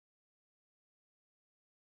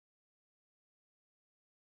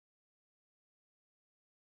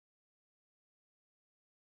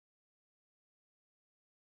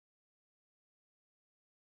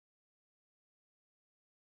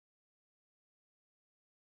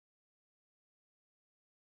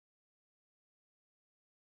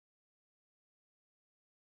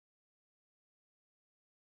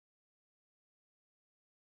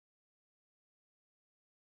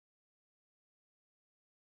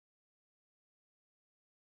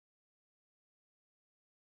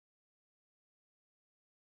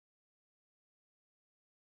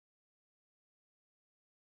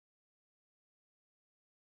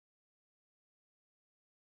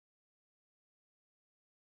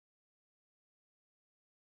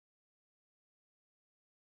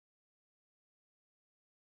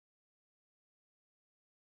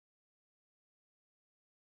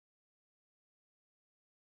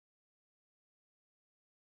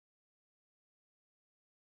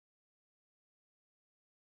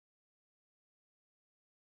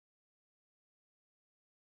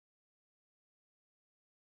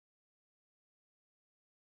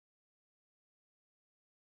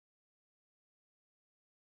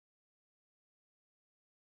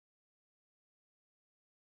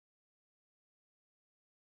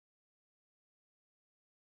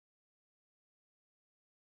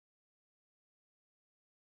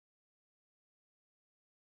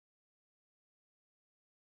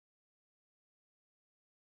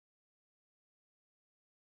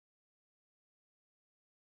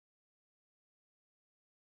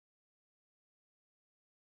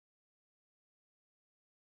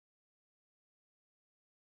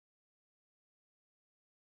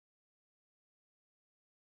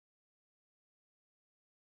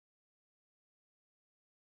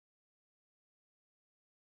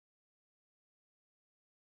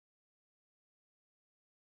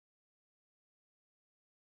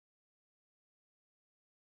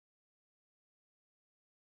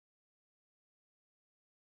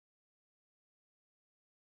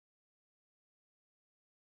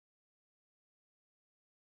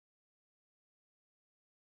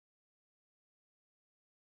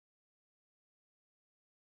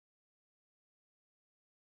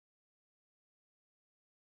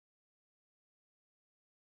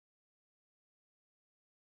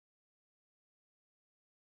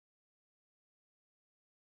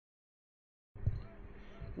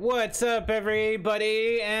What's up,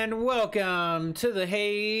 everybody, and welcome to the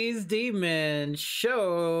Haze Demon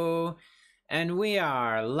Show. And we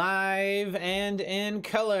are live and in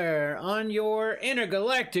color on your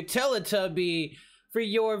intergalactic Teletubby for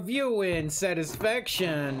your viewing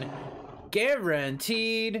satisfaction.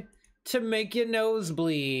 Guaranteed to make your nose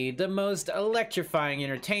bleed. The most electrifying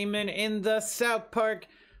entertainment in the South Park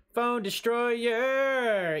Phone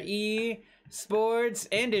Destroyer sports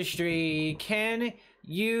industry. Can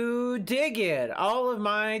you dig it? All of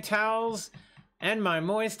my towels and my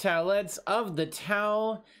moist towelettes of the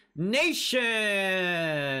Towel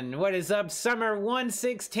Nation. What is up, Summer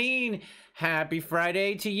 116? Happy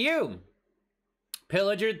Friday to you.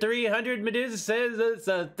 Pillager 300 Medusa says it's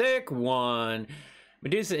a thick one.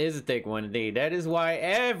 Medusa is a thick one indeed. That is why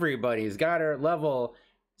everybody's got her level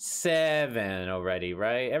 7 already,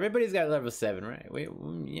 right? Everybody's got level 7, right?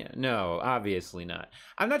 Yeah, no, obviously not.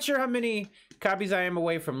 I'm not sure how many copies I am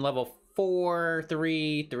away from level 4,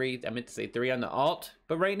 3. I meant to say 3 on the alt.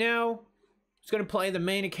 But right now, just gonna play the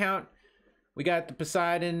main account. We got the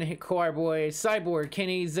Poseidon, Choir Boy, Cyborg,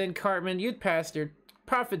 Kenny, Zen Cartman, Youth Pastor,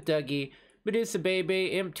 Prophet Dougie, Medusa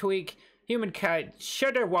Baby, Imp Tweak, Human Kite,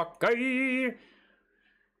 Shudderwalker,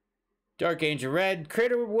 Dark Angel Red,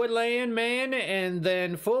 Critter Woodland Man, and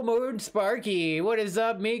then Full Moon Sparky. What is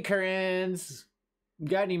up, me currents?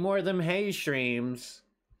 Got any more of them Haze streams?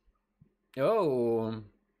 Oh,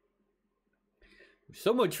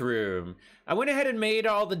 so much room. I went ahead and made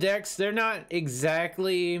all the decks. They're not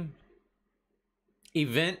exactly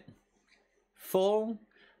event full,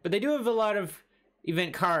 but they do have a lot of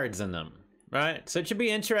event cards in them, right? So it should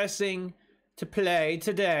be interesting to play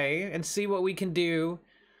today and see what we can do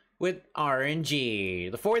with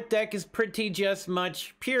RNG. The fourth deck is pretty just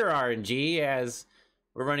much pure RNG, as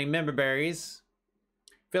we're running member berries.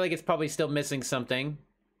 Feel like it's probably still missing something.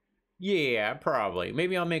 Yeah, probably.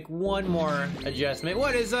 Maybe I'll make one more adjustment.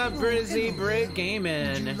 What is up, Brizzy Brit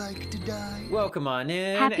Gaming? Welcome on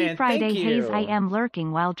in. Happy Friday, thank you. Haze. I am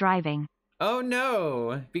lurking while driving. Oh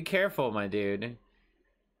no, be careful, my dude.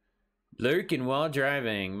 Lurking while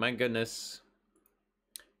driving, my goodness.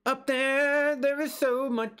 Up there, there is so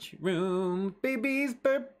much room. Babies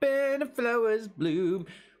burping and flowers bloom.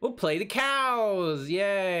 We'll play the cows,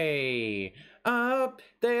 yay. Up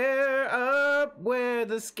there, up where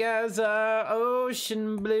the skies are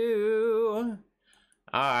ocean blue.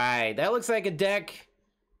 Alright, that looks like a deck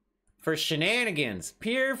for shenanigans.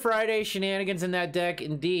 Pure Friday shenanigans in that deck,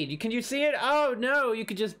 indeed. Can you see it? Oh no, you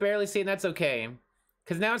could just barely see it, and that's okay.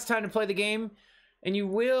 Because now it's time to play the game, and you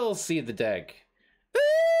will see the deck. Ooh,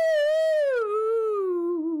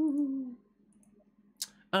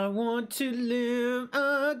 I want to live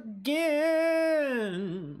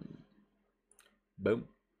again. Boom.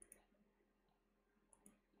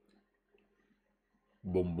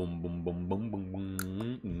 Boom, boom, boom, boom, boom, boom,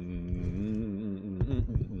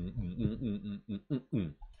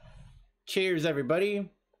 boom. Cheers, everybody.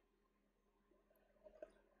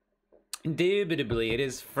 Indubitably, it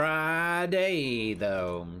is Friday,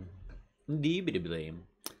 though. Indubitably.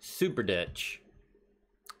 Super Dutch.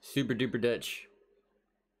 Super duper Dutch.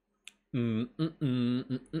 Big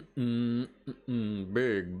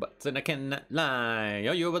butts and I cannot lie.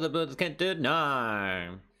 Oh, you the butts can't deny.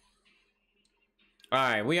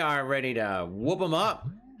 Alright, we are ready to whoop them up.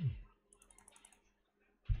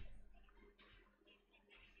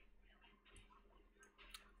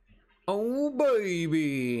 Oh,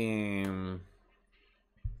 baby.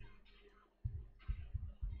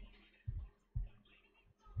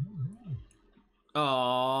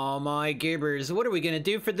 Oh my gibbers, what are we gonna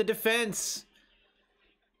do for the defense?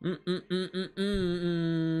 Oh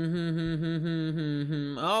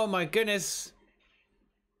my goodness.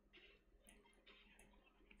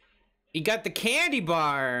 He got the candy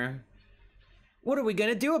bar. What are we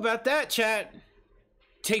gonna do about that, chat?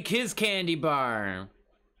 Take his candy bar.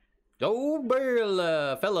 Oh,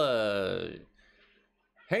 Bella, fella.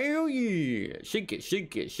 Hell yeah. Shake it,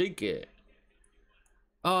 shake it, shake it.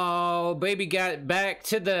 Oh, baby got back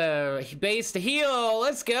to the base to heal.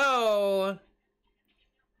 Let's go.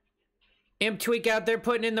 Imp Tweak out there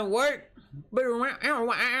putting in the work.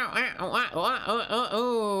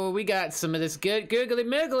 Oh, we got some of this good googly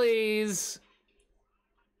migglies.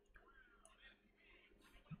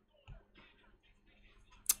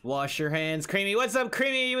 Wash your hands, Creamy. What's up,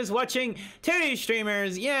 Creamy? He was watching titty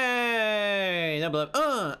streamers. Yay! Double up.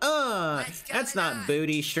 That's not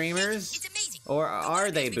booty streamers. Or are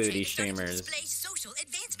they booty streamers?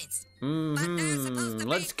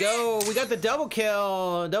 Let's go. We got the double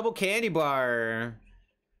kill. Double candy bar.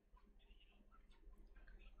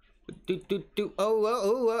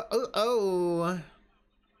 Oh.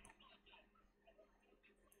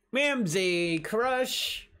 Mimsy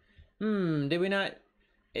Crush. Did we not?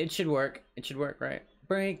 It should work. It should work, right?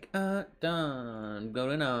 Break done.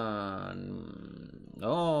 Going on.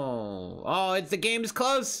 Oh, it's the game's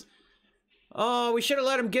close. Oh, we should have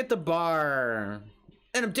let him get the bar.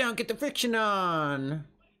 Let him down, get the friction on.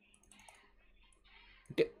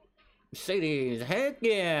 Sadie's, heck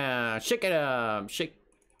yeah. Shake it up. Shake.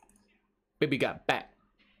 Baby got back.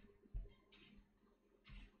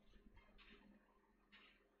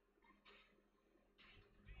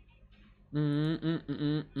 I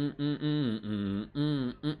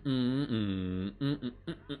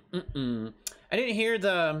didn't hear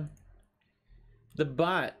the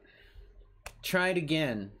bot. Try it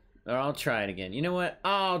again. Or I'll try it again. You know what?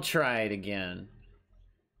 I'll try it again.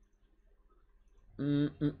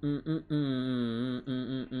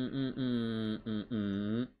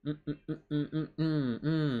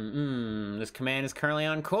 This command is currently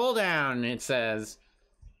on cooldown, it says.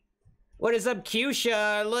 What is up,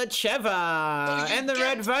 Kyusha, Lecheva, and the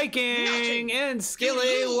Red Viking, and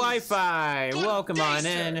Skilly Wi-Fi? Welcome on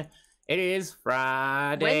in. It is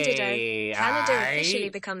Friday. When did Canada officially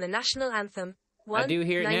become the national anthem? 1. I do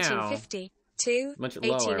hear it 1950. now. 2. Much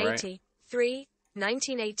lower, 1880. right? 3.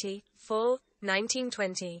 1980. 4.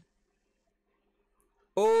 1920.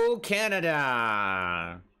 Oh,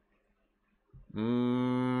 Canada.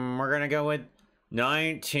 We're gonna go with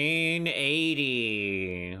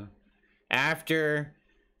 1980. After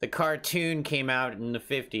the cartoon came out in the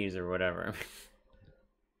 50s or whatever.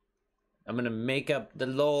 I'm gonna make up the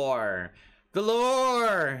lore. The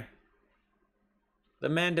lore! The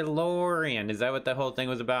Mandalorian. Is that what the whole thing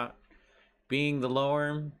was about? Being the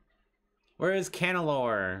lore? Where is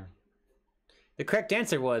Canalore? The correct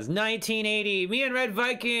answer was 1980. Me and Red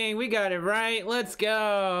Viking, we got it right. Let's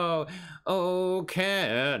go. Oh,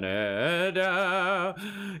 Canada,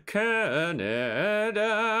 Canada.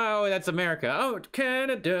 Oh, that's America. Oh,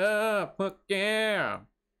 Canada. Fuck yeah.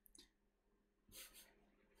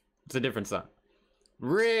 It's a different song.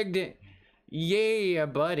 Rigged. Yeah,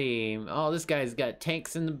 buddy. Oh, this guy's got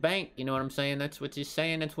tanks in the bank. You know what I'm saying? That's what he's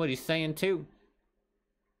saying. That's what he's saying, too.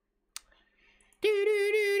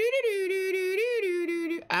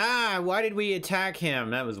 Ah, why did we attack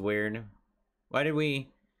him? That was weird. Why did we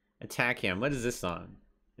attack him? What is this song?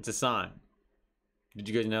 It's a song. Did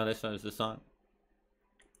you guys know this was the song?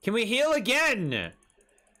 Can we heal again?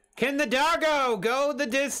 Can the doggo go the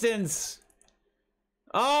distance?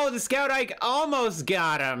 Oh, the Scout Ike almost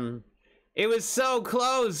got him. It was so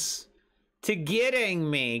close to getting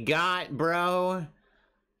me. Got, bro.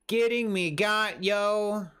 Getting me. Got,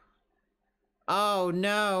 yo. Oh,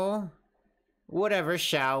 no. Whatever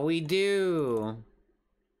shall we do?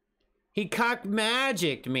 He cock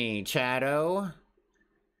magicked me, Chatto.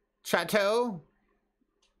 Chatto?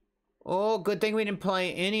 Oh, good thing we didn't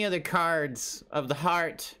play any of the cards of the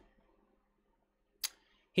heart.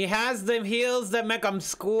 He has them heels that make him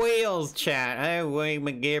squeals, chat. Hey, wait,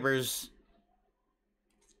 my gibbers.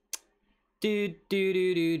 Do do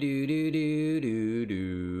do do do do do do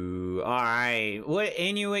do. All right, what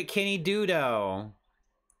Inuit can he do though?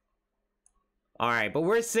 All right, but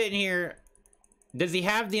we're sitting here. Does he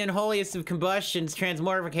have the unholiest of combustions,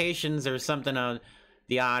 transmogrifications, or something on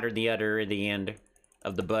the odd or the other or the end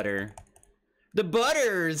of the butter? The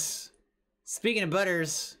butters. Speaking of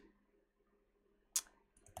butters.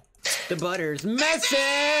 The butters.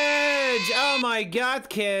 Message! Oh my god,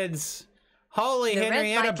 kids. Holy The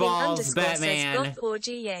Henrietta balls, Batman.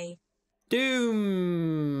 Batman.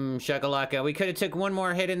 Doom, shakalaka. We could have took one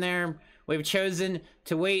more hit in there. We've chosen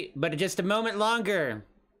to wait, but just a moment longer.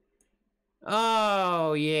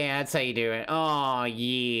 Oh, yeah, that's how you do it. Oh,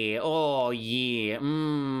 yeah. Oh,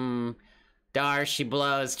 yeah. Dar she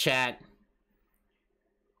blows, chat.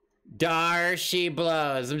 Dar she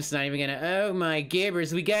blows. I'm just not even gonna... Oh, my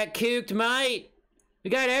gibbers. We got cooked, mate. We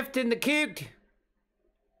got effed in the cooked.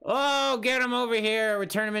 Oh, get him over here. Or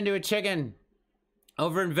turn him into a chicken.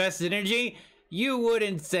 Over-invested energy? You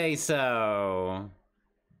wouldn't say so.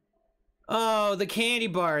 Oh, the candy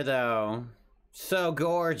bar, though. So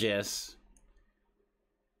gorgeous.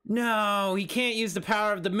 No, he can't use the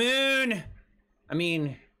power of the moon. I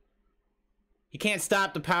mean, he can't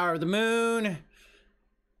stop the power of the moon.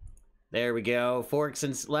 There we go. Forks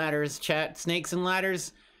and ladders, chat. Snakes and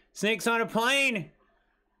ladders. Snakes on a plane.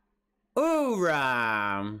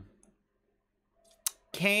 Oorah.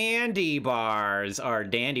 Candy bars are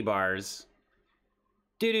dandy bars.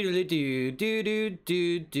 Do do do do do do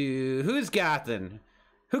do do. Who's got them?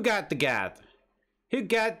 Who got the gath? Who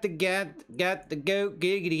got the got the goat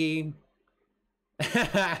giggity?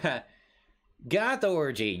 Goth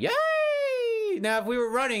orgy. Yay! Now, if we were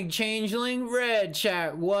running Changeling Red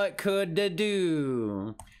chat, what could it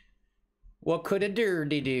do? What could it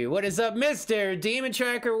do? What is up, Mr. Demon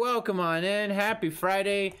Tracker? Welcome on in. Happy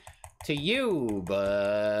Friday to you,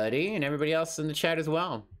 buddy, and everybody else in the chat as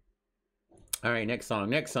well. All right, next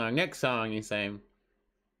song, you say.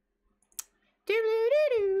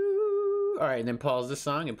 All right, and then pause the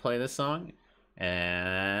song and play this song.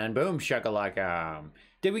 And boom, shakalaka.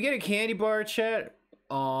 Did we get a candy bar, chat?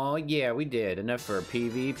 Oh, yeah, we did. Enough for a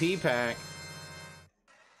PvP pack.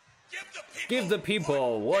 Give the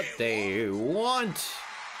people what they want.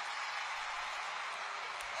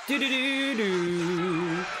 Taliban.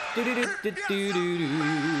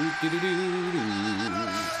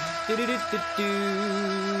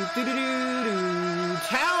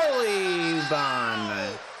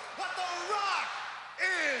 What the rock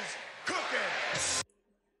is cooking.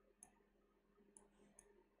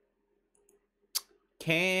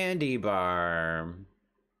 Candy bar.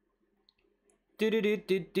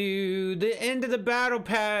 The end of the battle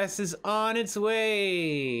pass is on its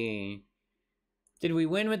way. Did we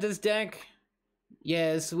win with this deck?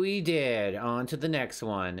 Yes, we did. On to the next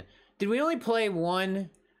one. Did we only play one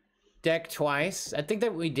deck twice? I think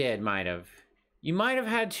that we did, might have. You might have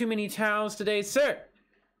had too many towels today, sir.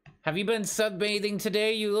 Have you been sunbathing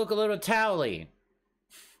today? You look a little towely.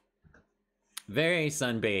 Very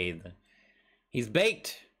sunbathed. He's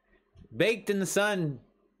baked. Baked in the sun.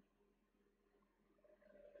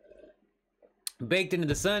 Baked into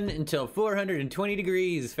the sun until 420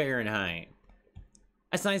 degrees Fahrenheit.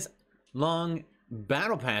 That's nice. Long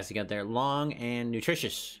battle pass you got there. Long and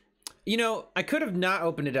nutritious. You know, I could have not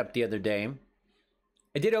opened it up the other day.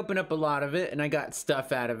 I did open up a lot of it, and I got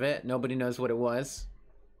stuff out of it. Nobody knows what it was.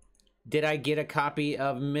 Did I get a copy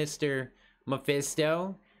of Mr.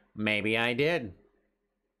 Mephisto? Maybe I did.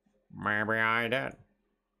 Maybe I did.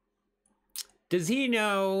 Does he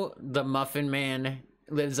know the Muffin Man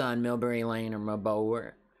lives on Millbury Lane or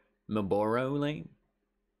Marlboro Lane?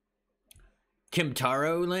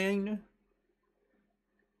 Kimtaro Lane?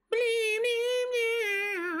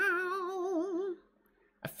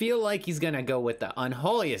 I feel like he's gonna go with the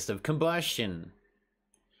unholiest of combustion.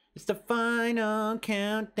 It's the final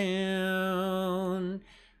countdown.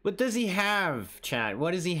 What does he have, chat?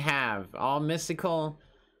 What does he have? All mystical?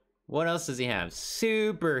 What else does he have?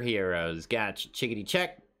 Superheroes. Gotcha. Chickadee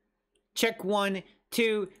check. Check 1,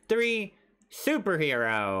 2, 3.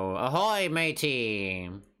 Superhero. Ahoy, matey.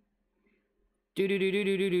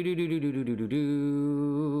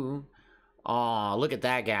 Do-do-do-do-do-do-do-do-do-do-do-do. Aw, look at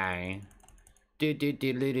that guy.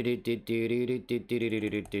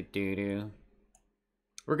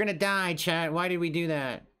 We're gonna die, chat. Why did we do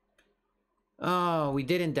that? Oh, we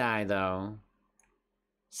didn't die, though.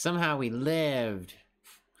 Somehow we lived.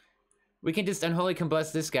 We can just unholy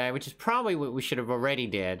combust this guy, which is probably what we should have already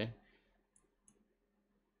did.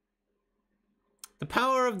 The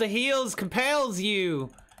power of the heels compels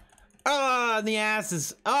you. Oh, the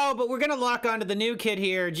asses. Oh, but we're gonna lock onto the new kid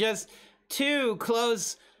here. Just too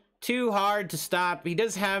close, too hard to stop. He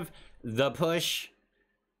does have the push.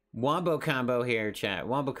 Wombo combo here, chat.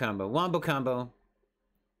 Wombo combo. Wombo combo.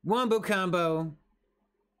 Wombo combo.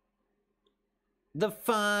 The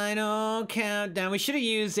final countdown. We should have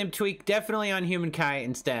used Imp Tweak definitely on Human Kite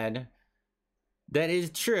instead. That is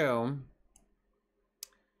true.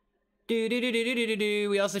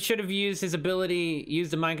 We also should have used his ability,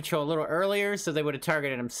 used the mind control a little earlier so they would have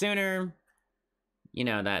targeted him sooner. You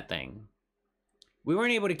know, that thing. We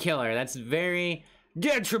weren't able to kill her. That's very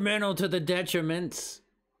detrimental to the detriments.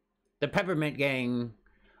 The Peppermint Gang.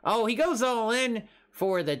 Oh, he goes all in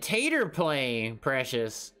for the tater play,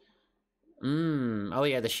 Precious. Oh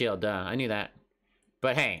yeah, the shield, duh. I knew that.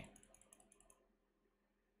 But hey.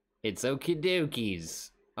 It's okie dokies.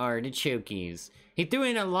 Artichokies. He threw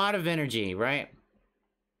in a lot of energy, right?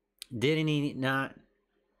 Didn't he not?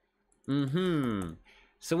 So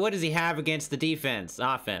what does he have against the defense,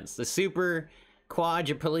 offense? The super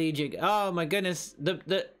quadriplegic. Oh my goodness.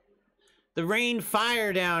 The rain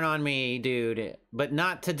fire down on me, dude. But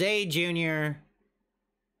not today, Junior.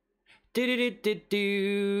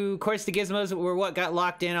 Of course, the gizmos were what got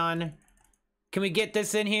locked in on. Can we get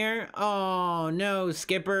this in here? Oh, no,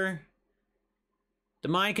 Skipper. The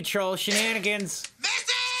mind control shenanigans.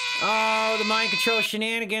 Oh, the mind control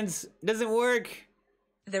shenanigans. Doesn't work.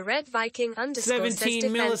 The Red Viking underscore 17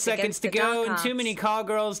 says milliseconds to go and too arts. many call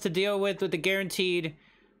girls to deal with the guaranteed,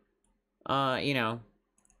 you know,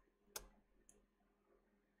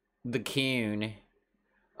 the coon.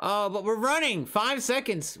 Oh, but we're running. 5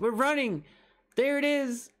 seconds. We're running. There it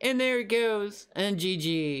is. And there it goes. And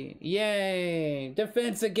GG. Yay.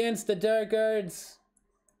 Defense against the dark arts.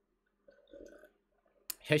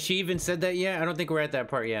 Has she even said that yet? I don't think we're at that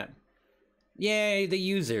part yet. Yay, the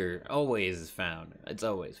user. Always is found. It's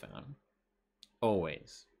always found.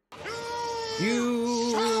 Always.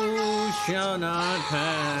 You shall not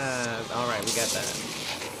pass. Alright, we got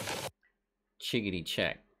that. Chickity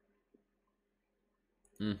check.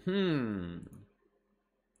 Mm-hmm.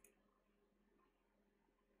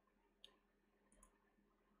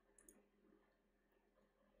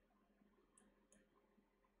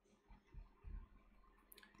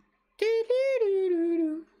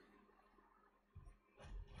 Do-do-do-do-do.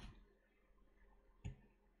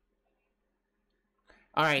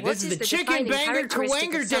 All right, this is the chicken banger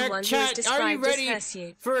Kawanger deck. Chat, are you ready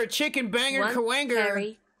for a chicken banger Kawanger?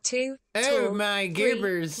 Hairy, 2, oh tall, my 3,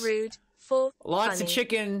 gibbers. rude, 4, lots funny. of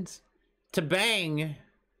chickens to bang.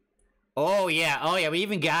 Oh yeah, we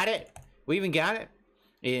even got it. We even got it.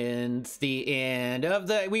 It's the end of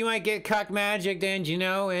the, we might get cock magic, and you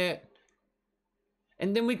know it.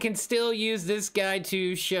 And then we can still use this guy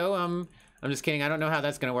to show I'm just kidding, I don't know how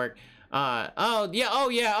that's gonna work. Oh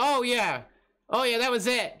yeah, that was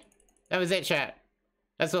it. That was it, chat.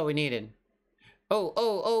 That's what we needed.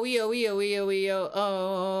 Oh,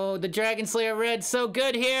 the Dragon Slayer Red's so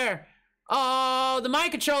good here. Oh, the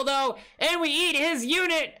mind control though, and we eat his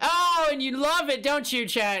unit. Oh, and you love it, don't you,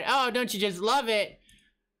 chat? Oh, don't you just love it?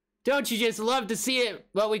 Don't you just love to see it?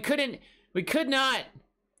 Well, we could not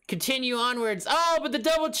continue onwards. Oh, but the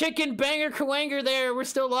double chicken banger Kawanger there. We're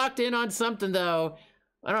still locked in on something though.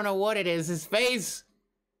 I don't know what it is. His face.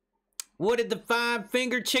 What did the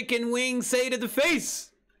 5-finger chicken wing say to the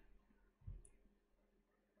face?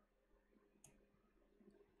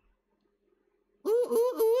 Ooh,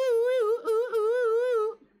 ooh, ooh, ooh, ooh,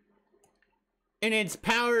 ooh. And its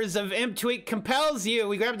powers of Imp Tweak compels you.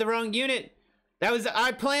 We grabbed the wrong unit.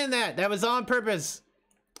 I planned that. That was all on purpose.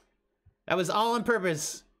 That was all on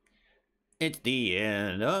purpose. It's the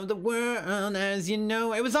end of the world, as you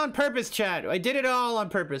know. It was on purpose, chat. I did it all on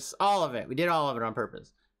purpose. All of it. We did all of it on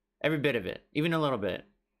purpose. Every bit of it. Even a little bit.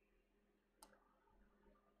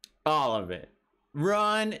 All of it.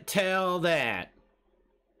 Run, tell that.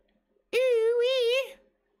 Ooh-wee.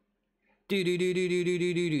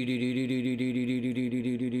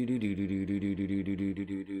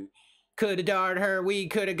 Coulda darted her, we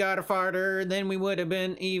coulda got a farter, then we would have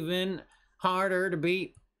been even harder to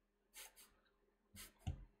beat.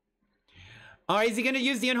 Oh, is he gonna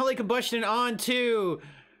use the unholy combustion onto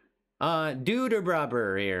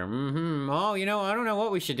Duderbrubber here? Oh, you know, I don't know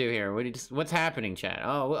what we should do here. What's happening, chat?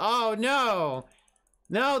 Oh no!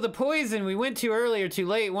 No, the poison. We went too early or too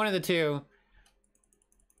late. One of the two.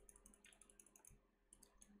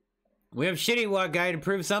 We have Shitty Walk Guy to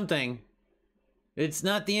prove something. It's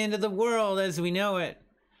not the end of the world as we know it.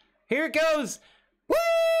 Here it goes!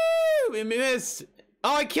 Woo! It missed.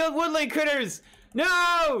 Oh, I killed woodland critters!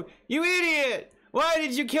 No! You idiot! Why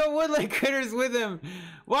did you kill woodland critters with him?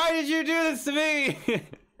 Why did you do this to me?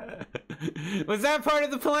 Was that part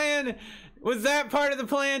of the plan? Was that part of the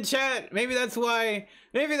plan, chat? Maybe that's why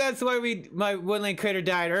my woodland critter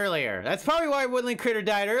died earlier. That's probably why woodland critter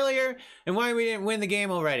died earlier and why we didn't win the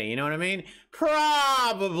game already. You know what I mean?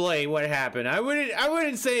 Probably what happened. I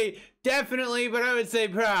wouldn't say definitely, but I would say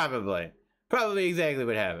probably. Probably exactly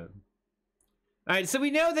what happened. Alright, so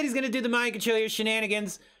we know that he's gonna do the mind control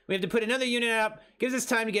shenanigans. We have to put another unit up. Gives us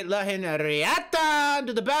time to get Lahin Riata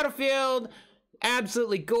to the battlefield.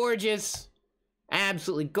 Absolutely gorgeous.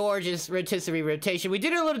 Absolutely gorgeous rotisserie rotation. We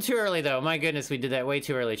did it a little too early though. My goodness, we did that way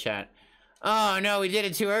too early, chat. Oh no, we did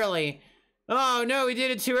it too early. Oh no, we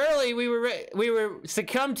did it too early. We were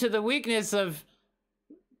succumbed to the weakness of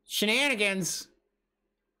shenanigans.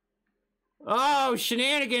 Oh,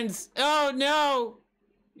 shenanigans. Oh no.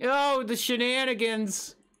 Oh, the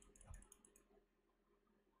shenanigans.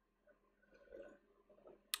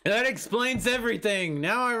 That explains everything.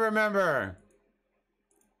 Now I remember.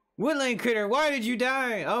 Woodland critter, why did you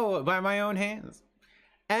die? Oh, by my own hands.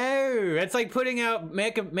 Oh, that's like putting out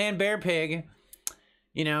man bear pig,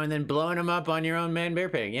 you know, and then blowing them up on your own man bear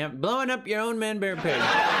pig. Yeah, blowing up your own man bear pig.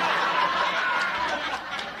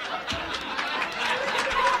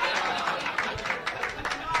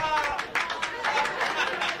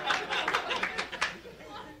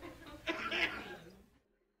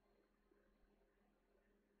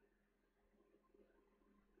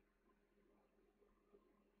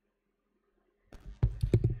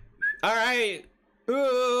 All right.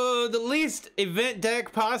 Ooh, the least event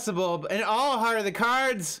deck possible, and all heart of the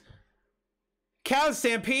cards. Cow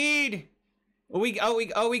Stampede. We got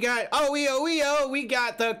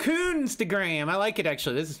the Coonstagram. I like it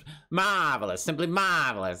actually. This is marvelous, simply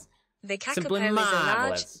marvelous. The Simply Kakapo is a large,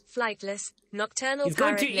 marvelous. flightless, nocturnal He's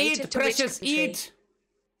going to parrot native eat, to which precious, country? eat.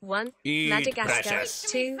 1. Eat Madagascar. precious.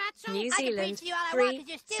 2. New Zealand. 3.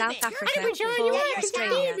 South Africa. I'm sure 4. you are,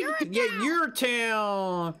 Australia. Yeah, your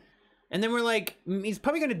tail. And then we're like, he's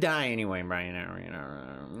probably gonna die anyway, Brian.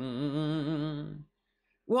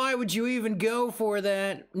 Why would you even go for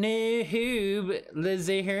that? Noob,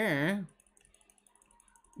 Lizzie here.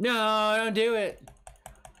 No, don't do it.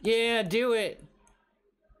 Yeah, do it.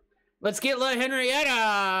 Let's get La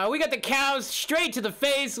Henrietta. We got the cows straight to the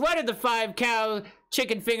face. What did the 5 cow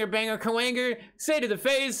chicken finger banger kawanger say to the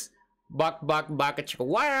face? Bok bok bok a chicka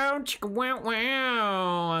wow, chicka wow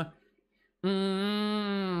wow.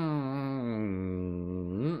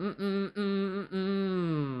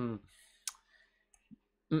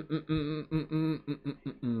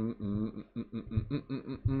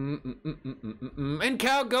 And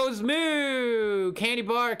cow goes moo. Candy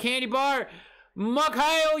bar.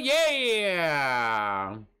 Muckheil,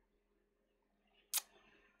 yeah!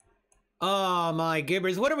 Oh my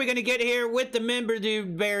gibbers, what are we gonna get here with the member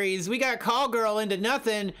dude berries? We got Call Girl into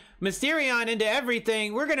nothing, Mysterion into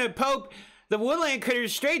everything. We're gonna poke the woodland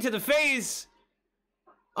critters straight to the face.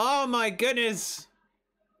 Oh my goodness.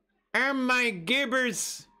 Oh my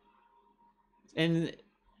gibbers. And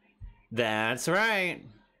that's right.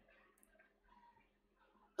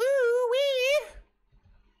 Ooh-wee!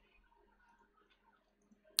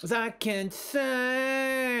 As I can say,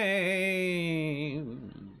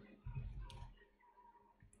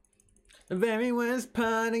 the very worst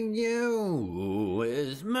part of you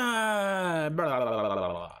is my blah, blah, blah, blah,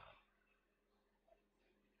 blah.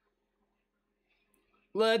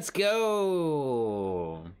 Let's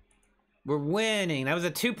go. We're winning. That was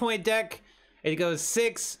a 2-point deck. It goes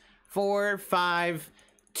 6, 4, 5,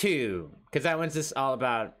 2. Because that one's just all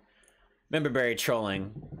about memberberry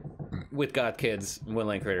trolling with goth kids and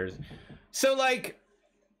woodland critters. So like,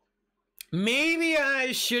 maybe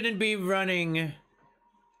I shouldn't be running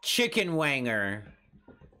chicken wanger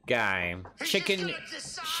guy, chicken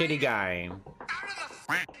shitty guy,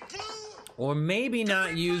 or maybe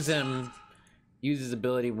not use him, use his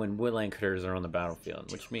ability when woodland critters are on the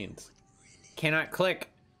battlefield, which means cannot click.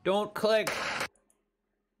 Don't click.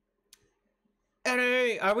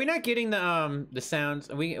 Hey, are we not getting the sounds?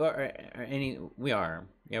 We are we are.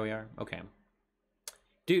 Yeah, we are. Okay.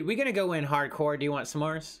 Dude, we gonna go in hardcore. Do you want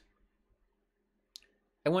s'mores?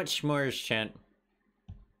 I want s'mores, Chent.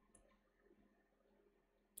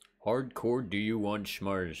 Hardcore, do you want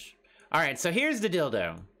s'mores? Alright, so here's the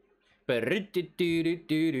dildo.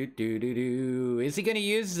 Is he gonna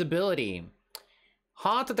use his ability?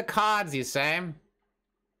 Haunt of the Cods, you say?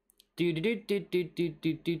 He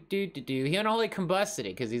unholy combusted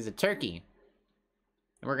it because he's a turkey.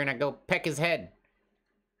 And we're gonna go peck his head.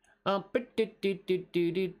 Yeah,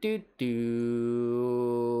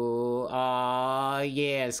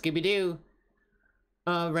 Scooby-Doo.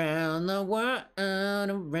 Around the world,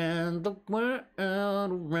 around the world,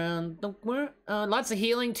 around the world. Lots of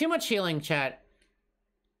healing, too much healing, chat.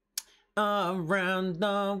 Around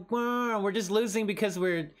the world. We're just losing because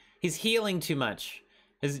he's healing too much.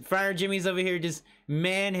 His Friar Jimmy's over here just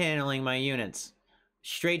manhandling my units.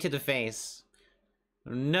 Straight to the face.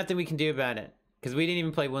 Nothing we can do about it. Because we didn't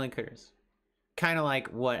even play Woodland Critters. Kind of like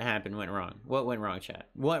what went wrong. What went wrong, chat?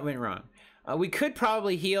 What went wrong? We could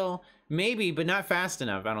probably heal, maybe, but not fast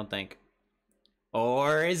enough, I don't think.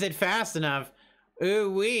 Or is it fast enough?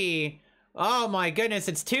 Ooh-wee. Oh my goodness,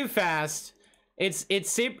 it's too fast. It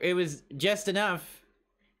was just enough.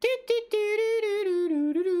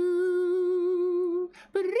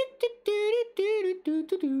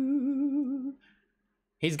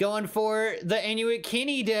 He's going for the Inuit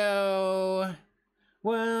Kinney dough.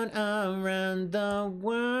 One around the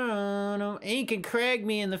world. Ink and Craig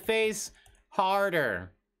me in the face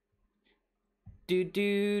harder. Do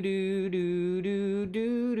do do do do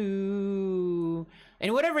do do.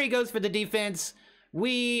 And whatever he goes for the defense,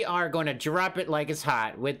 we are going to drop it like it's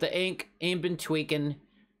hot with the ink, imp, tweaking,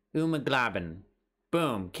 umaglaben.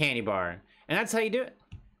 Boom, candy bar. And that's how you do it.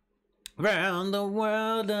 Around the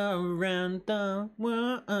world, around the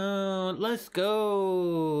world. Let's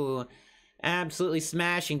go. Absolutely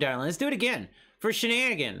smashing, darling. Let's do it again for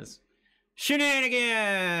shenanigans.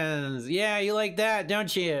 Shenanigans! Yeah, you like that,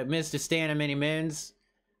 don't you, Mr. Stan Many Mins?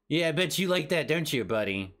 Yeah, I bet you like that, don't you,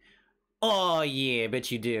 buddy? Oh, yeah, I bet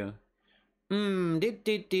you do.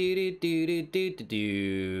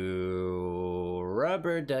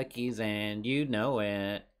 Rubber duckies, and you know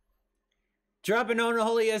it. Dropping on the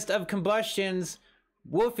holiest of combustions,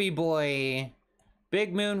 Woofy boy.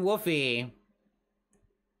 Big Moon Woofy.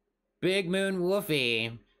 Big Moon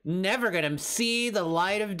Woofy. Never gonna see the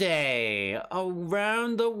light of day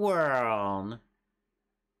around the world.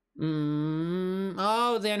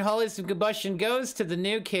 Oh, the unholy combustion goes to the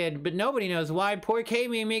new kid, but nobody knows why. Poor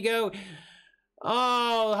Kami amigo.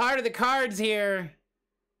 Oh, heart of the cards here.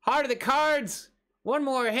 Heart of the cards. One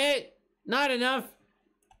more hit. Not enough.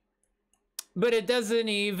 But it doesn't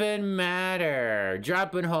even matter.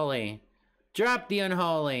 Drop unholy. Drop the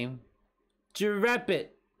unholy. Drop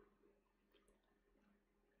it.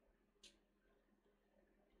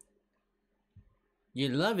 You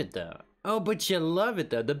love it though. Oh, but you love it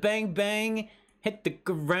though. The bang bang hit the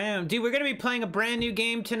ground. Dude, we're gonna be playing a brand new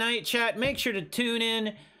game tonight, chat. Make sure to tune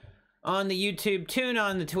in on the YouTube, tune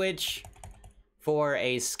on the Twitch for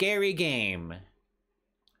a scary game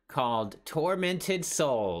called Tormented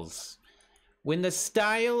Souls. When the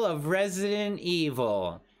style of Resident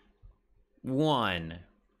Evil 1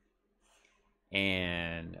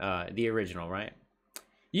 and the original, right?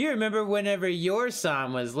 You remember whenever your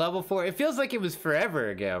son was level 4? It feels like it was forever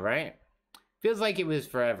ago, right? Feels like it was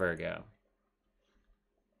forever ago.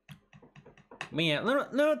 Man,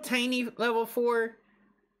 little tiny level 4,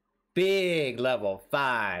 big level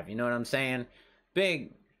 5. You know what I'm saying?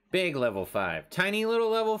 Big level 5. Tiny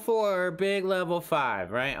little level 4, big level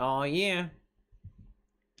 5, right? Oh yeah.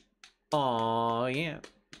 Oh yeah.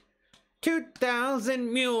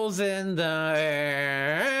 2,000 mules in the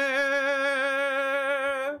air.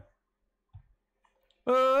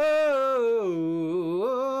 Oh,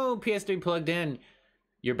 PS3 plugged in.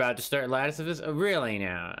 You're about to start Lattice of this? Oh, really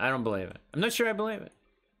now? I don't believe it. I'm not sure I believe it.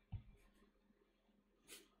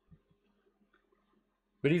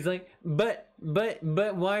 But he's like, but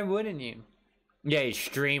why wouldn't you? Yeah, you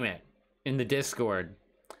stream it in the Discord.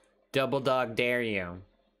 Double dog dare you.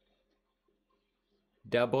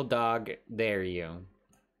 Double dog dare you.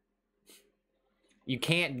 You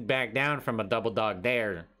can't back down from a double dog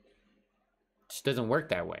dare. It just doesn't work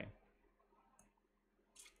that way.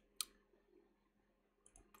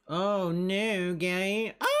 Oh no,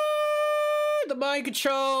 guy. Ah, the mind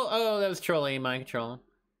control. Oh, that was trolling mind control.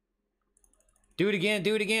 Do it again,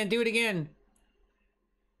 do it again, do it again.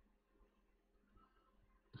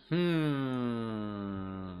 I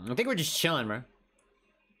think we're just chilling, bro.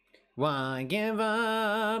 Why give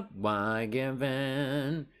up? Why give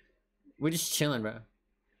in? We're just chilling, bro.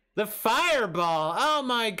 The fireball! Oh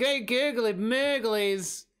my great googly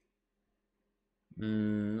migglies!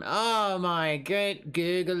 Oh my great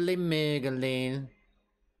googly miggly.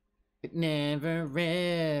 It never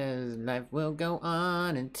is. Life will go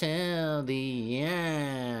on until the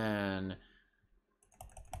end.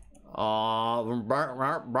 Oh,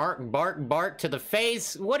 bark to the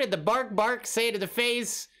face. What did the bark say to the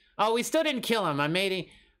face? Oh, we still didn't kill him. I may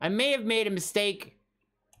have made a mistake.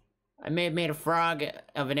 I may have made a frog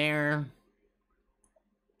of an error.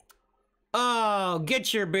 Oh,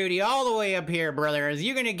 get your booty all the way up here, brothers.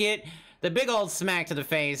 You're gonna get the big old smack to the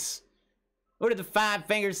face. What did the 5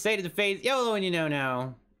 fingers say to the face? YOLO and you know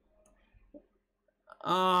now.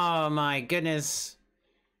 Oh my goodness.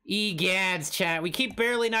 Egads, chat. We keep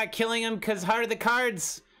barely not killing him because heart of the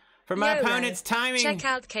cards for my opponent's timing. Check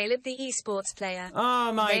out Caleb the esports player.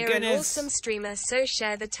 Oh my goodness. They're an awesome streamer, so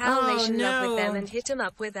share the Towel Nation love with them and hit them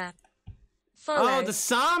up with a follow. Oh, the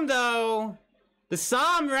Psalm though. The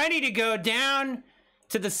Psalm ready to go down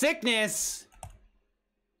to the sickness.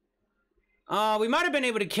 We might have been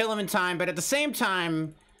able to kill him in time, but at the same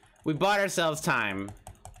time, we bought ourselves time.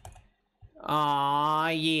 Aw,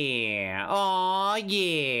 yeah. Aw,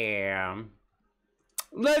 yeah.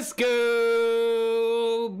 Let's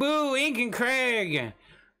go! Boo, Ink and Craig!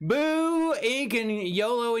 Boo, Ink and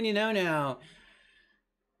YOLO and you know now.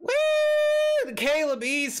 Woo! The Caleb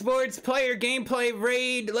Esports player gameplay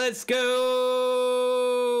raid. Let's go!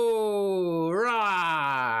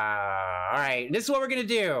 Rah! Alright, this is what we're gonna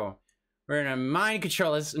do. We're gonna mind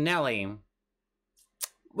control this Nelly.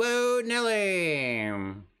 Whoa, Nelly!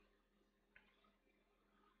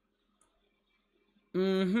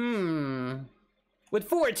 With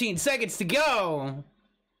 14 seconds to go.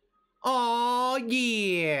 Oh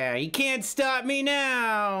yeah, you can't stop me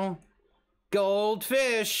now.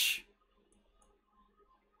 Goldfish.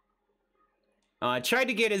 I tried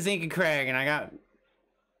to get a Zinc and Craig and I got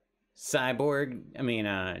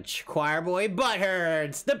Choir Boy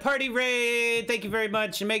Butthurts. The party raid. Thank you very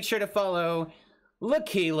much and make sure to follow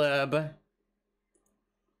Caleb,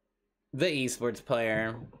 the esports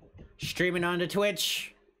player. Streaming onto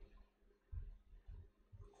Twitch.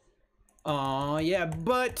 Oh yeah,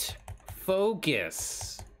 but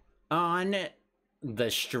focus on the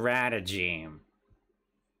strategy.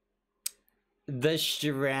 The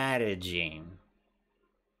strategy.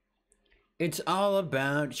 It's all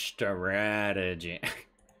about strategy.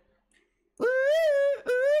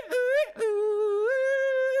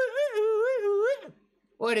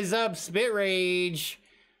 What is up, Spit Rage?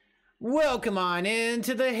 Welcome on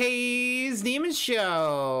into the Haze Demon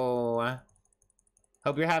Show.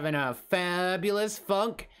 Hope you're having a fabulous,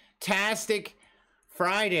 funk-tastic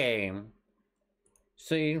Friday.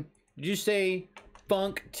 See, did you say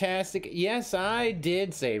funk-tastic? Yes, I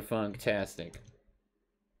did say funk-tastic.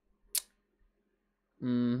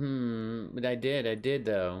 But I did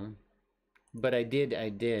though. But I did.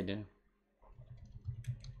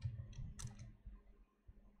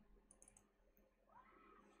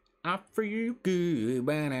 I feel good.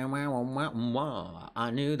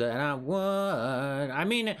 I knew that I would. I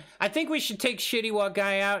mean, I think we should take Shitty Walk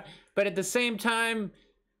Guy out, but at the same time,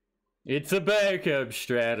 it's a backup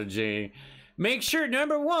strategy. Make sure,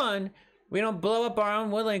 number one, we don't blow up our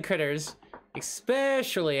own woodland critters,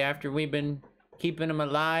 especially after we've been keeping them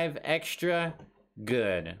alive extra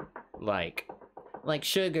good. Like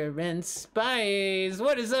sugar and spice.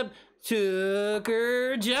 What is up,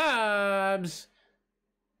 Tucker Jobs?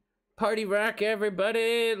 Party rock,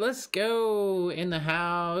 everybody. Let's go in the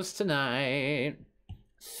house tonight.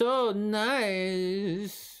 So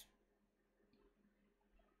nice.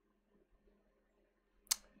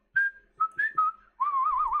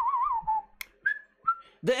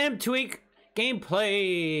 The M-Tweak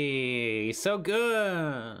gameplay. So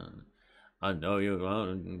good. I know you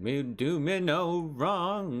want me to do me no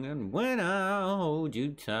wrong, and when I hold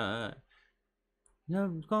you tight,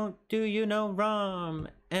 I'm gonna do you no wrong,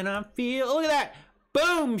 and I feel, look at that,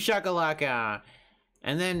 boom, shakalaka,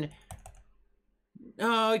 and then,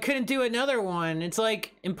 oh, I couldn't do another one. It's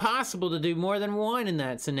like impossible to do more than one in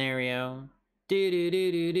that scenario.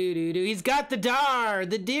 Do. He's got the dar,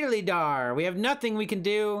 the diddly dar. We have nothing we can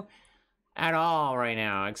do at all right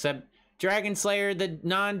now, except Dragon Slayer, the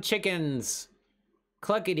non-chickens.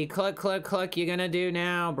 Cluckety cluck cluck cluck you gonna do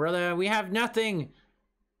now, brother? We have nothing.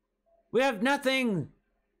 We have nothing.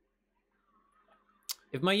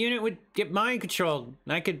 If my unit would get mind controlled,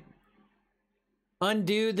 I could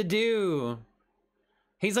undo the do.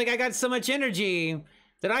 He's like, I got so much energy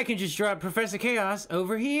that I can just drop Professor Chaos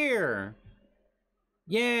over here.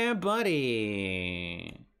 Yeah,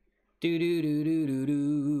 buddy. Do.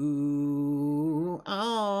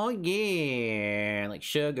 Oh, yeah. Like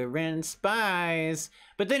sugar and spice.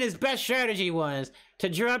 But then his best strategy was to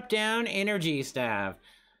drop down energy staff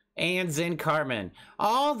and Zen Cartman.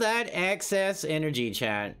 All that excess energy,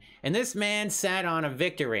 chat. And this man sat on a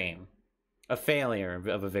victory. A failure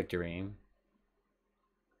of a victory.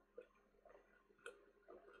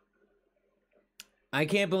 I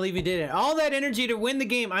can't believe he did it. All that energy to win the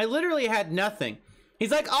game. I literally had nothing.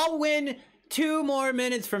 He's like, I'll win 2 more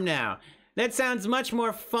minutes from now. That sounds much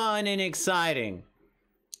more fun and exciting.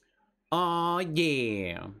 Aw,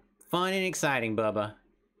 yeah. Fun and exciting, Bubba.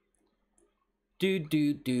 Do.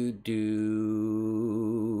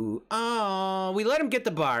 Oh, we let him get the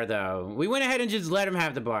bar, though. We went ahead and just let him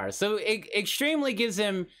have the bar. So it extremely gives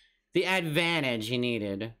him the advantage he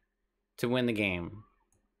needed to win the game.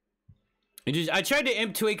 I tried to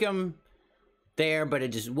imp tweak him there, but it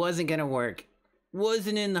just wasn't gonna work.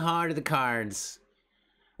 Wasn't in the heart of the cards.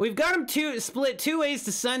 We've got him split 2 ways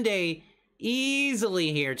to Sunday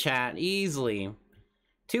easily here, chat. Easily.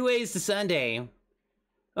 2 ways to Sunday.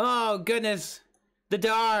 Oh, goodness. The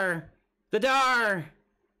dar.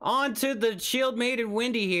 On to the shield maiden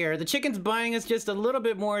Windy here. The chicken's buying us just a little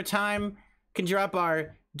bit more time. Can drop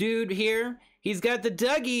our dude here. He's got the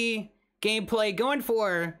Dougie gameplay going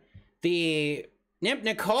for the Nymph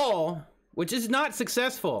Nicole, which is not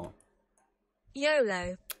successful.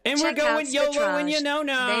 YOLO. And Check we're going out YOLO and you Spatrage. know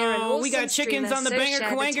They're an no. We awesome got chickens streamer, on the so banger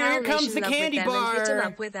share the quanger. Here comes the Talnation love candy with them and hit 'em bar.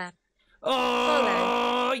 up with that.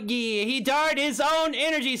 Oh, yeah. He darted his own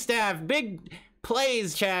energy staff. Big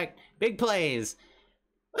plays, chat. Big plays.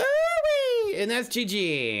 Woo-wee. And that's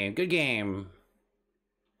GG. Good game.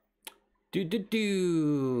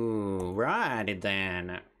 Do. Righty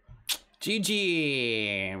then.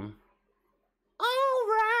 GG. All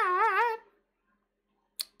right.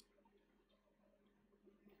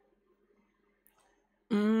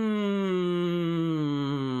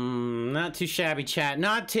 Not too shabby, chat.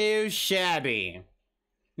 Not too shabby.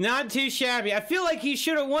 Not too shabby. I feel like he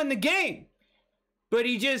should have won the game. But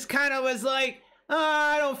he just kind of was like,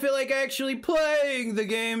 I don't feel like actually playing the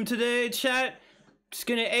game today, chat. Just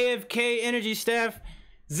gonna AFK energy staff,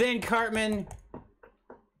 Zen Cartman,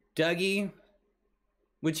 Dougie,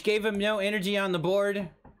 which gave him no energy on the board.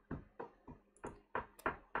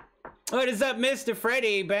 What is up, Mr.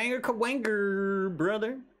 Freddy? Banger Kawanger,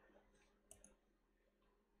 brother.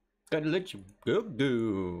 Gotta let you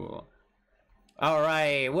go. All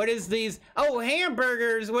right, what is these? Oh,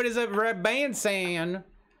 hamburgers. What is up, Red Band saying?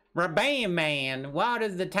 Rabam man, wild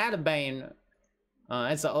as the Taliban.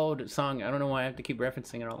 That's an old song. I don't know why I have to keep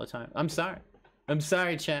referencing it all the time. I'm sorry. I'm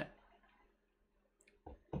sorry, chat.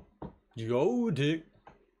 Yo, dick.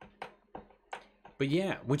 But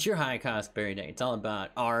yeah, what's your high cost berry day? It's all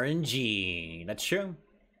about RNG. That's true.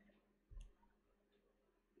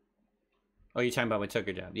 Oh, you're talking about what took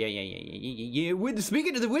her job. Yeah.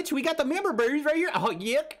 Speaking of the which, we got the member berries right here. Oh,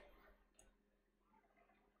 yep.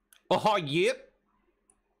 Oh, yep.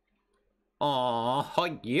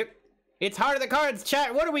 Oh, yep. It's Heart of the Cards,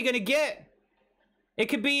 chat. What are we gonna get? It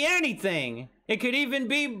could be anything. It could even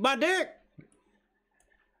be my dick.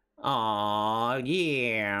 Aw,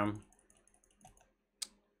 yeah.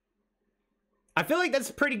 I feel like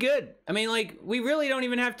that's pretty good. I mean, like, we really don't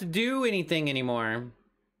even have to do anything anymore.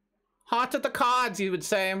 Heart of the Cards, you would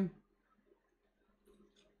say.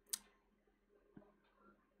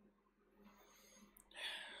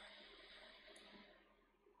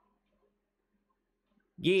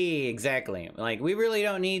 Yeah, exactly. Like, we really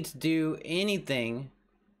don't need to do anything.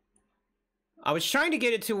 I was trying to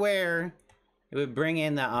get it to where it would bring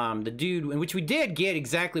in the dude, which we did get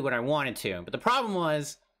exactly what I wanted to. But the problem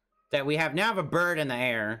was that we now have a bird in the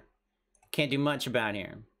air. Can't do much about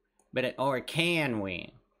here. But or can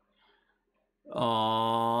we?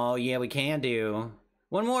 Oh, yeah, we can do.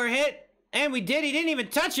 One more hit, and we did. He didn't even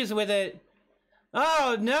touch us with it.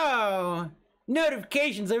 Oh, no.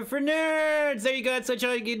 Notifications are for nerds. There you go. That's what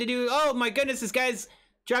all you get to do. Oh, my goodness. This guy's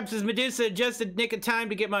drops his Medusa just in nick of time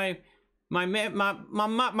to get my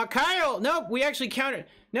Kyle. Nope, we actually counted.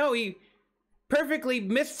 No, he perfectly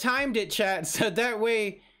mistimed it, chat. So that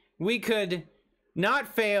way we could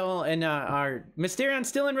not fail. And our Mysterion's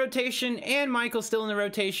still in rotation and Michael's still in the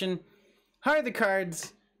rotation. Heart of the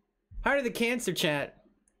Cards. Heart of the Cancer, chat.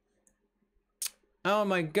 Oh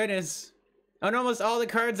my goodness. And almost all the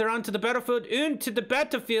cards are onto the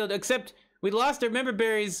battlefield. Except we lost our member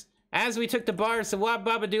berries as we took the bar. So wop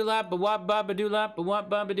baba doo lop, ba wop baba doo lop, ba wop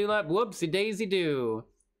baba doo lop. Whoopsie daisy doo.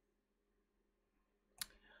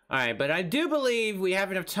 Alright, but I do believe we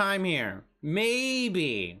have enough time here.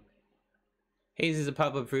 Maybe. Haze is a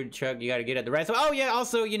pop-up food truck. You gotta get at the right. So, oh yeah,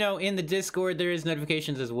 also, you know, in the Discord there is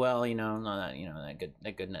notifications as well, you know,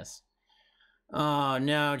 that goodness. Oh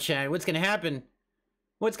no, Chad, what's gonna happen?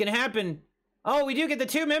 What's gonna happen? Oh, we do get the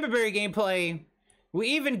 2 member berry gameplay. We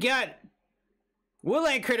even got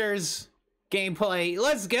Woodland Critters gameplay.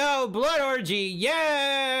 Let's go, Blood Orgy, yeah!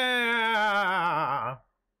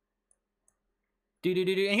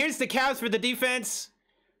 And here's the cows for the defense.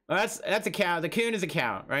 Oh, that's a cow. The coon is a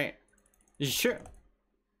cow, right? Sure.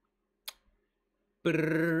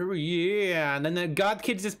 Yeah, and then the God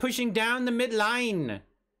Kid's just pushing down the midline.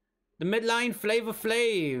 The midline Flavor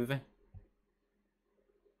Flav.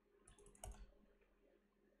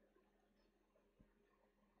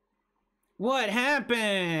 What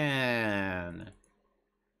happened?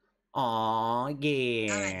 Aw, yeah.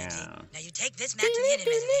 Alright, Mimsy. Now you take this map to the Indian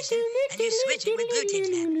reservation and you switch it with Blue Team's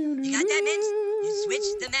map. You got that, Mims? You switch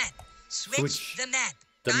the map. Switch the map.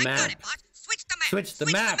 The map. Got it, boss. Switch the map. Switch the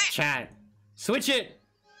map, chat. Switch it.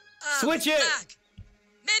 Switch it. Fuck.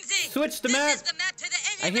 Mimsy. Switch the map. This is the map to the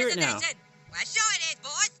Indian I hear it now. reservation. Well, sure it is,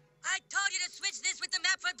 boys. I told you to switch this with the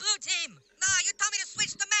map for Blue Team. No, you told me to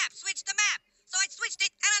switch the map. Switch the map. So I switched it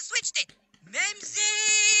and I switched it.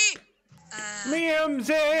 Mimsy.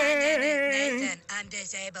 Mimsy. My name is Nathan. I'm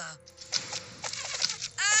disabled.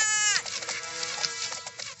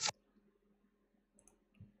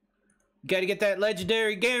 Gotta get that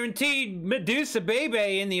legendary guaranteed Medusa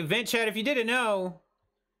baby in the event chat if you didn't know.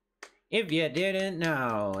 If you didn't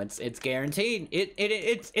know, it's guaranteed.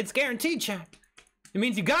 It's guaranteed, chat. It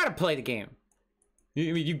means you gotta play the game.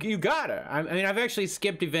 You gotta. I mean, I've actually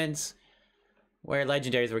skipped events where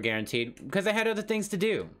legendaries were guaranteed because I had other things to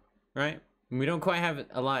do, right? We don't quite have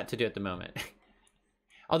a lot to do at the moment.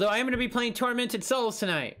 Although I am gonna be playing Tormented Souls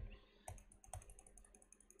tonight.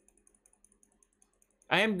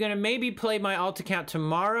 I am gonna maybe play my alt account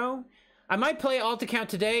tomorrow. I might play alt account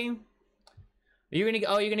today. You're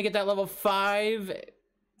gonna get that level 5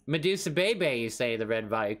 Medusa baby, you say, the Red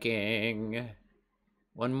Viking.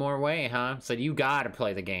 One more way, huh? So you gotta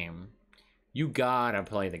play the game. You gotta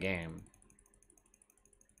play the game.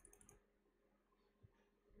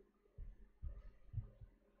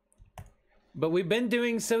 But we've been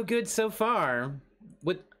doing so good so far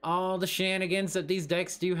with all the shenanigans that these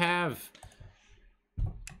decks do have.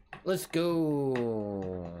 Let's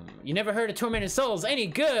go. You never heard of Tormented Souls? Any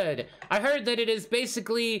good? I heard that it is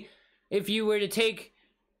basically if you were to take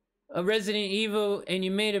a Resident Evil and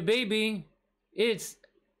you made a baby, it's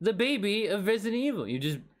the baby of Resident Evil. You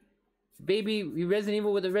just baby you Resident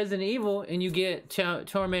Evil with a Resident Evil, and you get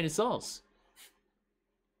Tormented Souls.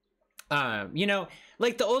 You know,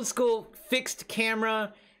 like the old school fixed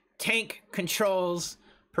camera, tank controls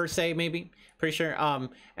per se, maybe, pretty sure.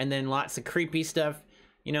 And then lots of creepy stuff.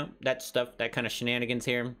 You know, that stuff, that kind of shenanigans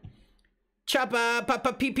here. Choppa,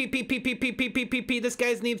 papa, pee, pee, pee, pee, pee, pee, pee, pee, pee, pee. This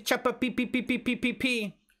guy's name's Choppa, pee, pee, pee, pee, pee, pee,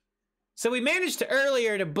 pee. So we managed to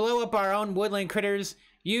earlier to blow up our own woodland critters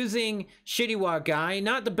using Shitty Walk Guy.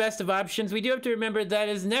 Not the best of options. We do have to remember that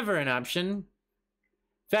is never an option.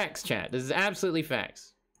 Facts, chat. This is absolutely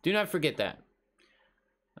facts. Do not forget that.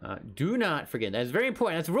 Do not forget. That's very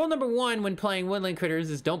important. That's rule number 1 when playing woodland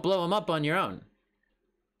critters is don't blow them up on your own.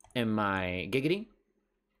 Am I giggity?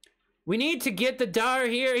 We need to get the Dar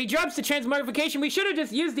here. He drops the transmogrification. We should have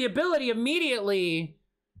just used the ability immediately.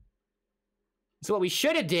 That's what we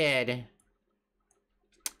should have did.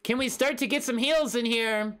 Can we start to get some heals in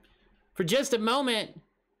here for just a moment?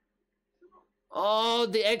 Oh,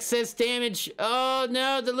 the excess damage. Oh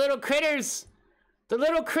no, the little critters. The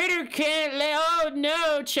little critter can't lay. Oh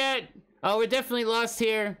no, chat. Oh, we're definitely lost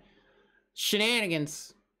here.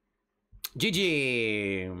 Shenanigans.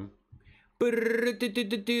 GG.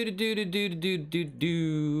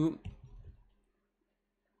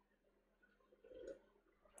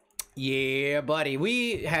 Yeah, buddy.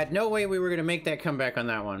 We had no way we were gonna make that comeback on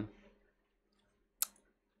that one.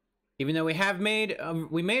 Even though we made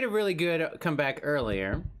a really good comeback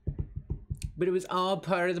earlier, but it was all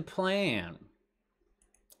part of the plan.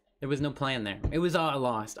 There was no plan there. It was all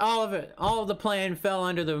lost. All of it. All of the plan fell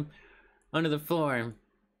under the floor.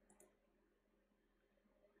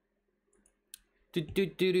 All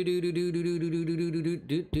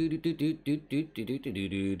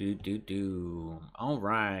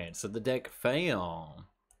right, so the deck failed.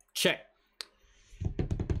 Check.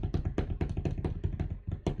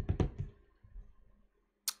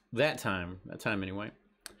 That time anyway.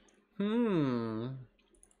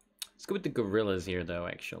 Let's go with the gorillas here, though,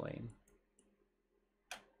 actually.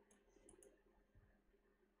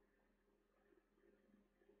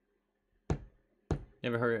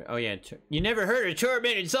 Never heard of, oh yeah, you never heard of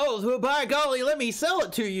Tormented Souls? Well, by golly, let me sell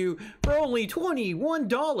it to you for only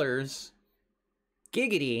 $21.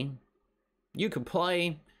 Giggity. You can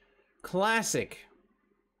play classic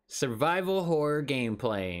survival horror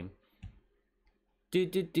gameplay.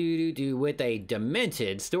 With a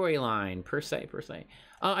demented storyline, per se.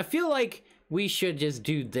 I feel like we should just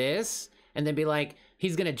do this, and then be like,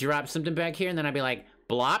 he's gonna drop something back here, and then I'd be like,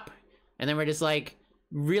 blop, and then we're just like,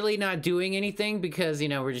 really not doing anything because, you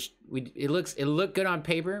know, it looked good on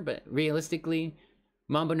paper, but realistically,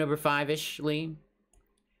 Mambo number 5-ishly.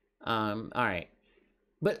 All right,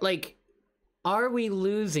 but like, are we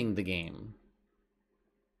losing the game?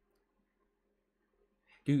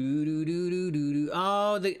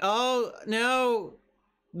 Oh no,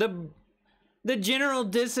 the general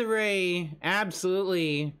disarray,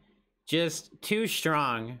 absolutely, just too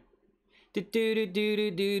strong.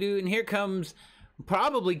 And here comes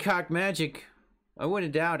probably cock magic. I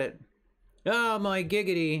wouldn't doubt it. Oh my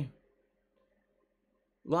giggity.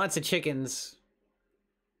 Lots of chickens.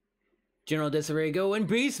 General disarray going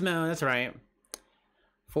beast mode. That's right.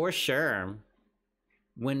 For sure.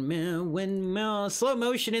 Windmill. Slow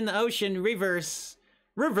motion in the ocean. Reverse.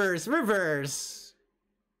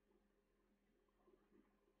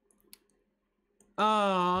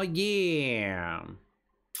 Oh yeah.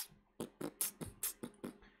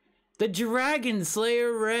 The Dragon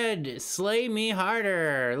Slayer Red. Slay me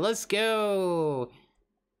harder. Let's go.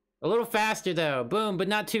 A little faster though. Boom, but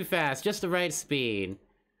not too fast. Just the right speed.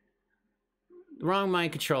 Wrong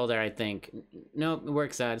mind control there, I think. Nope, it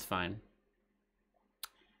works out. It's fine.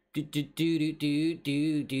 All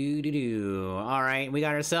right, we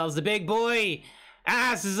got ourselves the big boy.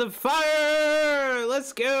 Asses of fire.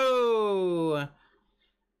 Let's go.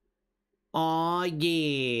 Aw,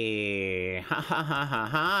 yeah. Ha ha ha ha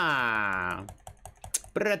ha.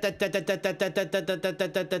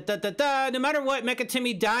 No matter what, Mecha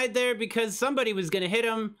Timmy died there because somebody was gonna hit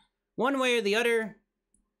him one way or the other.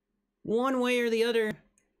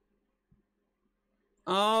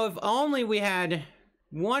 Oh, if only we had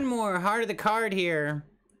one more Heart of the Card here.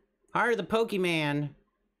 Heart of the Pokemon.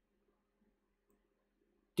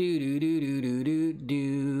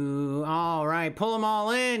 All right, pull them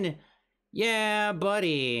all in. Yeah,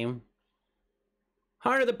 buddy.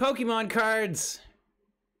 Heart of the Pokemon cards.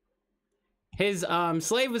 His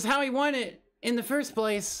slave was how he won it in the first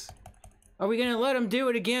place. Are we gonna let him do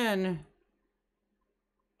it again?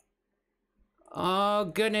 Oh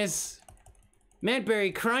goodness.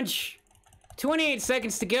 Medberry Crunch. 28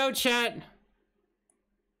 seconds to go, chat.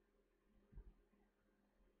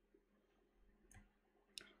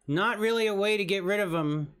 Not really a way to get rid of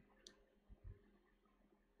them.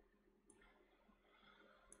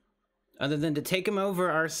 Other than to take them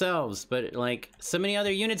over ourselves, but like so many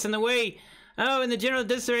other units in the way. Oh, and the general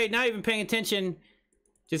disarray, not even paying attention.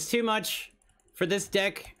 Just too much for this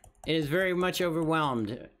deck. It is very much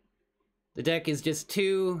overwhelmed. The deck is just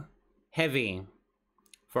too heavy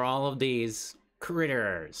for all of these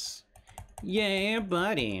critters. Yeah,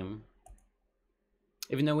 buddy.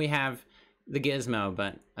 Even though we have the gizmo,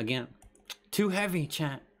 but again, too heavy,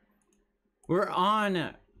 chat. We're on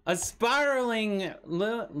a spiraling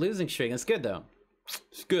losing streak. It's good, though.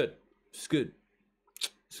 It's good. It's good.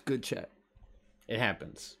 It's good, chat. It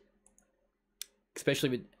happens. Especially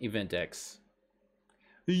with event decks.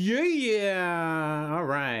 Yeah!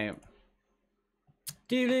 Alright.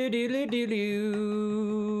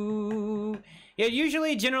 Doo-doo-doo-doo-doo. Yeah,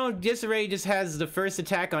 usually General Disarray just has the first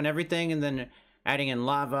attack on everything, and then adding in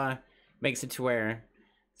lava makes it to where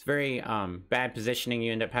it's very bad positioning.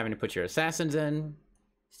 You end up having to put your assassins in,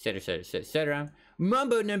 etc, etc, etc.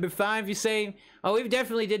 Mumbo number 5, you say? Oh, we've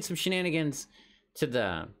definitely did some shenanigans to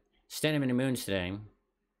the Stand 'em in the Moons today.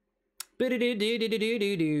 But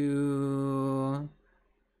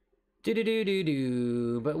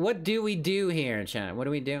what do we do here, chat? What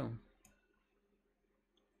do we do?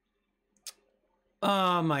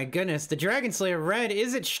 Oh my goodness, the Dragon Slayer Red,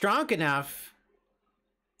 is it strong enough?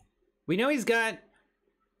 We know he's got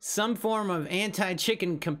some form of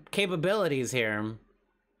anti-chicken capabilities here.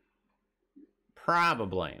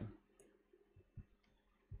 Probably.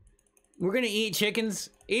 We're gonna eat chickens.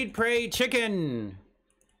 Eat, pray, chicken.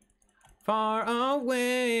 Far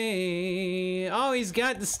away. Oh, he's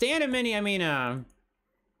got the Stand Mini. I mean,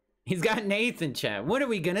 he's got Nathan, chat. What are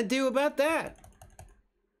we gonna do about that?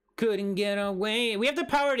 Couldn't get away. We have the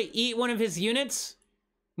power to eat one of his units.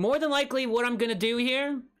 More than likely what I'm gonna do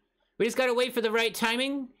here. We just gotta wait for the right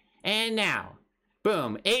timing. And now.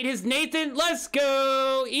 Boom. Ate his Nathan. Let's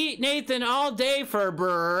go. Eat Nathan all day for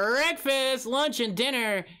breakfast, lunch, and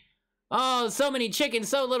dinner. Oh, so many chickens,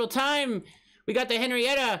 so little time. We got the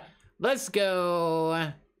Henrietta. Let's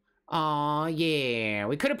go. Aw, yeah.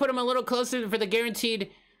 We could have put him a little closer for the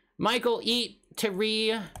guaranteed Michael eat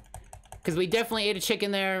Tari. Because we definitely ate a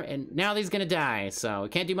chicken there, and now he's gonna die. So we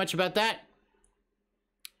can't do much about that.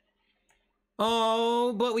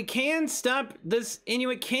 Oh, but we can stop this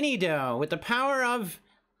Inuit Kenny, though, with the power of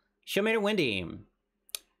Showmater Windy.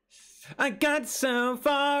 I got so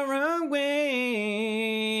far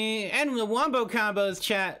away. And the Wombo combos,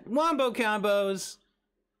 chat. Wombo combos.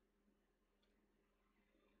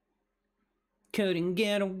 Couldn't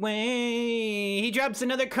get away. He drops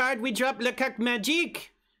another card. We drop Le Coq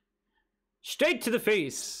Magique. Straight to the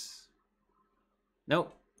face.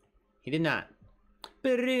 Nope. He did not.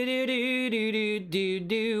 With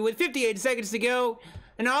 58 seconds to go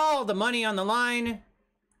and all the money on the line,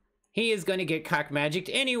 he is going to get cock magicked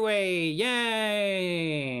anyway.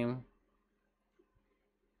 Yay!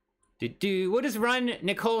 We'll just run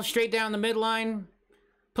Nicole straight down the midline.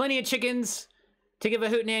 Plenty of chickens to give a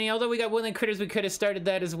hootenanny. Although we got Woodland Critters, we could have started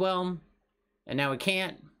that as well. And now we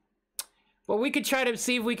can't. But we could try to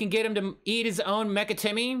see if we can get him to eat his own Mecha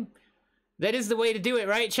Timmy. That is the way to do it,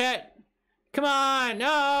 right, chat? Come on!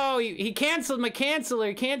 No! He canceled my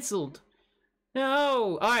canceler. Canceled.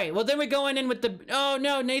 No! Alright, well then we're going in with the... Oh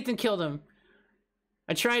no, Nathan killed him.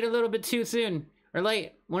 I tried a little bit too soon. Or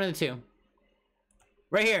late. One of the two.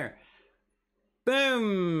 Right here.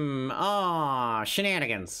 Boom! Aw,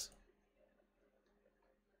 shenanigans.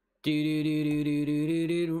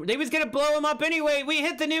 They was gonna blow him up anyway. We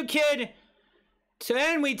hit the new kid.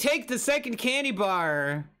 And we take the second candy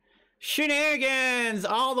bar. Shenanigans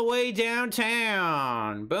all the way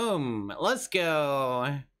downtown. Boom. Let's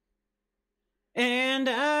go. And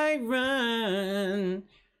I run.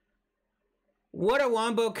 What a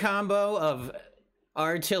wombo combo of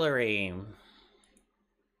artillery.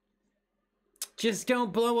 Just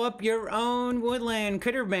don't blow up your own woodland,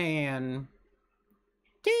 critter man.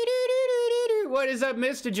 What is up,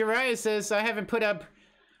 Mr. Jariasis? I haven't put up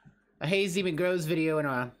a Hazy McGrow's video in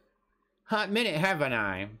a hot minute, haven't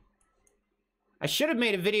I? I should have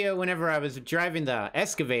made a video whenever I was driving the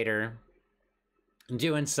excavator and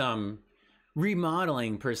doing some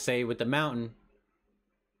remodeling, per se, with the mountain.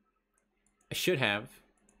 I should have,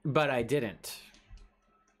 but I didn't.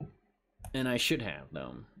 And I should have,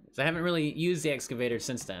 though. So I haven't really used the excavator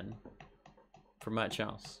since then for much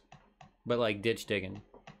else. But like ditch digging.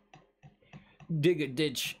 Dig a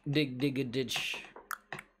ditch, dig a ditch.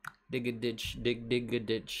 Dig a ditch, dig a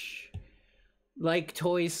ditch. Like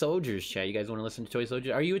Toy Soldiers, chat. You guys want to listen to Toy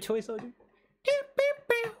Soldiers? Are you a Toy Soldier?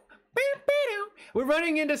 We're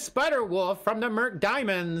running into Spider Wolf from the Merc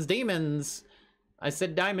Diamonds. Demons. I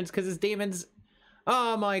said diamonds because it's demons.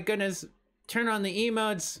 Oh my goodness. Turn on the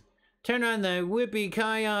emotes. Turn on the whippy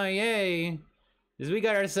ki because we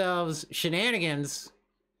got ourselves shenanigans.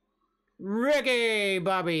 Ricky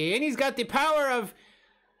Bobby. And he's got the power of...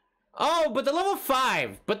 Oh, but the level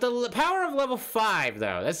 5. But the power of level 5,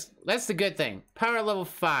 though. That's the good thing. Power of level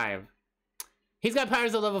 5. He's got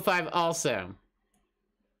powers of level 5 also.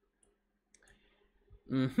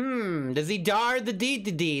 Does he dar the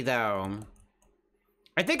D, though?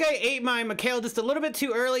 I think I ate my Mikhail just a little bit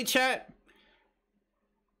too early, chat.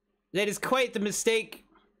 That is quite the mistake.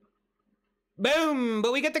 Boom!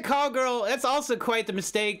 But we get the call girl. That's also quite the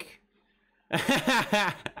mistake.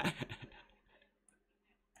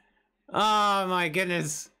 Oh my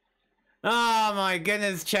goodness. Oh my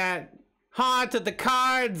goodness, chat. Haunt of the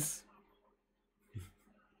cards.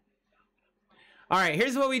 Alright,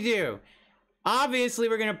 here's what we do. Obviously,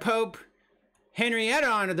 we're gonna pope Henrietta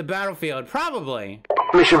onto the battlefield. Probably.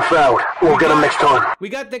 Mission failed. We'll get him next time. We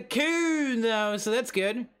got the coon, though, so that's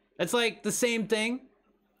good. That's like the same thing.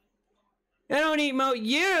 I don't emote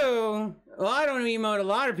you. Well, I don't emote a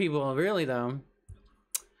lot of people, really, though.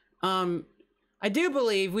 I do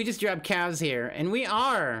believe we just dropped cows here, and we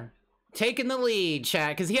are taking the lead,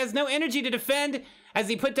 chat, because he has no energy to defend as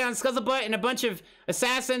he put down Scuzzlebutt and a bunch of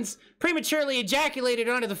assassins prematurely ejaculated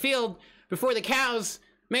onto the field before the cows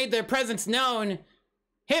made their presence known.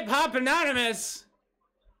 Hip Hop Anonymous!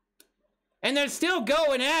 And they're still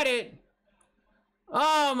going at it!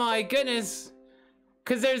 Oh my goodness!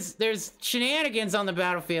 Because there's shenanigans on the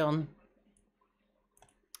battlefield.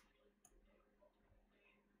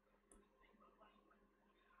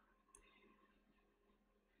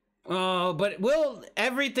 Oh, but will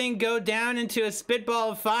everything go down into a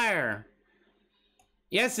spitball of fire?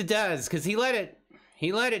 Yes, it does, because he let it.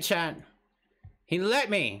 He let it, chat. He let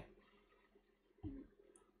me.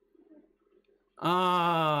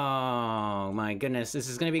 Oh, my goodness. This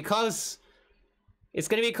is going to be close. It's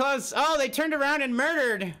going to be close. Oh, they turned around and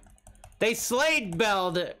murdered. They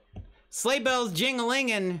Slade-belled. Sleigh-bells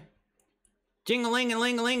jing-a-lingin'.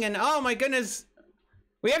 Jing-a-ling-a-ling-a-lingin'. Oh, my goodness.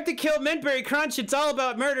 We have to kill Mintberry Crunch. It's all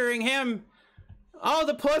about murdering him. Oh,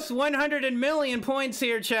 the plus 100 million points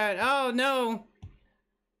here, chat. Oh, no.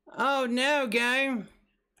 Oh, no, guy.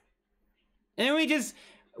 And we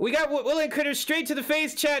got Willing Critter straight to the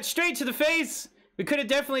face, chat. Straight to the face. We could have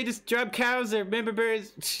definitely just dropped cows or member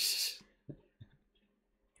berries.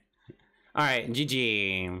 Alright,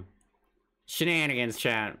 GG. Shenanigans,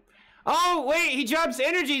 chat. Oh, wait, he drops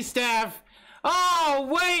energy staff. Oh,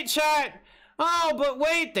 wait, chat. Oh, but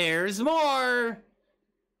wait, there's more.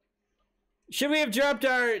 Should we have dropped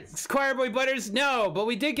our Choir Boy Butters? No, but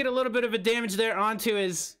we did get a little bit of a damage there onto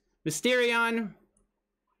his Mysterion.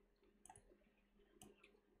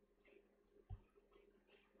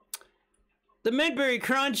 The Mintberry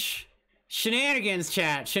Crunch. Shenanigans,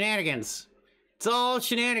 chat. Shenanigans. It's all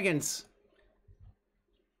shenanigans.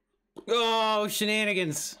 Oh,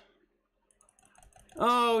 shenanigans.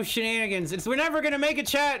 Oh, shenanigans. We're never gonna make it,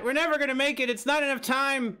 chat. We're never gonna make it. It's not enough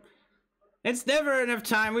time. It's never enough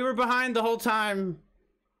time. We were behind the whole time.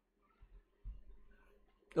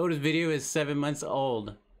 Oldest video is 7 months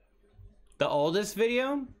old. The oldest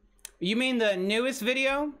video? You mean the newest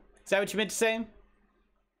video? Is that what you meant to say?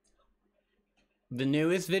 The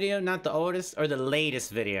newest video, not the oldest, or the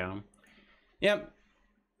latest video? Yep.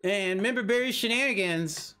 And remember Barry's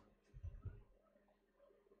shenanigans.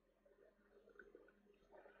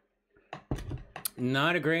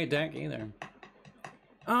 Not a great deck either.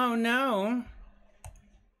 Oh no.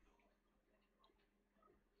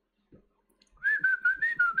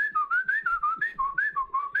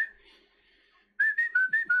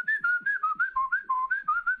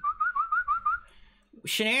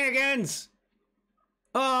 Shenanigans!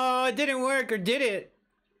 Oh, it didn't work, or did it?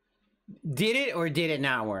 Did it or did it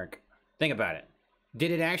not work? Think about it.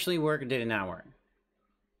 Did it actually work or did it not work?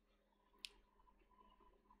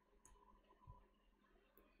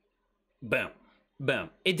 Boom.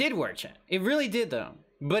 Boom. It did work, chat. It really did, though.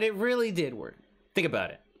 But it really did work. Think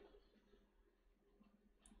about it.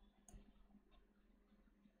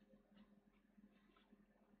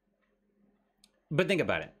 But think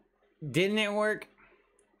about it. Didn't it work?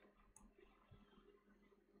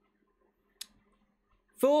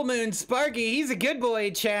 Full Moon Sparky, he's a good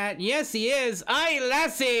boy, chat. Yes, he is. Aye,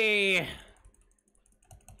 lassie!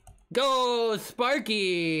 Go,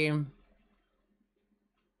 Sparky!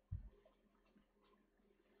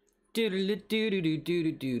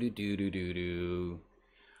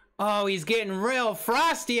 Oh, he's getting real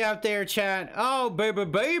frosty out there, chat. Oh, baby,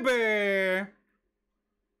 baby.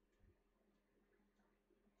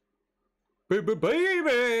 Baby,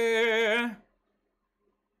 baby.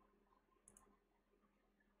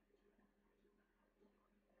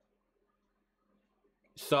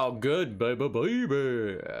 It's all good, baby,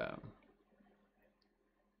 baby.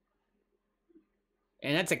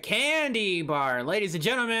 And that's a candy bar, ladies and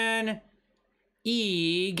gentlemen.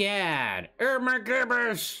 Egad. Oh my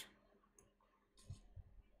goodness.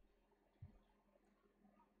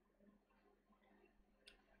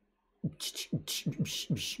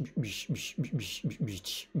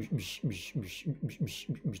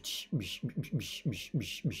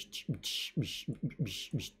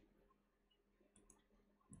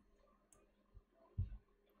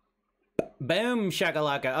 Boom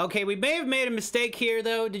shakalaka. Okay, we may have made a mistake here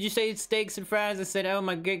though. Did you say steaks and fries? I said, oh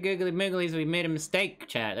my good googly migglies, we made a mistake,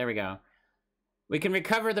 chat. There we go. We can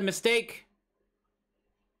recover the mistake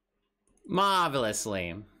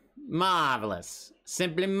marvelously. Marvelous.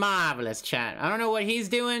 Simply marvelous, chat. I don't know what he's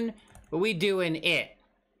doing, but we doing it.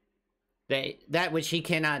 That which he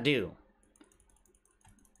cannot do.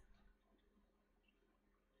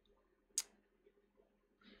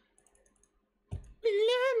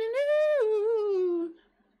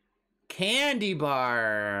 Candy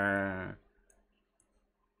bar.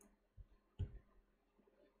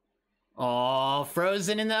 Oh,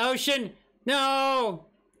 frozen in the ocean. No.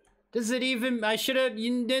 Does it even? I should have.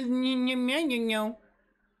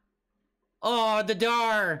 Oh, the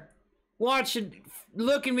dar. Watch it.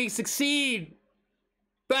 Look at me succeed.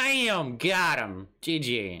 Bam. Got him.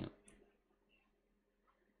 GG.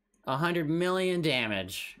 100 million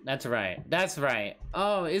damage. That's right. That's right.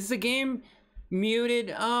 Oh, is the game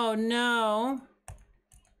muted? Oh, no.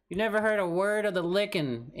 You never heard a word of the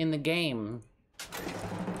licking in the game.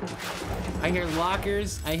 I hear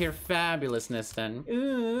lockers. I hear fabulousness then.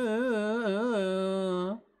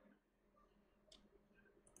 Ooh.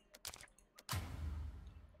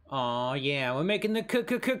 Oh, yeah. We're making the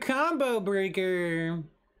combo breaker.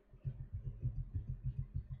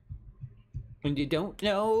 And you don't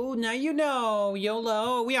know, now you know,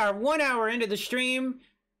 YOLO. We are 1 hour into the stream.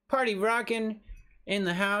 Party rocking in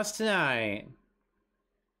the house tonight.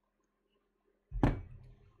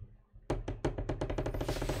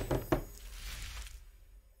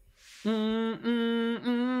 Where's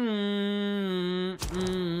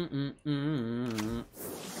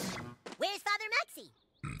Father Maxie?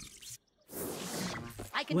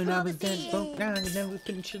 I can When I was dead, broke down, you never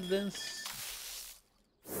picture this.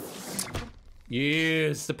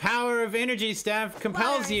 Yes, the power of energy staff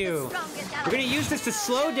compels you. We're gonna use this to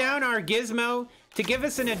slow down our gizmo to give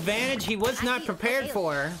us an advantage he was not prepared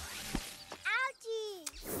for.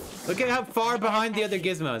 Look at how far behind the other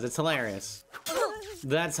gizmos. It's hilarious.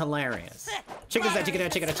 That's hilarious. Check this out, check it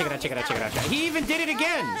out, check it out, check it out, check it out, check it out. He even did it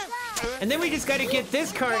again. And then we just gotta get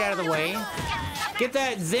this card out of the way. Get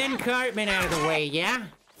that Zen Cartman out of the way, yeah?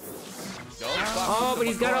 Oh, but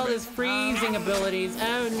he's got all his freezing abilities.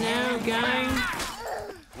 Oh no, guys.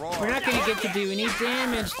 We're not gonna get to do any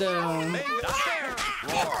damage though.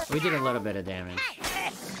 We did a little bit of damage.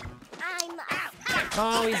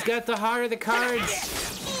 Oh, he's got the heart of the cards.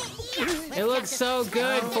 It looks so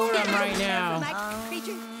good for him right now.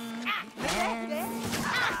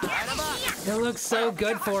 It looks so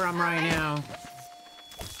good for him right now.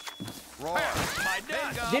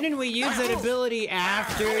 Didn't we use that ability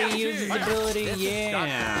after he uses the ability?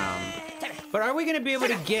 Yeah. But are we gonna be able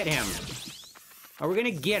to get him? Are we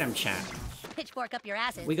gonna get him, chat? Pitchfork up your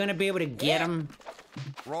asses. We gonna be able to get him?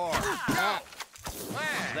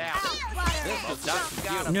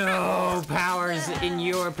 No powers in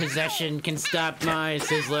your possession can stop my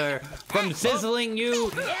sizzler from sizzling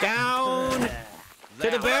you down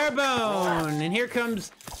to the bare bone. And here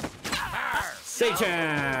comes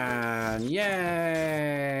Satan!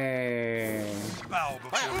 Yay!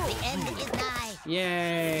 The end is nigh.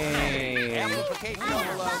 Yay!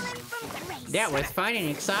 That was fun and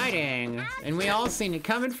exciting, and we all seen it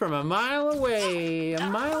coming from a mile away. A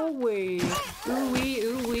mile away. Ooh wee,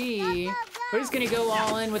 ooh wee. We're just gonna go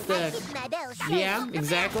all in with the. Yeah,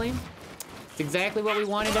 exactly. It's exactly what we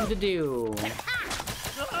wanted them to do.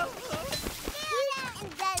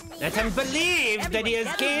 Let him believe that he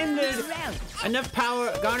has gained enough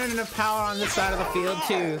power, garnered enough power on this side of the field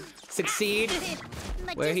to succeed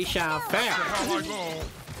where he shall fail.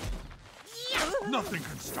 Nothing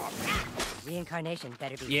can stop me. Reincarnation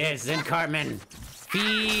better be. Yes, Zen Cartman.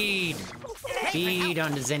 Feed. Feed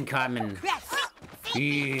on the Zen Cartman.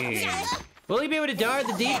 Feed. Will he be able to dart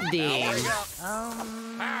the deep D?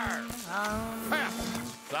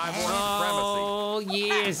 Oh,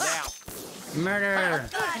 yes. Murder.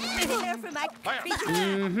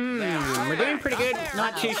 We're doing pretty good.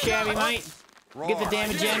 Not too shabby, mate. Get the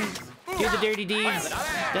damage in. Do the dirty deeds.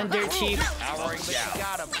 Done dirt cheap.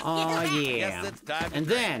 Oh yeah. And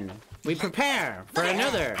then we prepare for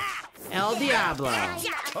another El Diablo.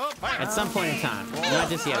 At some point in time. Not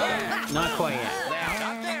just yet though. Not quite yet.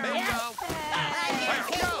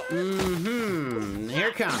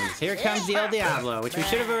 Here comes the El Diablo, which we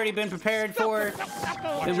should have already been prepared for.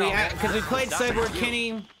 Because we played Cyborg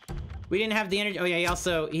Kenny. We didn't have the energy. Oh yeah,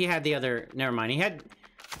 he had the other, never mind. He had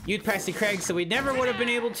Youth Pasty Craig, so we never would have been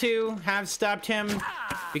able to have stopped him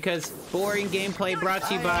because boring gameplay brought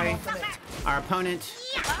to you by our opponent,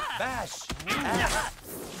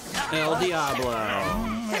 El Diablo.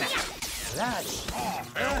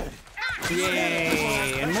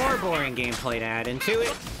 Yay, and more boring gameplay to add into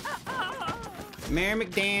it. Mary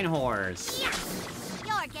McDan whores.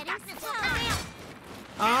 You're getting stoned.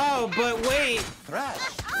 Oh, but wait.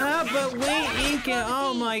 Oh, but wait, Inca.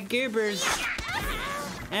 Oh my gibbers.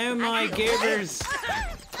 Oh my gibbers.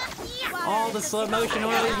 All the slow motion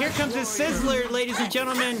oil. Here comes the Sizzler, ladies and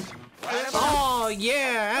gentlemen. Oh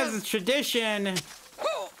yeah, as a tradition.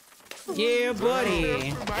 Yeah,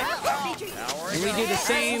 buddy. And we do the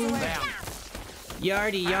same.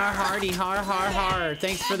 Yardy, yar, hardy, har, har, har.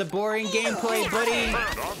 Thanks for the boring gameplay, buddy.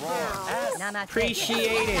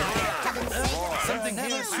 Appreciate it.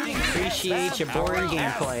 Appreciate your boring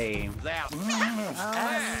gameplay.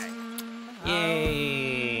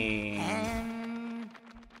 Yay.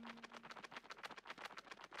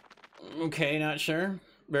 Okay, not sure.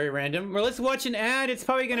 Very random. Well, let's watch an ad. It's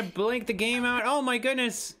probably gonna blink the game out. Oh my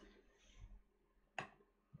goodness.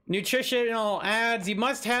 Nutritional ads. You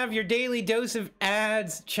must have your daily dose of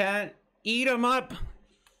ads, chat. Eat them up.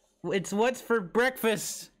 It's what's for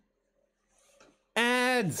breakfast.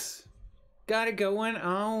 Ads. Got it going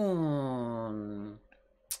on.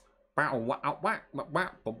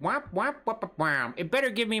 It better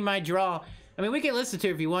give me my draw. I mean, we can listen to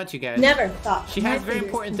it if you want, you guys. Never thought. She has very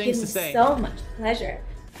important things to say. So much pleasure.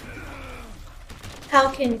 How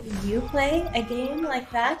can you play a game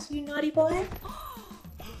like that, you naughty boy?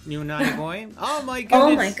 You naughty boy? Oh my goodness.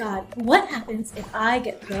 Oh my god. What happens if I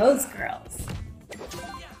get those girls?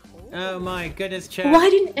 Oh my goodness, chat. Why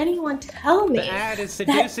didn't anyone tell me? The ad is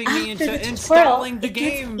seducing that me into after the installing the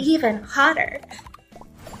tutorial, game. It gets even hotter.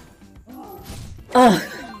 Ugh.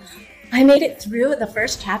 I made it through the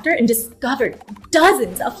first chapter and discovered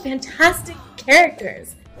dozens of fantastic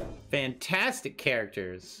characters. Fantastic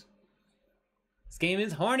characters. This game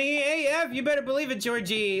is horny AF. You better believe it,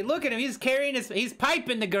 Georgie. Look at him. He's carrying he's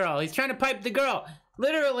piping the girl. He's trying to pipe the girl.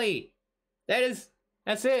 Literally. That's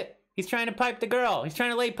it. He's trying to pipe the girl. He's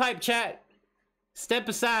trying to lay pipe, chat. Step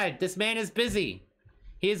aside. This man is busy.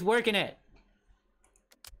 He is working it.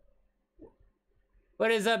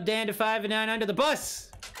 What is up, Dan to 5 and 9 under the bus?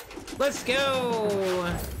 Let's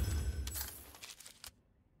go.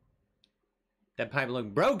 That pipe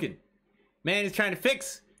looked broken. Man is trying to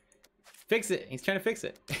fix it. He's trying to fix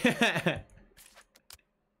it.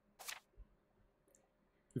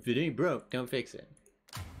 If it ain't broke, don't fix it.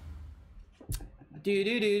 Do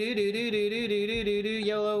do do do do do do do do do do do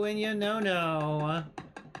YOLO when you no.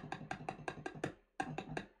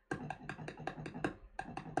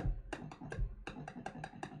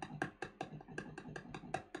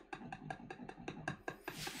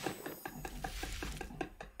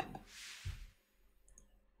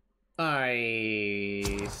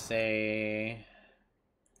 I say...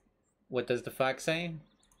 What does the fox say?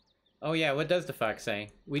 Oh yeah, what does the fox say?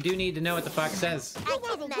 We do need to know what the fox says.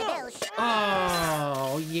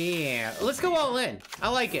 Oh yeah. Let's go all in. I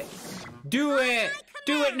like it. Do it!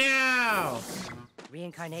 Do it now!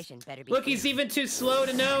 Reincarnation better be. Look, he's even too slow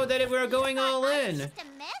to know that we're going all in.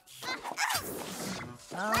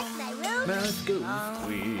 Let's go.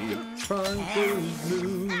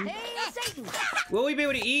 Will we be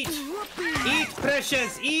able to eat? Eat,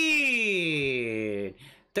 precious, eat!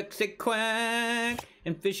 Toxic quack,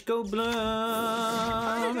 and fish go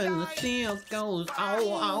blum, and the seal goes ow,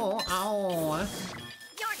 ow, ow.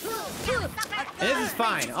 This is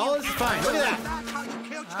fine. All this is fine. Look at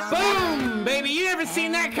that. Boom, baby. You never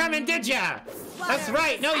seen that coming, did ya? That's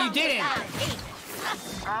right. No, you didn't.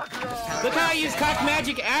 Look how I used cock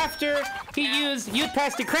magic after he used Youth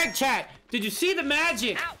Pasty Craig, chat. Did you see the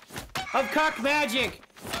magic of cock magic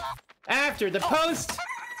after the post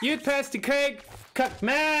Youth Pasty Craig cock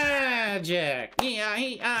magic?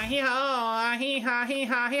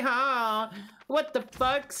 What the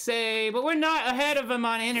fuck say? But we're not ahead of him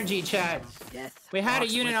on energy, chat. We had a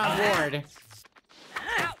unit on board.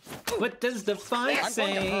 What does the fuck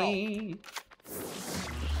say?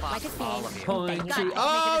 Point to...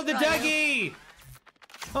 Oh, the Dougie!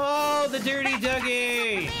 Oh, the dirty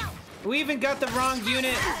Dougie! We even got the wrong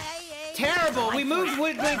unit. terrible. We moved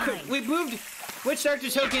Witch Doctor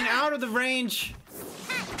Token out of the range.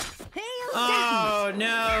 Oh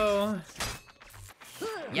no.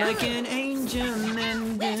 Like an angel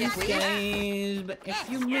in disguise, but if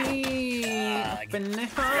you meet up in the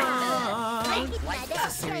heart. A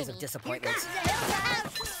series of disappointments.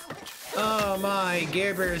 Oh my,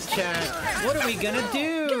 Gerber's chat. What are we gonna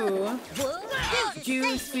do?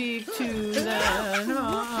 You speak to that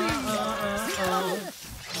heart.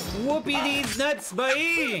 Whoopie these nuts,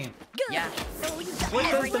 boy! Yeah. What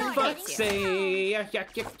does the fuck say? Yeah, yeah,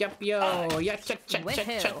 yeah, yeah, yo. Yeah, cha cha cha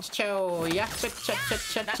cha cho. Yeah, cha cha cha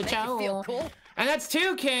cha cha cho. And that's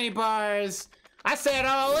 2 candy bars. I said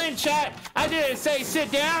all in, chat. I didn't say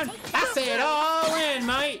sit down. I said all in,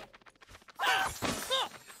 mate.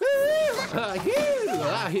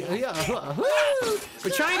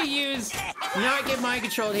 We're trying to use not get mind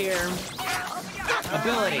controlled here.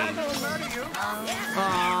 Ability.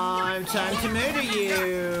 Oh, time to murder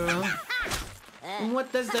you.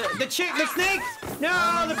 What does the snake?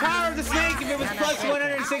 No, the power of the snake. If it was plus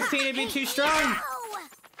 116, it'd be too strong.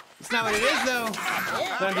 It's not what it is, though.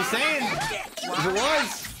 But I'm just saying, if it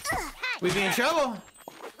was, we'd be in trouble.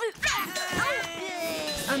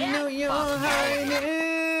 I know you're hiding.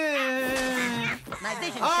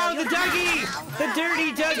 Oh, the Dougie! The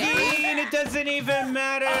dirty Dougie! And it doesn't even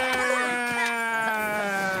matter!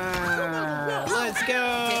 Let's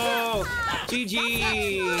go!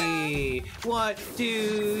 GG! What do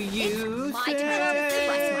you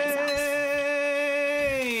say?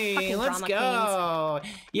 Let's go!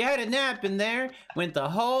 You had a nap in there, went the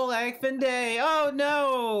whole effing day. Oh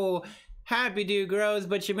no! Happy do grows,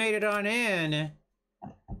 but you made it on in.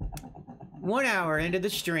 1 hour into the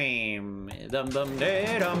stream. I want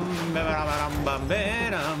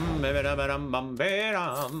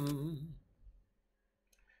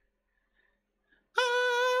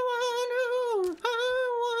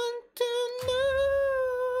to know.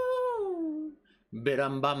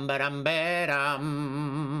 Bidum bum badum badum.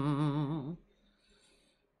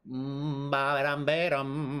 Badum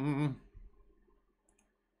badum.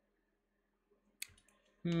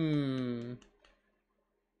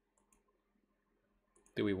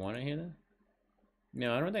 Do we want to hear that?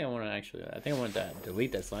 No, I don't think I want to actually. I think I want to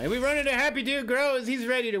delete that song. We run into Happy Dude Grows. He's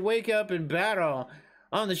ready to wake up and battle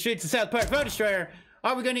on the streets of South Park. Phone Destroyer.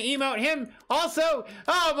 Are we going to emote him? Also,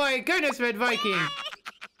 oh my goodness, Red Viking.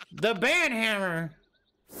 The Band Hammer.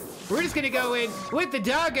 We're just going to go in with the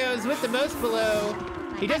doggos, with the most below.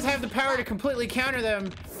 He does have the power to completely counter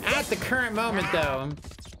them at the current moment, though.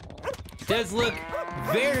 Does look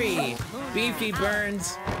very beefy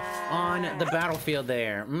burns on the battlefield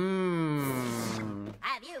there. And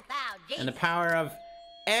the power of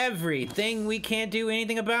everything we can't do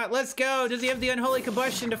anything about. Let's go. Does he have the unholy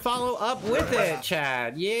combustion to follow up with it,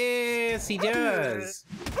 Chad? Yes, he does.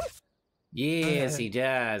 Yes, he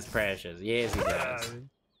does, Precious. Yes, he does.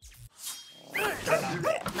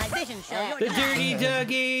 The Dirty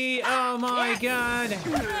Dougie! Oh my god!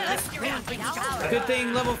 Good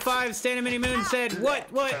thing level 5 Stand Mini Moon said, what?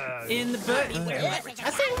 In the butt? I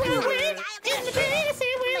said, what? In the butt? I said,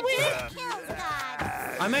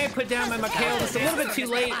 what? I may have put down my McHale just a little bit too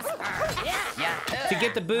late to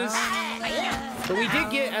get the boost. But we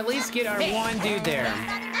did at least get our one dude there.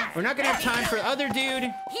 We're not gonna have time for other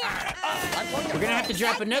dude. We're gonna have to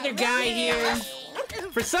drop another guy here.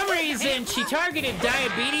 For some reason, she targeted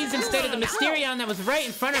Diabetes instead of the Mysterion that was right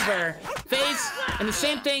in front of her face. And the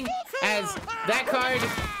same thing as that card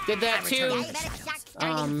did that too.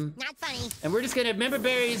 And we're just gonna Member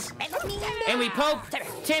Berries. And we poke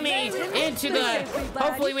Timmy into the...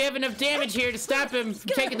 Hopefully we have enough damage here to stop him from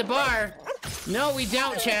taking the bar. No, we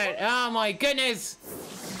don't, chat. Oh my goodness.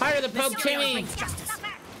 Heart of the poke Timmy.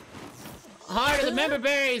 Heart of the Member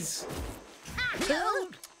Berries.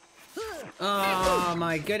 Oh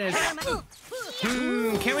my goodness.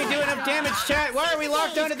 Can we do enough damage, chat? Why are we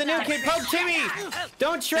locked onto the new kid? Poke Timmy!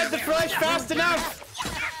 Don't shred the flesh fast enough!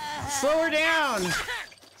 Slow her down!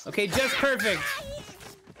 Okay, just perfect.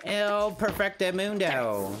 El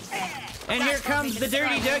Perfectamundo. And here comes the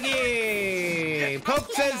Dirty Dougie!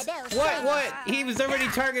 Pope says, what? He was already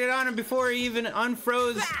targeted on him before he even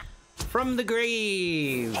unfroze from the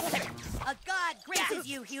grave. A god graces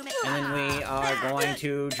you, human. And then we are going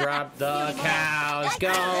to drop the cows.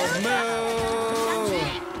 Go moo!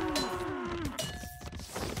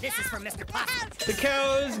 This is from Mr. Possum. The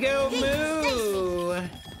cows go moo!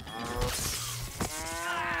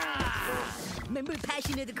 Remember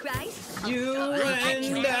Passion of the Christ? You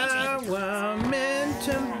and I were meant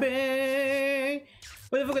to be.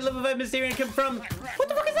 Where the fuck did level 5 Mysterion come from? What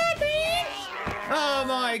the fuck is that, man? Oh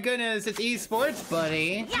my goodness, it's esports,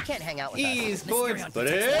 buddy. You can't hang out with us. Esports,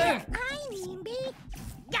 buddy. Hi, Nimby.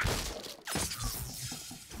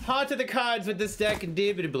 Hot to the cards with this deck,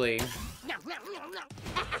 indubitably.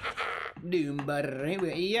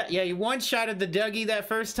 Yeah, you one-shotted the Dougie that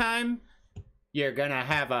first time. You're gonna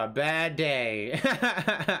have a bad day.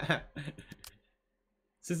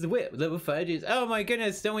 This is the whip, level 5 juice. Oh my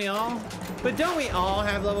goodness, don't we all? But don't we all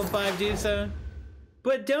have level 5 juice?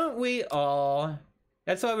 But don't we all?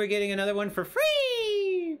 That's why we're getting another one for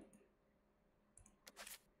free.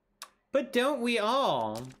 But don't we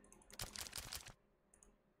all?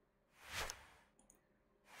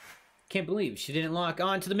 Can't believe she didn't lock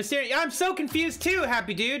on to the mysterious. I'm so confused too,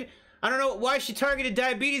 Happy Dude. I don't know why she targeted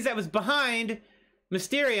Diabetes that was behind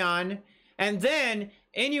Mysterion, and then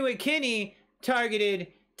Inuit Kinney targeted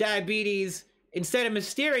Diabetes instead of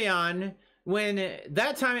Mysterion, when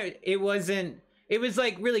that time it wasn't, it was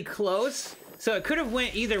like really close, so it could have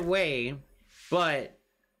went either way, but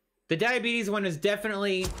the Diabetes one was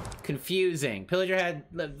definitely confusing. Pillager had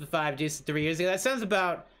the 5 just 3 years ago. That sounds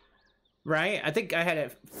about right. I think I had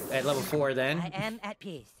it at level 4 then. I am at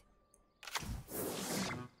peace.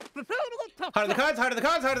 Heart of the cards, heart of the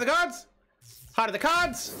cards, heart of the cards! Heart of the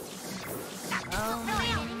cards!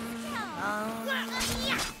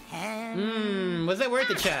 Was that worth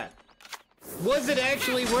it, chat? Was it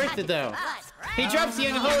actually worth it, though? He drops the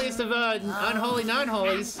unholiest of unholy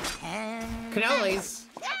non-holies. Cannolis.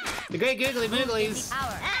 The great googly mooglies.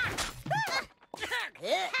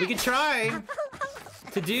 We could try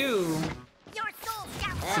to do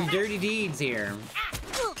some dirty deeds here.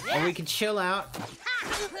 Or we could chill out.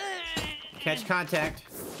 Catch contact.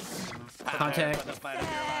 Contact.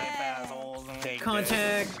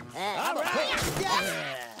 Contact.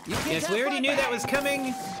 Yes, we already knew that was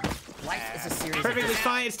coming. Life is a series. Perfectly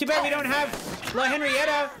fine. It's too bad we don't have La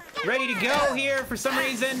Henrietta ready to go here for some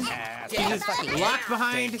reason. She's just locked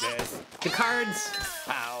behind the cards.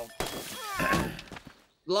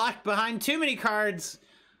 Locked behind too many cards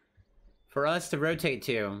for us to rotate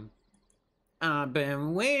to. I've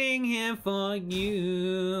been waiting here for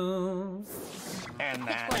you. And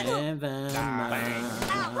that.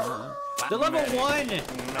 The level 1!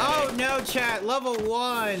 Oh no, chat, level 1!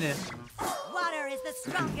 Water is the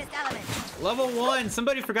strongest element. Level 1,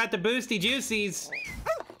 somebody forgot the boosty juicies.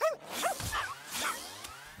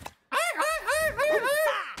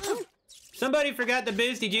 Somebody forgot the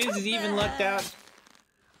boosty juices, even lucked out.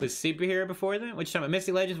 Was Superhero before that? Which time?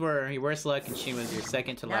 Misty Legends were your worst luck and she was your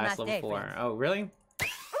second to last level 4. Oh, really?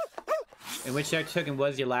 And which deck token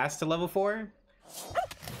was your last to level 4?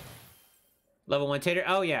 Level 1 Tater?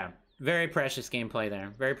 Oh yeah. Very precious gameplay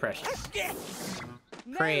there. Very precious.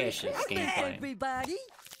 Precious gameplay. Everybody.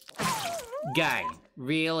 Guy.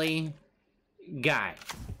 Really? Guy.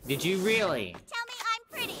 Did you really? Tell me I'm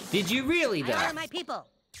pretty. Did you really though? I are my people.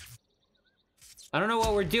 I don't know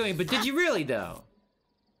what we're doing, but did you really though?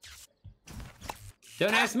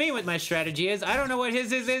 Don't ask me what my strategy is. I don't know what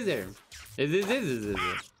his is either. Is.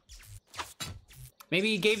 Maybe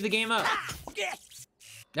he gave the game up.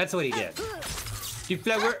 That's what he did. You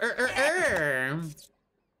flower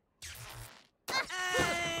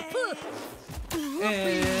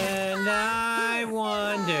And I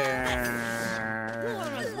wonder.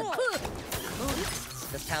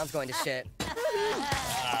 This town's going to shit.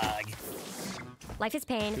 Life is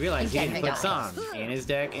pain. You realize he didn't put song in his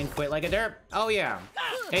deck and quit like a derp. Oh yeah.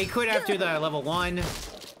 He quit after the level 1.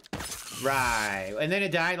 Right. And then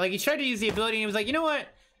it died. Like he tried to use the ability and he was like, you know what?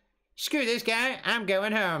 Screw this guy. I'm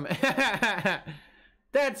going home.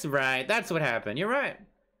 That's right. That's what happened. You're right.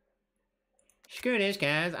 Screw this,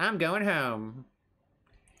 guys. I'm going home.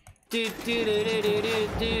 Looks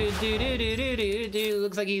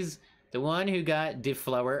like he's the one who got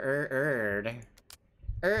deflowered.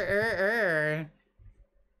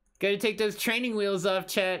 Gotta take those training wheels off,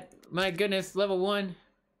 chat. My goodness, level 1.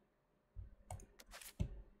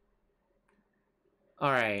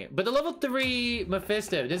 Alright, but the level 3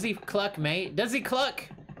 Mephisto, does he cluck, mate? Does he cluck?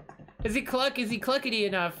 Does he cluck? Is he cluckety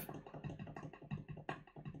enough?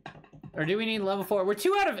 Or do we need level 4? We're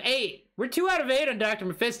 2 out of 8. We're 2 out of 8 on Dr.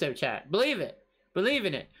 Mephisto, chat. Believe it. Believe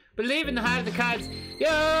in it. Believe in the height of the cards.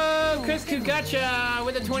 Yo, Chris Kugacha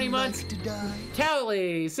with the 20 months.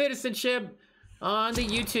 Tally, citizenship on the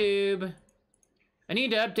YouTube. I need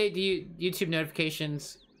to update the YouTube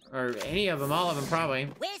notifications. Or any of them, all of them probably.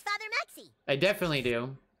 Where's Father Maxie? I definitely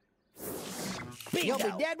do. You'll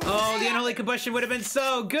be dead. Oh, the unholy combustion would have been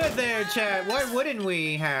so good there, chat. Why wouldn't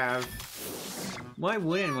we have? Why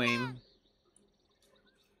wouldn't we?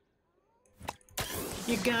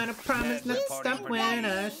 You gotta promise not to stop when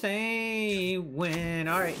I say when.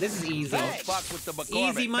 All right, this is easy.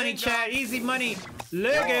 Easy money, chat. Easy money.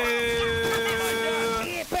 Lego.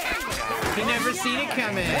 You never seen it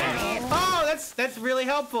coming. Oh, that's really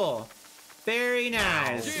helpful. Very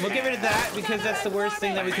nice. We'll give it to that because that's the worst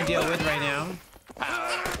thing that we can deal with right now.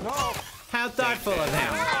 How thoughtful of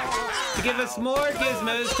him. To give us more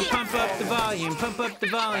gizmos to pump up the volume. Pump up the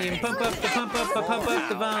volume. Pump up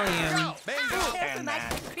the volume.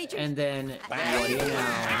 And then, what do you know?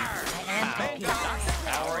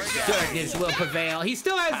 Darkness will prevail. He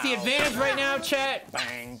still has the advantage right now, chat.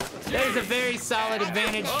 That is a very solid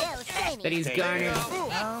advantage that he's garnered.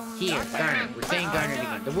 Here, garnered. We're saying garnered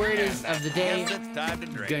again. The word is of the day,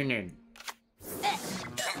 garnered.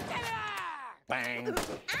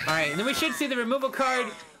 Alright, and then we should see the removal card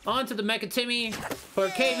onto the Mecha Timmy for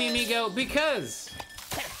Kate Me Amigo because...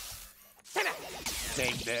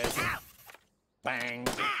 Take this. Bang.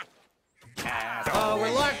 Oh,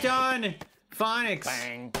 we're locked on. Phonics.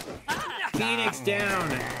 Bang. Phoenix down.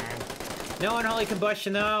 No unholy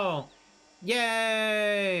combustion though.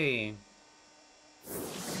 Yay!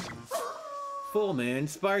 Full Moon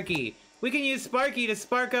Sparky. We can use Sparky to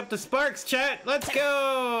spark up the sparks, chat. Let's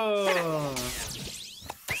go!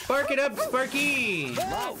 Spark it up, Sparky!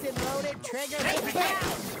 No!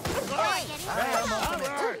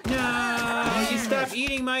 You stop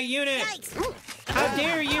eating my unit! How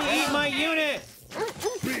dare you eat my unit!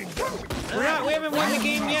 We haven't won the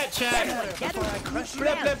game yet, chat.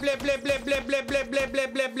 Blah blah blah blah blah blah blah blah blah blah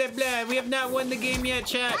blah blah blah. We have not won the game yet,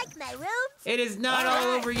 chat. It is not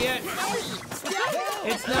all over yet.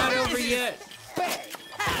 It's not over yet.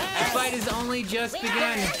 The fight has only just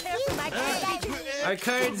begun. Our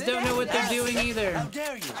cards don't know what they're doing either. How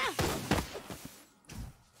dare you?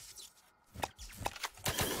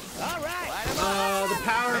 Oh, the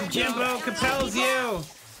power of Jimbo compels you.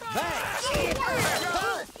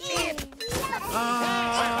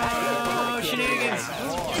 Oh, shenanigans.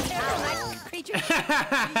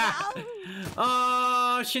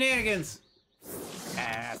 Oh, shenanigans.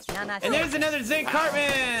 And there's another Zen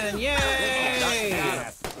Cartman. Yay.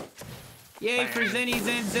 Yay for Zenny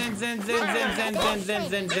Zen Zen Zen Zen Zen Zen Zen Zen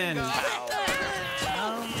Zen Zen.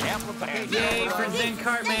 Yay for Zen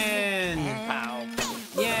Cartman.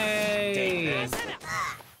 Yay.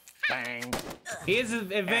 He is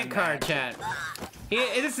an event card, chat.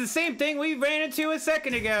 This is the same thing we ran into a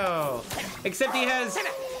second ago. Except he has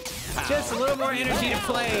just a little more energy to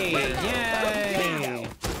play. Yay.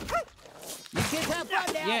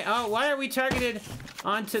 Yeah, oh, why are we targeted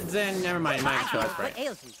onto Zen? Never mind, my choice, right?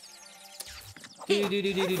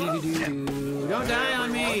 Don't die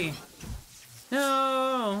on me.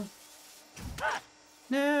 No.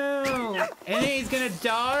 No. And then he's gonna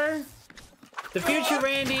dar. The future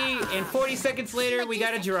Randy, and 40 seconds later, we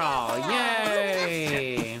got a draw.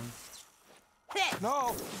 Yay!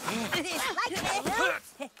 No!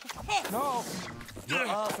 No! Your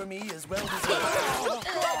offer me is well deserved.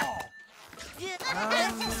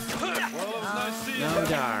 No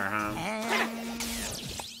dar, huh?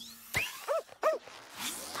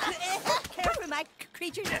 Care for my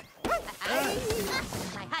creature.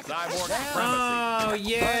 Oh,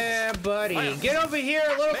 yeah, buddy. Get over here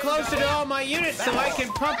a little closer to all my units so I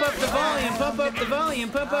can pump up the volume, pump up the volume,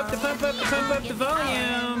 pump up the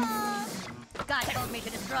volume. God told me to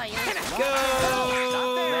destroy you.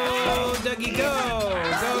 Go, Dougie, go.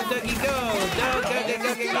 Go, Dougie, go.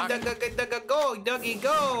 Go, Dougie,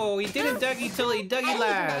 go. He didn't Dougie till he Dougie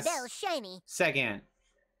last. Second.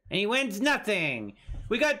 And he wins nothing.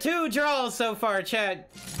 We got 2 draws so far, chat.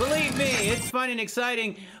 Believe me, it's fun and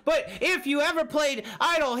exciting. But if you ever played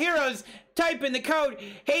Idle Heroes, type in the code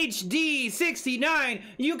HD69.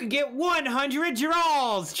 You can get 100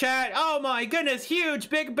 draws, chat. Oh my goodness, huge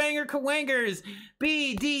big banger kawangers.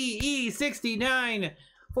 BDE69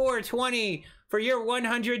 420 for your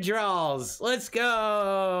 100 draws. Let's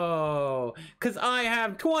go. Cause I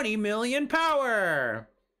have 20 million power.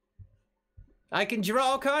 I can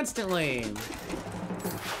draw constantly.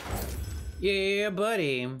 Yeah,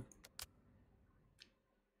 buddy.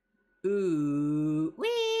 Ooh,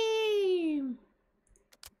 wee.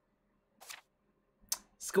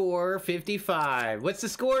 Score 55. What's the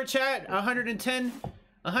score, chat? 110,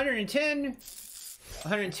 110,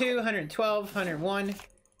 102, 112, 101.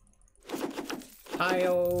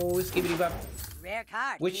 Hi-oh, skibbity bop. Rare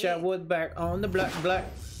card. Wish I would back on the black.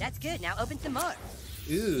 That's good. Now open some more.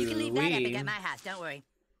 Ooh, You can leave that epic at my house. Don't worry.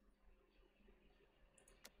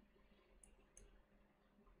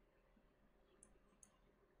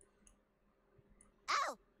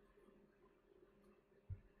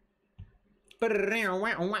 Don't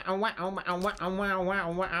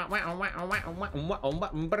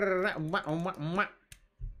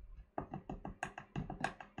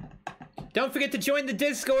forget to join the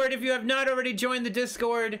Discord if you have not already joined the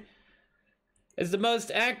Discord. It's the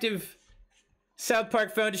most active South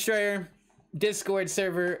Park Phone Destroyer Discord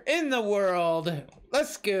server in the world.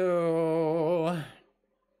 Let's go.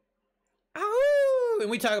 Ow!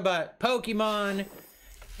 And we talk about Pokemon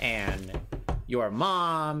and your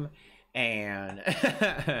mom and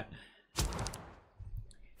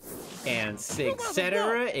and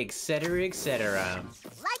etc, etc, etc.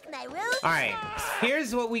 Like my room? Alright,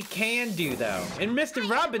 here's what we can do though. And Mr.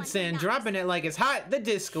 Robinson dropping it like it's hot, the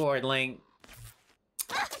Discord link.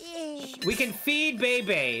 We can feed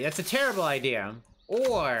Bebe. That's a terrible idea.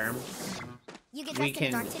 Or You get we dressed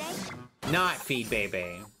in the can dark today? not feed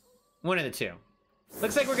Bebe. One of the two.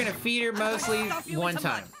 Looks like we're gonna feed her mostly one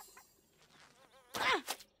time.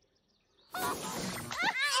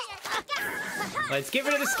 Let's get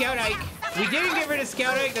rid of the Scout Ike. We didn't get rid of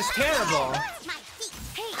Scout Ike. That's terrible.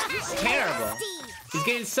 It's terrible. He's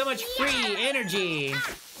getting so much free energy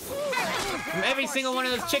from every single one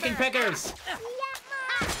of those chicken peckers.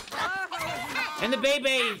 And the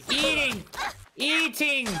baby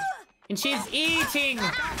eating, and she's eating.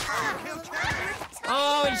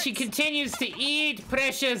 Oh, and she continues to eat,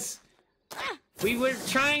 precious. We were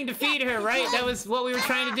trying to feed her, right? That was what we were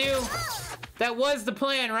trying to do. That was the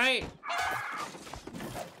plan, right?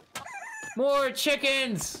 More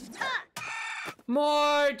chickens.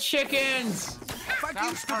 More chickens. Fuck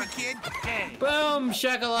you, stupid kid. Boom,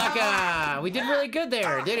 shakalaka. We did really good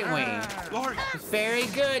there, didn't we? Lord. Very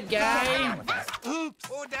good, guy. Oops.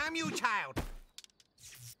 Oh, damn you, child.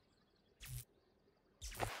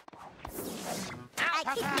 I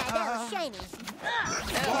kicked my little shiny.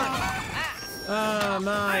 Oh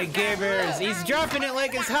my givers. He's dropping it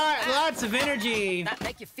like it's hot. Lots of energy.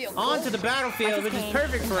 Onto the battlefield, which is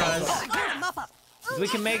perfect for us. We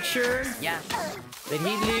can make sure that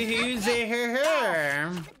he loses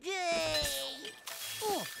her.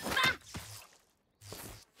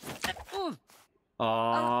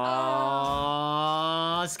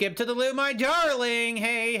 Aww. Skip to the loo, my darling.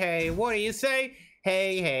 Hey, hey, what do you say?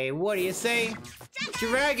 Hey, hey, what do you say?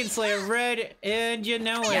 Dragon Slayer Red, and you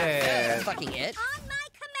know it. That's fucking it. On my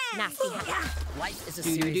command. Nasty. Life is a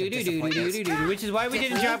series of disappointments. Which is why we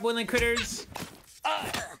didn't drop Woodland Critters.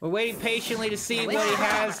 We're waiting patiently to see what he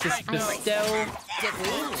has to bestow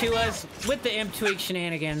to us with the Imp Twig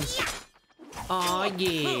shenanigans. Aw,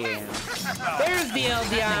 yeah. There's the El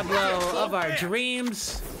Diablo of our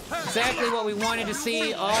dreams. Exactly what we wanted to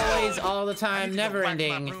see, always, all the time,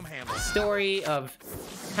 never-ending story of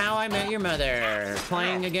How I Met Your Mother,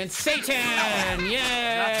 playing against Satan!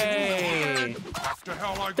 Yay!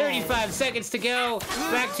 35 seconds to go.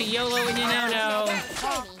 Back to YOLO and you know.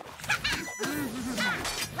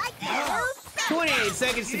 28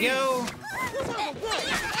 seconds to go.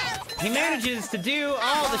 He manages to do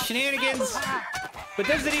all the shenanigans, but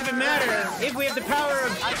does it even matter if we have the power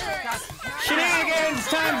of shenanigans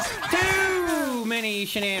times too many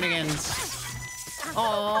shenanigans?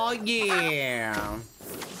 Oh yeah.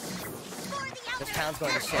 This town's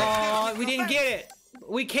going to shit. Oh, we didn't get it.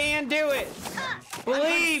 We can do it.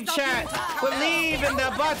 Believe, chat. Believe in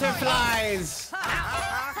the butterflies.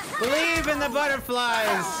 Believe in the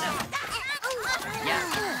butterflies.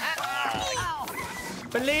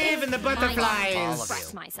 Believe in the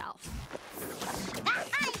butterflies. Myself.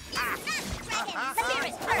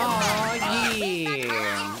 Oh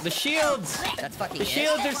yeah. The shields. That's fucking The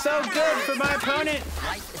shields are so good for my opponent.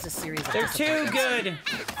 Life is a series of They're too good.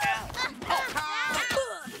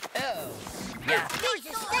 Oh. Yeah.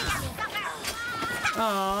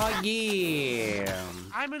 Oh yeah.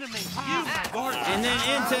 I'm gonna make you my lord. And then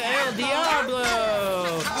into El Diablo.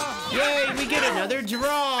 Yay, we get another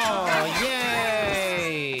draw.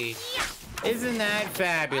 Yay. Isn't that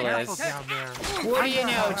fabulous? What do you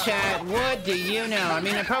know, chat? What do you know? I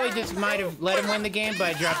mean, I probably just might have let him win the game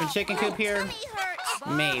by dropping Chicken Coop here.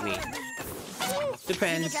 Maybe.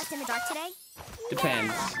 Depends. Dressed in the dark today?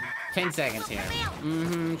 Depends. 10 seconds here.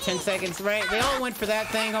 10 seconds, right? They all went for that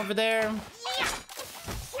thing over there.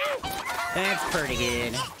 That's pretty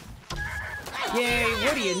good. Yay,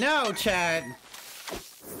 what do you know, chat?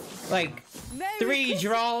 Like, 3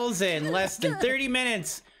 draws in less than 30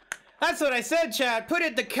 minutes. That's what I said, chat. Put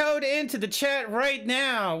the code into the chat right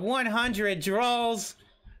now. 100 draws.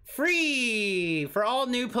 Free for all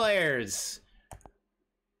new players.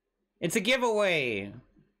 It's a giveaway.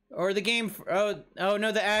 Or the game... Oh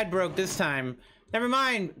no, the ad broke this time. Never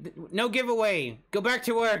mind. No giveaway. Go back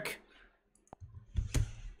to work.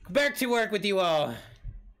 Back to work with you all.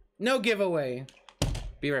 No giveaway.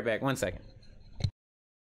 Be right back. 1 second.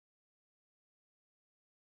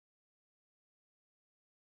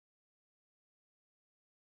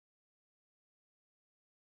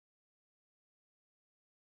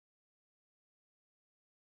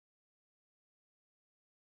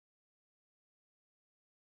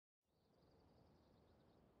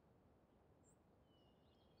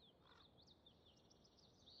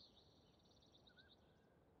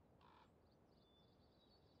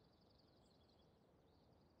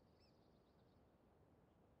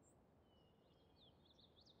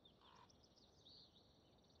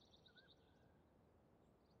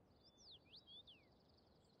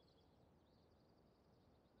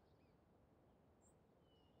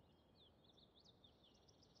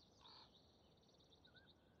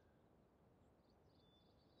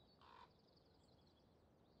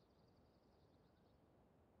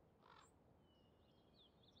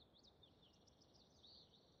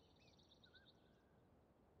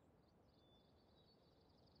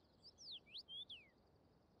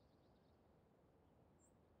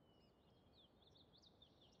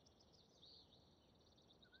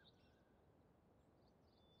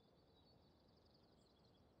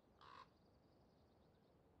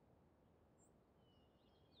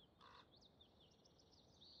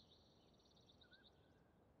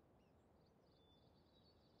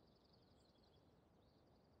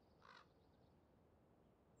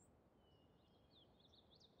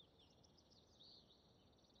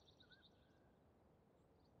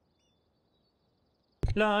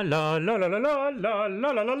 La la la la la la la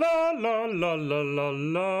la la la la la la la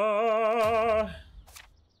la.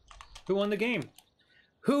 Who won the game?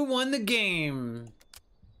 Who won the game?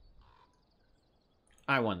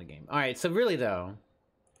 I won the game. All right, so really though,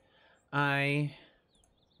 really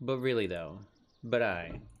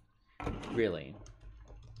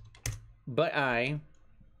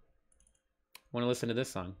want to listen to this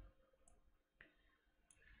song.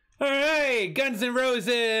 All right, Guns N'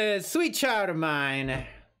 Roses, Sweet Child of Mine.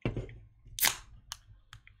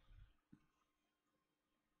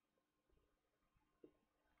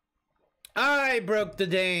 I broke the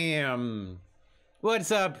dam.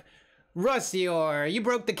 What's up, Rustior? You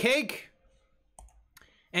broke the cake?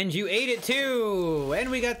 And you ate it too.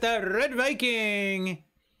 And we got the Red Viking.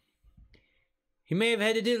 He may have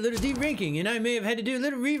had to do a little de-ranking, and I may have had to do a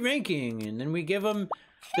little re-ranking. And then we give him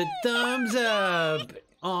the thumbs up.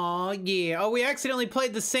 Oh yeah. Oh, we accidentally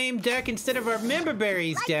played the same deck instead of our Member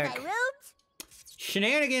Berries deck.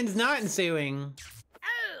 Shenanigans not ensuing.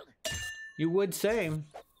 You would say.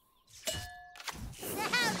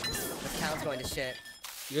 The town's going to shit.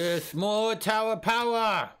 Yes, more tower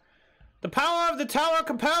power. The power of the tower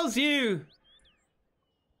compels you.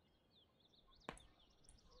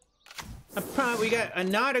 We got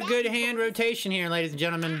not a good hand rotation here, ladies and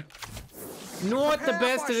gentlemen. Not the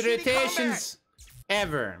best of the rotations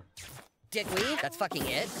ever. Dickweed? That's fucking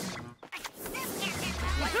it.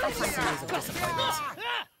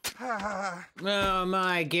 Oh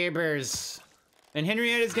my Gabbers. And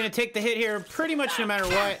Henrietta's gonna take the hit here pretty much no matter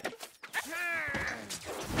what.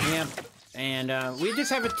 Yep. And we just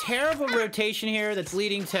have a terrible rotation here that's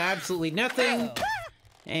leading to absolutely nothing.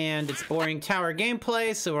 And it's boring tower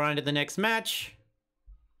gameplay, so we're on to the next match.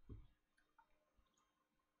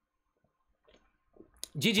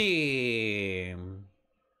 GG.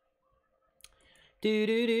 Do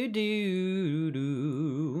do do do do.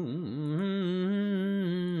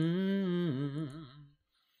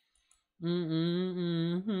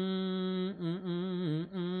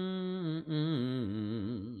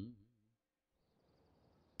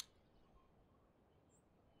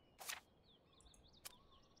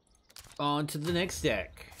 On to the next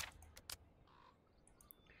deck.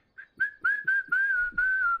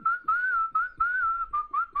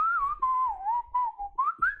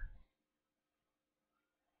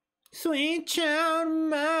 Sweet child of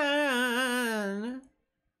mine.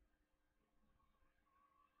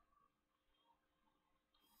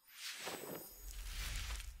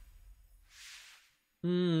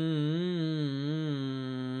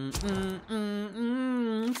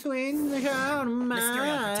 Sweet child of mine.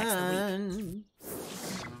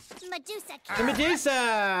 Medusa. The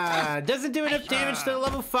Medusa doesn't do enough damage to the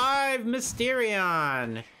level 5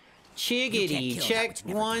 Mysterion. Chiggity, check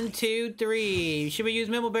 1, 2, 3. Should we use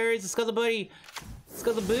Memo Berries to Scuttle Buddy?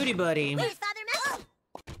 Scuttle Booty Buddy. Where's Father Mel?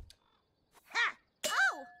 Ha!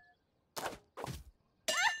 Oh!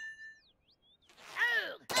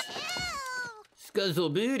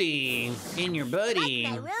 Scuzzle Booty in your buddy.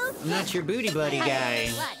 I'm not your booty buddy guy.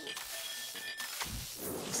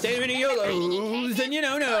 Stay many YOLOs and you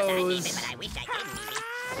know-nos. But I wish I didn't need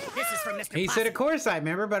it. This is for from Mr. He said, of course I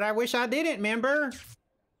remember, but I wish I didn't remember.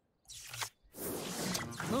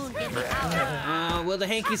 Moon, give me power. Will the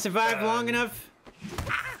hanky survive long enough?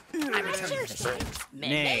 I return to the ship.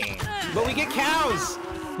 Nay. But we get cows!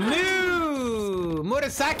 Moo!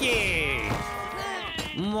 Murasaki!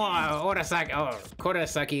 Orasaki. Oh,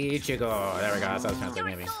 Kurosaki Ichigo. There we go. That's what I was trying to say,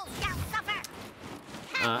 maybe.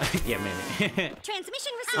 Yeah, maybe.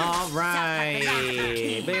 Transmission received. All right.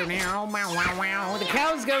 The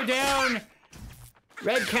cows go down.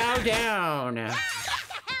 Red cow down.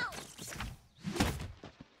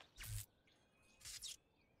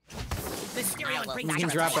 We can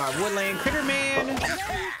drop our woodland critter man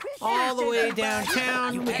all the way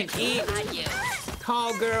downtown. We can eat.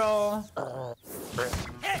 Call girl.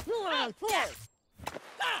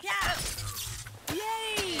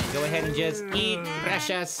 Go ahead and just eat,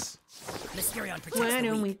 precious. Where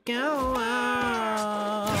do we go?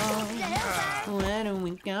 Where do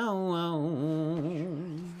we go?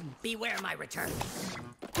 Beware my return.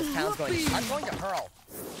 This town's going. I'm going to hurl.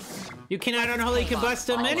 You cannot unholy combust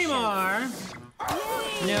him anymore.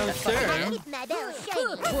 No, sir.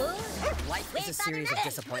 Life is a series of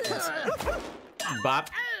disappointments. Bop,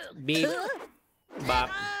 beep, bop,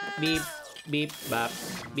 beep, beep, bop,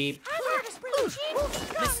 beep.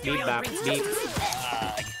 Beep, bop, beep.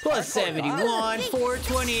 Plus 71,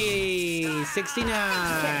 420,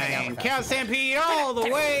 69. Cow Stampede all the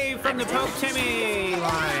way from the Pope Timmy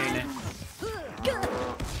line.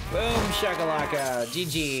 Boom, shakalaka,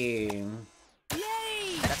 GG.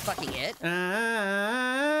 That's fucking it. Mine.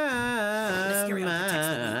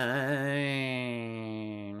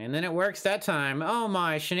 And then it works that time. Oh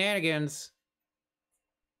my shenanigans.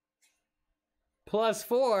 Plus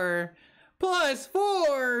 4. Plus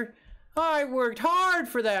 4. I worked hard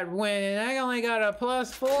for that win, and I only got a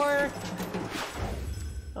plus 4.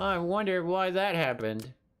 I wonder why that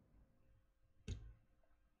happened.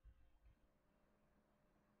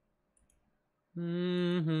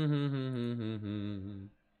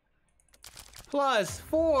 Plus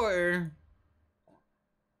 4.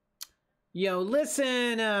 Yo,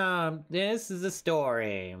 listen, this is the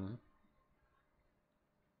story.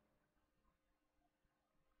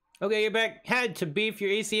 Okay, you're back. Had to beef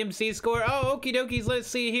your ACMC score. Oh, okie dokies, let's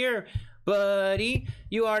see here. Buddy,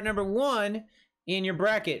 you are number 1 in your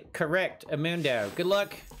bracket. Correct, Amundo. Good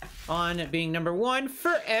luck on being number 1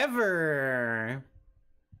 forever.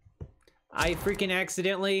 I freaking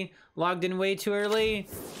accidentally logged in way too early.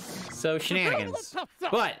 So shenanigans.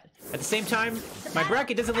 But at the same time, my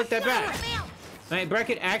bracket doesn't look that bad. My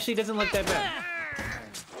bracket actually doesn't look that bad.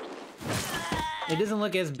 It doesn't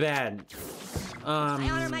look as bad.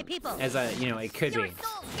 As it could be.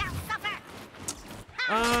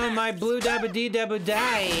 Oh, my blue dabba dee dabba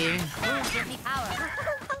die.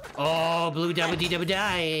 Oh, blue dabba dee dabba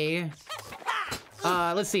die.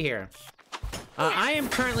 Let's see here. I am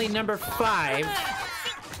currently number 5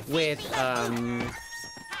 with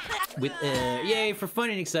yay for fun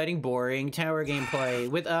and exciting, boring tower gameplay.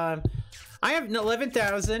 With I have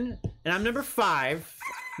 11,000 and I'm number 5.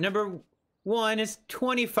 Number 1 is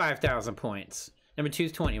 25,000 points. Number 2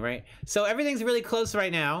 is 20, right? So everything's really close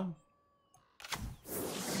right now.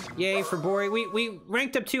 Yay for boring. We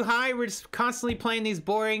ranked up too high. We're just constantly playing these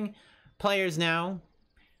boring players now.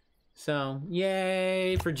 So,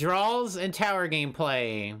 yay for draws and tower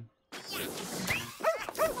gameplay.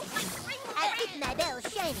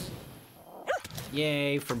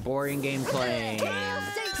 Yay for boring gameplay.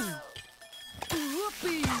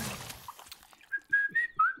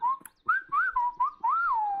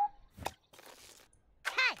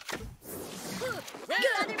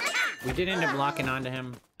 We did end up locking onto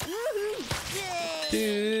him.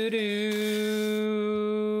 Doo-doo.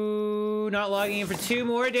 Not logging in for 2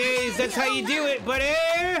 more days. That's how you do it, buddy.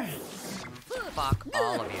 Fuck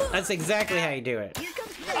all of you. That's exactly how you do it.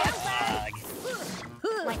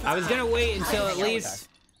 I was gonna wait until at least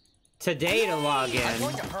today to log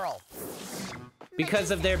in. Because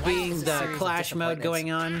of there being the clash mode going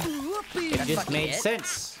on. It just made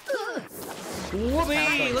sense.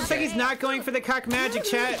 Whoopee! Looks like he's not going for the cock magic,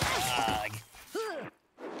 chat.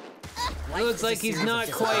 Looks like he's not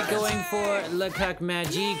quite going for the cock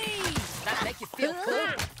magic. That make you feel cool?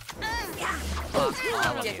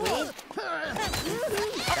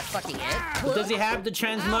 That's fucking it. Does he have the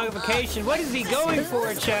transmogrification? What is he going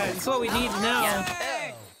for, chat? That's what we need to know.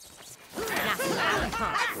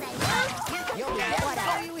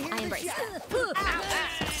 I embrace it.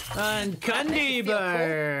 And Candy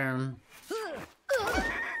Burn.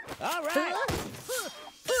 All right.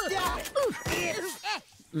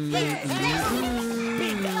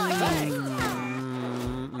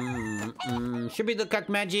 Should be the cock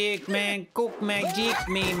magic, man. Cock magic,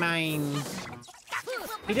 me mine.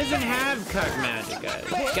 He doesn't have cock magic,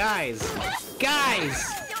 guys.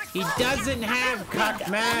 Guys! He doesn't have cock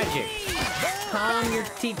magic. Calm your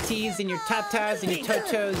TTs and your tatas and your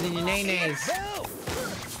totos and your nays.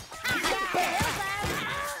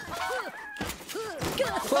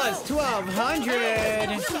 Plus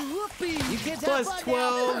 1200. Plus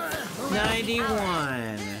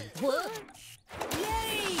 1291.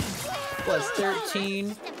 Plus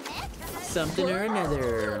 13. Something or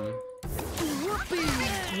another.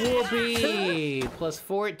 Whoopee! Plus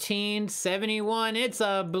 1471. It's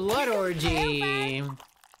a blood orgy.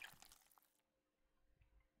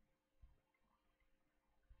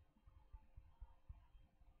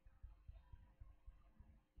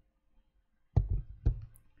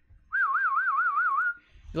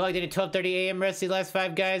 You logged in at 12:30 a.m. Rest of the last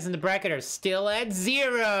 5 guys in the bracket are still at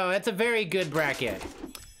 0. That's a very good bracket.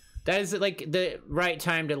 That is like the right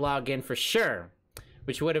time to log in for sure.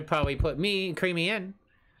 Which would have probably put me and Creamy in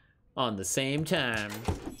on the same time.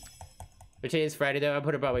 But today is Friday though. I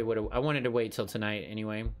probably would have. I wanted to wait till tonight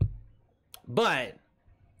anyway. But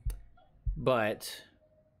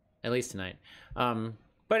at least tonight.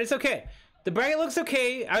 But it's okay. The bracket looks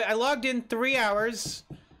okay. I logged in 3 hours.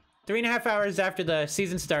 3.5 hours after the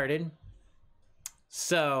season started.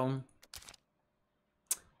 So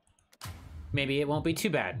maybe it won't be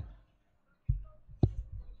too bad.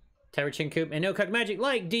 Tower Chin Coop and no cock magic.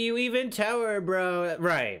 Like, do you even tower, bro?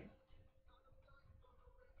 Right.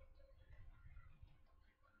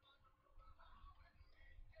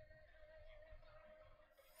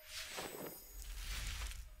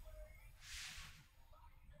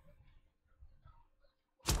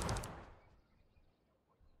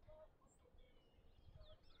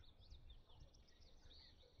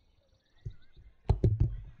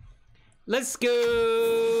 Let's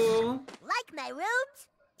go. Like my robes?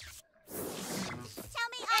 Tell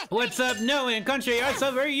me What's up, no in country? Arts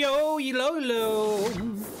over yo, lo.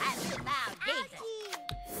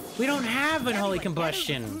 We don't have unholy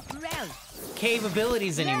combustion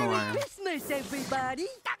capabilities anymore. everybody.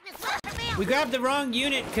 We grabbed the wrong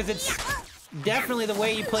unit because it's definitely the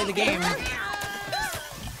way you play the game.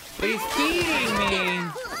 But he's feeding me.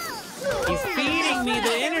 He's feeding me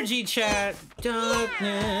the energy chat.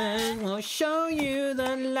 Darkness will show you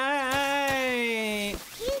the light.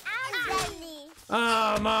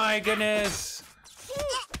 Oh my goodness.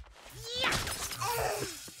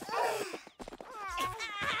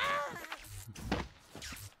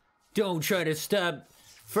 Don't try to stop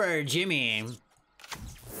for Jimmy.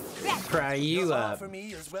 Fry you Your up. for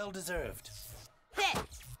me is well deserved.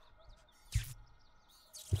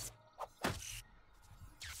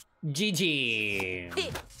 GG.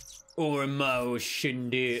 Or motion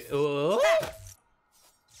do. Oh.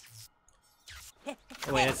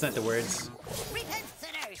 Wait, that's not the words.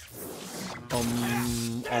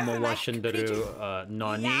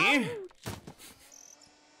 Nani?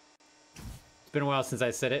 It's been a while since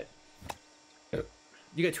I said it.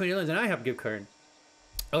 You got $20 and I have a gift card.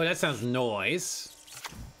 Oh, that sounds nice.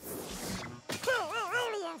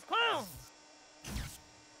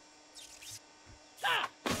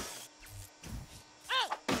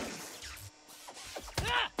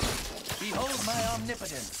 Behold my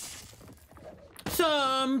omnipotence.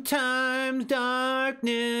 Sometimes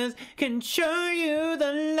darkness can show you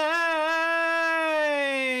the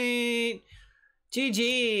light.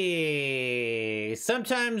 GG.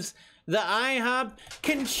 Sometimes the IHOP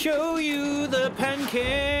can show you the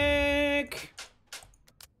pancake.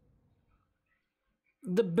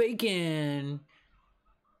 The bacon.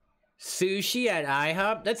 Sushi at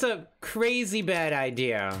IHOP? That's a crazy bad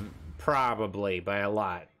idea. Probably by a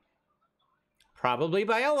lot. Probably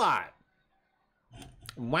by a lot.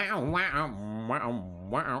 Wow, wow, wow,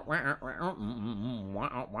 wow, wow,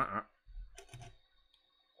 wow, wow.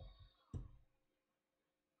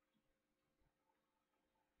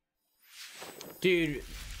 Dude,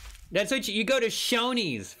 that's what you go to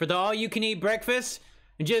Shoney's for the all-you-can-eat breakfast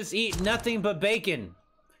and just eat nothing but bacon.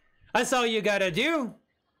 That's all you gotta do.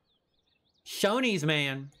 Shoney's,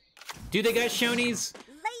 man. Do they got Shoney's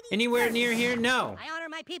anywhere near here? No. I honor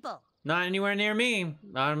my people. Not anywhere near me.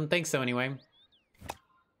 I don't think so anyway.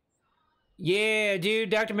 Yeah, dude,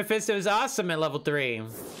 Dr. Mephisto is awesome at level 3.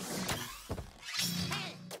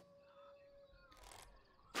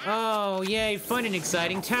 Oh, yay, fun and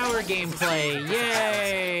exciting tower gameplay.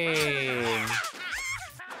 Yay!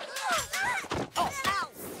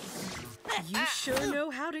 You sure know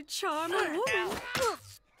how to charm a woman.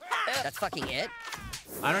 That's fucking it.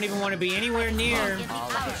 I don't even want to be anywhere near.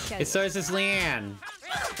 It starts as Leanne.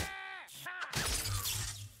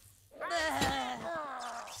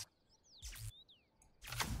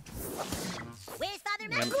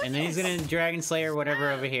 Yep. And then he's gonna Dragon Slayer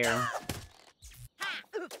whatever over here.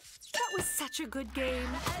 That was such a good game.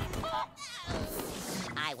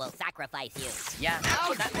 I will sacrifice you. Yeah.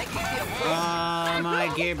 Ow, that makes me feel good. Oh my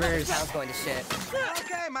gibbers. Hell's going to shit.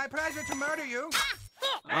 Okay, my pleasure to murder you.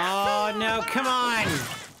 Oh no, come on!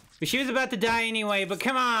 She was about to die anyway, but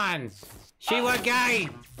come on! She what guy?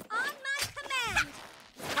 On my command.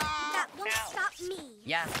 That won't stop me.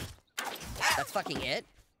 Yeah. That's fucking it.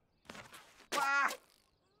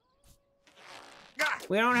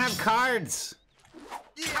 We don't have cards.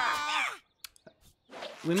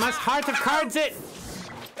 We must Heart of Cards it!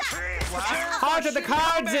 Heart of the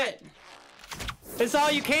Cards it! It's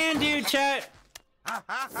all you can do, chat!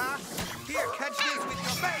 Here, catch this with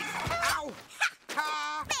your face. Ow!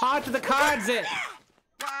 Heart of the Cards it!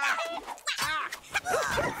 The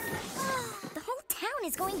whole town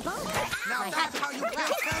is going bonkers. Now that's how you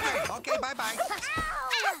kill children. Okay, bye-bye.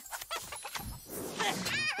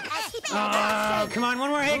 Oh, come on, one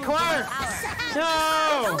more hit, Quar!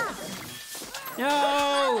 No!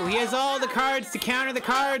 No! He has all the cards to counter the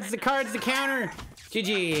cards to counter!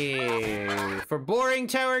 GG! For boring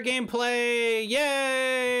tower gameplay!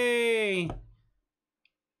 Yay!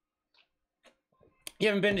 You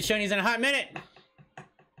haven't been to Shoney's in a hot minute!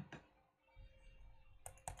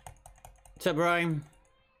 What's up, Brian?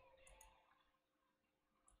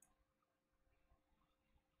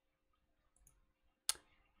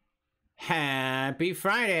 Happy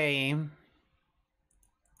Friday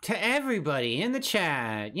to everybody in the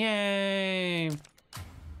chat. Yay.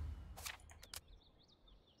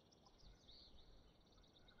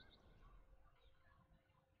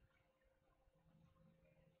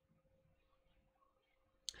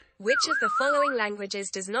 Which of the following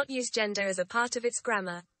languages does not use gender as a part of its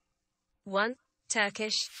grammar? 1.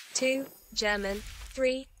 Turkish. 2. German.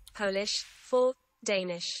 3. Polish. 4.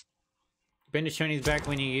 Danish. Been to Shoney's back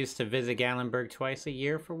when you used to visit Gatlinburg twice a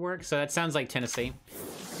year for work, so that sounds like Tennessee.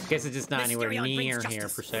 Guess it's just not anywhere near here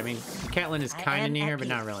per se. I mean, Catlin is kind of near here, but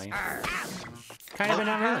not really. Kind of, but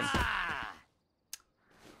not really.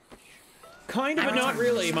 Kind of, but not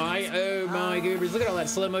really, oh my goodness. Look at all that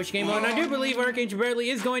slow motion game on. I do believe Archangel Bradley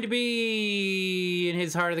is going to be in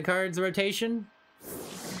his Heart of the Cards rotation.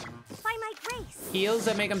 By my grace. Heels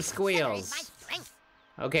that make them squeals.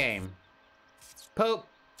 Okay. Pope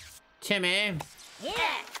Timmy. Yeah.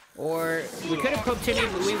 Or we could have poked Timmy,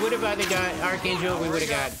 but we would have either got Archangel, we would have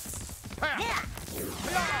got.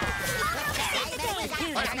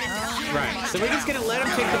 Right, so we're just gonna let him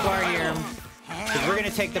take the bar here. Because we're gonna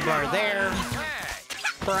take the bar there.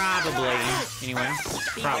 Probably. Anyway,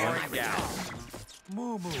 probably.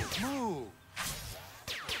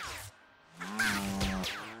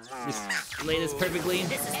 Just lay this perfectly.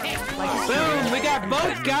 Boom! We got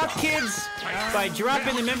both goth kids by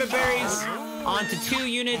dropping the member berries onto 2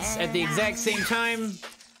 units at the exact same time.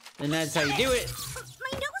 And that's how you do it.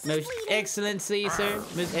 Most excellency, sir.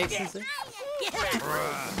 Most excellency.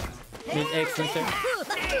 Most excellent, sir.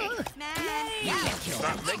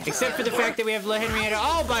 Except for the fact that we have La Henrietta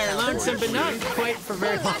all by our lonesome, but not quite for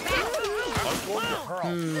very long.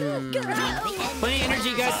 Plenty of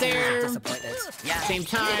energy got there. Same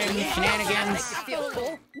time, shenanigans.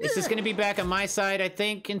 Is this gonna be back on my side, I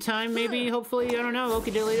think, in time, maybe, hopefully? I don't know.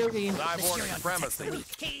 Okie dokie dokie.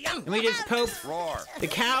 And we just poke the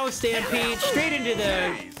cow stampede straight into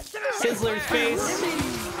the Sizzler's face.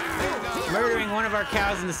 Murdering one of our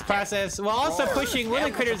cows in this process, while also pushing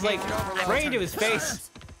Willy Critter's, like, right into his face.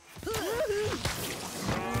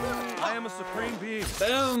 I am a supreme being.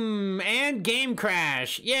 Boom! And game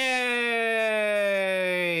crash. Yay!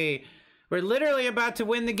 We're literally about to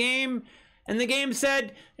win the game, and the game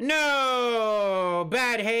said, no!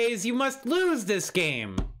 Bad Haze, you must lose this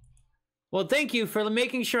game. Well, thank you for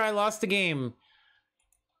making sure I lost the game.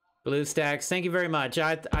 Blue Stacks, thank you very much.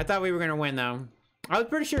 I thought we were gonna win, though. I was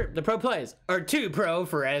pretty sure the pro plays are too pro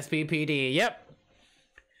for SPPD. Yep.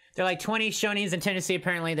 They're like 20 Shoney's in Tennessee.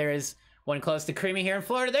 Apparently there is one close to Creamy here in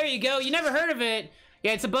Florida. There you go. You never heard of it.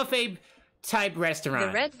 Yeah, it's a buffet type restaurant.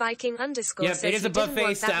 The Red Viking underscore yep, says it is a you didn't buffet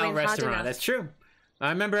want that style win hard restaurant. enough. That's true. I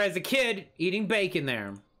remember as a kid eating bacon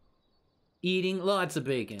there. Eating lots of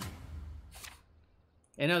bacon.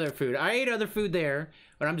 And other food. I ate other food there,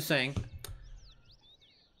 but I'm just saying.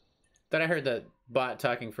 Thought I heard the bot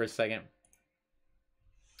talking for a second.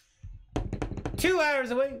 2 hours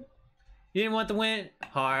away. You didn't want the win?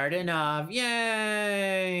 Hard enough.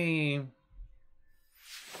 Yay!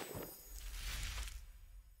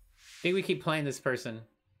 Think we keep playing this person.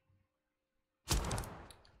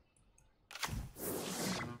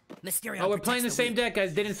 Mysterion Oh, we're playing the same deck,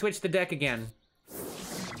 guys. Didn't switch the deck again.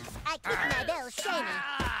 I keep my bells shining.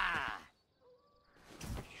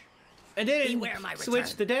 I didn't Beware my switch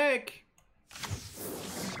return. the deck.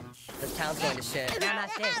 This town's going to shit.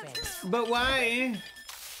 But why?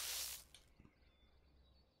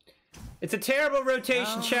 It's a terrible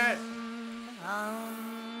rotation, chat.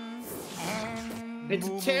 It's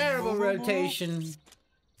a terrible rotation.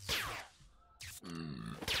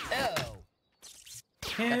 Oh.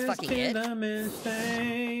 Here's fucking to it. the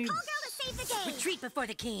mistakes. Retreat before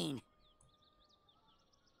the king.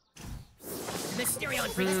 Mysterio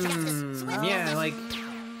and Freeze Justice. Yeah, like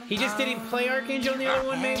he just didn't play Archangel in the other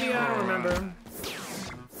one, maybe? I don't remember.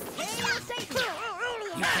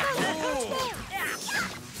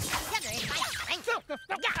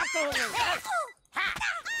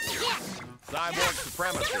 Cyborg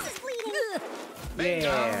supremacy.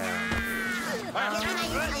 Yeah.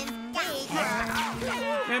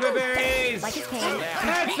 Member berries!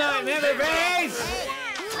 That's not member berries!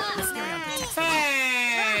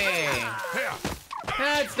 Hey!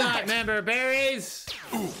 That's not member berries!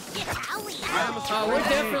 Oh, we're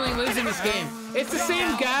definitely losing this game. It's the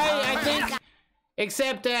same guy, I think,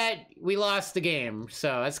 except that we lost the game,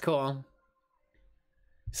 so that's cool.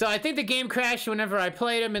 So I think the game crashed whenever I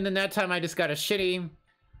played him, and then that time I just got a shitty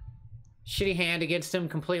hand against him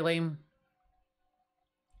completely.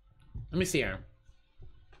 Let me see here.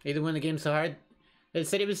 Either when the game's so hard. It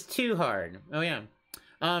said it was too hard. Oh yeah.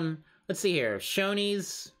 Let's see here.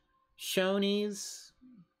 Shoney's.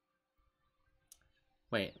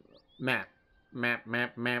 Wait. Map.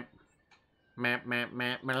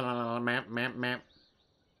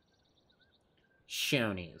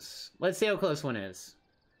 Shoney's. Let's see how close one is.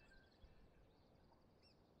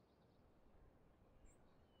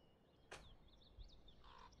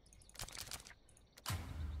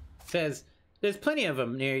 Says, there's plenty of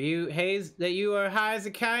them near you, Haze, that you are high as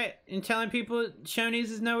a kite and telling people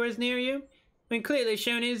Shoney's is nowhere near you? When clearly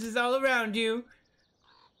Shoney's is all around you.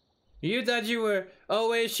 You thought you were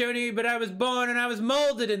always Shoney, but I was born and I was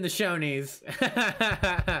molded in the Shoney's.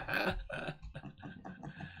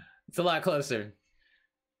 It's a lot closer.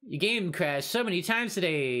 Your game crashed so many times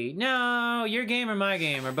today. No, your game or my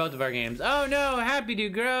game, or both of our games. Oh no, Happy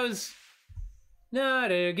Dude grows. Not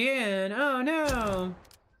again, oh no.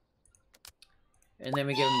 And then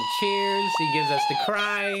we give him the cheers. He gives us the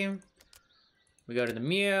cry. We go to the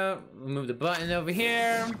mute. We move the button over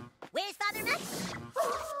here. Where's Father Matt?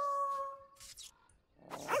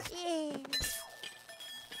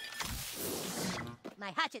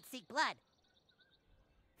 My hatchet seek blood.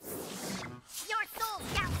 Your soul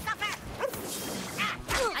shall suffer.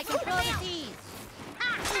 I can throw the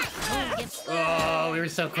seeds. Oh, we were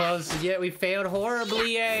so close, yet we failed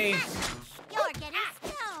horribly, eh? You're getting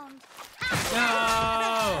stoned.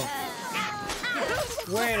 No!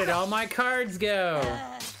 Where did all my cards go?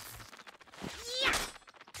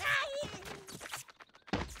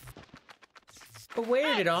 But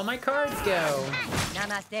where did all my cards go?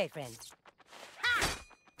 Namaste, friends.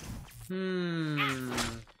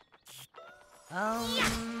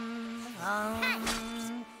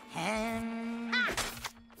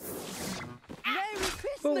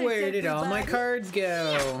 But where did all my cards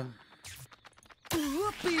go?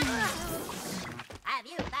 Have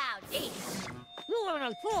you found Jesus?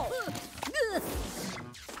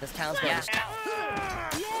 This town's going to shit.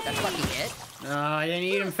 That's fucking it. Oh, I didn't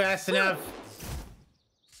eat him fast enough.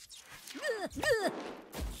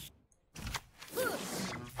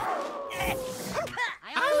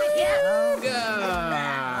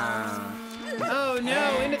 Oh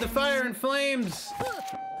no, into the fire and flames!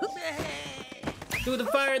 Through the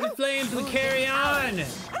fire and the flames, we carry on!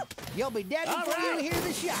 You'll be dead before you hear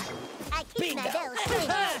the shot. I keep my bells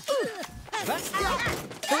Let's go.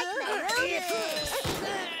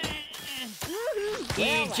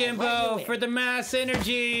 Eat Jimbo for the mass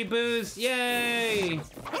energy boost! Yay!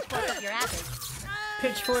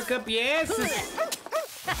 Pitchfork up your asses!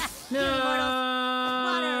 No!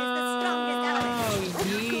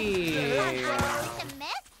 Yeah!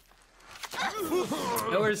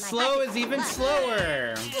 Or slow is even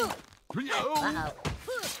slower!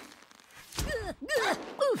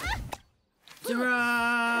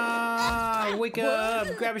 Hurrah! Wake up!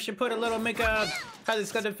 Grab a shit, put a little makeup! How's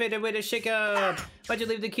this gonna fit in with a shake up? Why'd you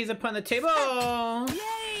leave the keys upon the table?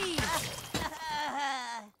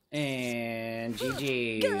 And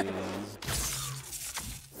GG.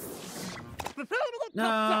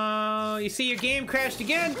 No, you see your game crashed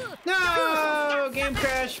again? No! Game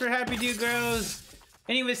crash for Happy Dude Grows.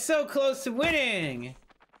 And he was so close to winning.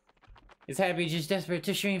 Is Happy just desperate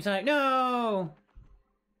to stream tonight? No!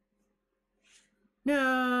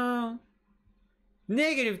 No!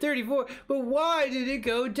 Negative 34. But why did it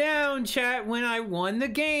go down, chat, when I won the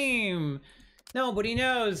game? Nobody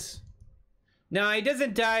knows. No, he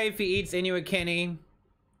doesn't die if he eats Inuit Kenny.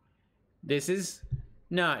 This is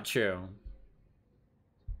not true.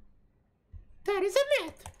 That is a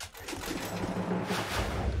myth.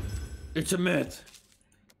 It's a myth.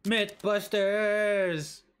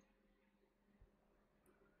 Mythbusters.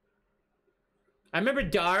 I remember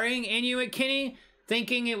darring Inuit Kenny,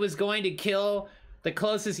 thinking it was going to kill the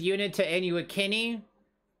closest unit to Inuit Kenny,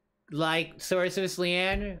 like Sorceress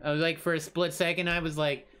Leanne. I was like, for a split second, I was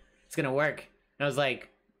like, it's gonna work. And I was like,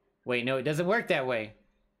 wait, no, it doesn't work that way.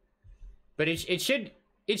 But it should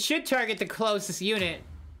target the closest unit.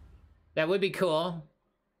 That would be cool.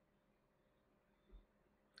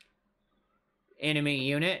 Enemy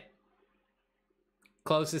unit.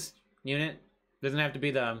 Closest unit. Doesn't have to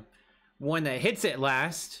be the one that hits it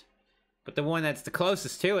last, but the one that's the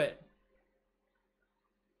closest to it.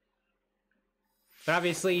 But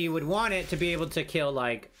obviously you would want it to be able to kill,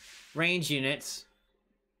 like, range units.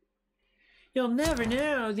 You'll never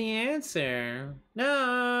know the answer.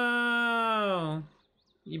 No!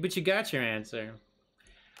 But you got your answer.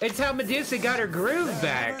 It's how Medusa got her groove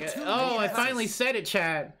back. Oh, I finally said it,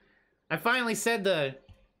 chat. I finally said the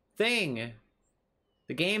thing.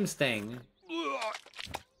 The games thing.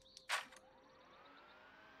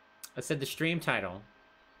 I said the stream title.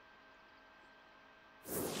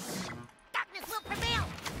 Darkness will prevail.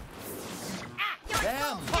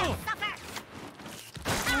 Damn.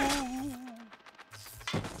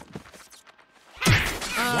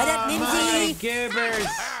 Let up, Mimsy! Gibbers!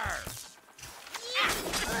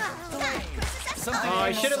 Oh,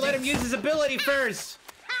 I should have let him use his ability first!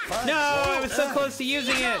 No, I was so close to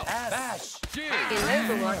using it! In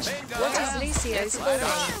Overwatch, what is Lucio's full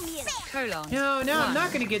name? Colon. No, I'm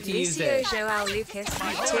not gonna get to use Lucio it. Joao Lucas.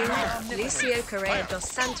 2. Lucio Correa dos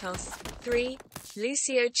Santos. 3.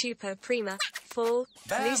 Lucio Chupa Prima. 4.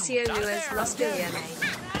 Lucio Luas Los Billiones.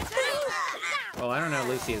 Oh, I don't know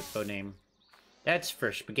Lucio's full name. That's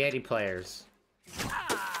for spaghetti players.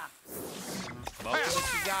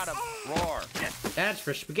 That's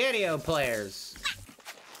for Spaghetti-O players.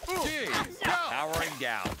 Powering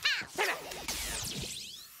down.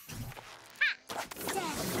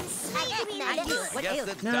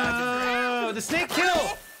 No, the snake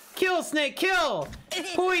kill! Kill, snake, kill!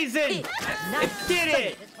 Poison! It did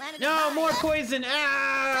it! No, more poison!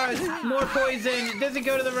 Ah! More poison! It doesn't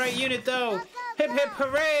go to the right unit, though! Hip, hip,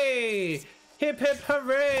 hooray! Hip, hip,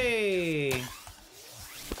 hooray!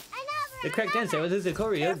 The correct answer was the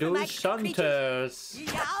Correa dos Santos.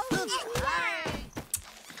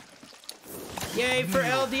 Yay for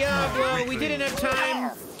El Diablo! We didn't have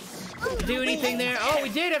time to do anything there. Oh, we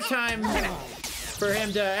did have time for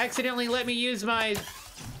him to accidentally let me use my...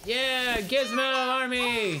 Yeah, Gizmo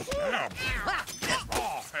Army!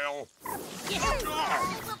 Oh, hell.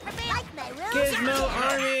 Gizmo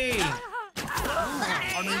Army!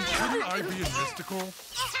 I mean, shouldn't I be a mystical?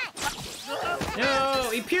 No,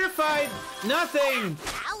 he purified nothing!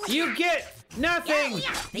 You get nothing!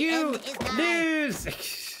 You lose!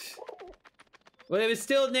 Well, it was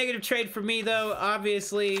still a negative trade for me, though,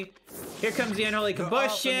 obviously. Here comes the unholy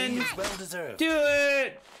combustion. Do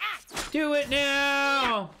it! Do it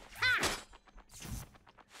now!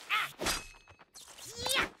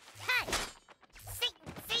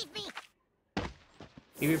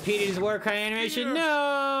 He repeated his war cry animation. No,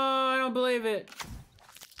 I don't believe it.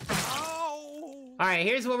 Alright,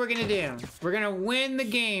 here's what we're gonna do. We're gonna win the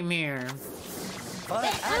game here.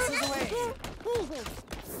 Asses away.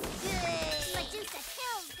 Medusa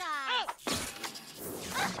kills guys.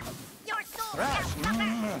 Your soul shall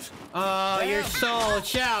suffer. Oh, your soul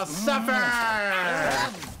shall suffer!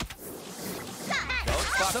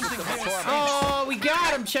 Oh, we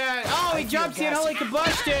got him, chat! Oh, he jumps the unholy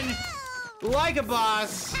combustion like a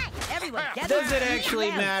boss. Does it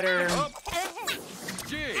actually matter?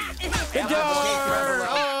 The door!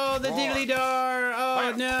 Oh, the diddly door!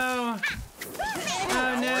 Oh, no!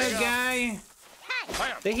 Oh, no, guy!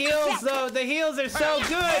 The heals, though, the heals are so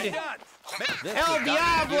good! El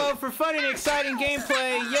Diablo for fun and exciting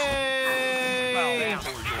gameplay! Yay!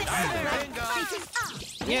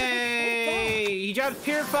 Yay! He drops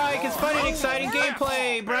Purify because fun and exciting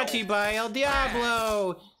gameplay! Brought to you by El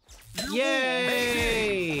Diablo!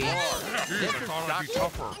 Yay!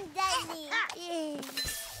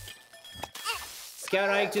 Scout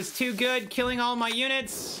Ike just too good, killing all my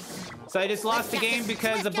units. So I just lost the game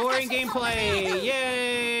because of boring gameplay.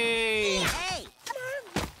 Yay!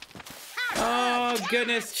 Oh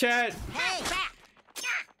goodness, chat.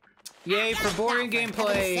 Yay for boring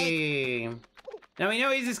gameplay. Now we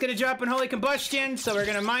know he's just gonna drop unholy combustion, so we're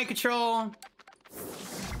gonna mind control.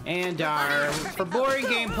 And for boring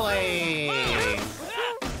gameplay.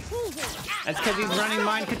 That's because he's running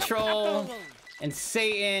mind control and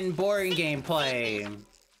Satan boring gameplay.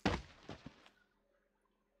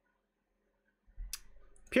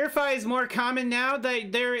 Purify is more common now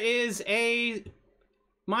that there is a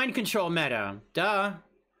mind control meta. Duh.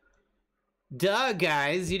 Duh,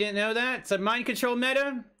 guys. You didn't know that? It's a mind control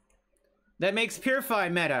meta that makes Purify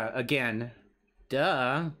meta again.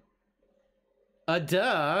 Duh.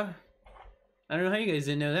 Duh. I don't know how you guys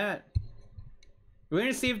didn't know that. We're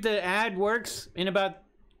gonna see if the ad works in about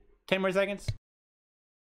 10 more seconds.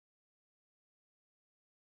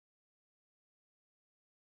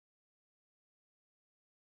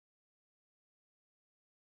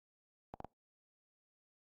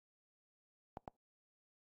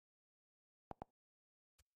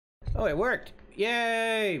 Oh, it worked.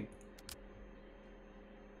 Yay!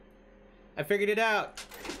 I figured it out.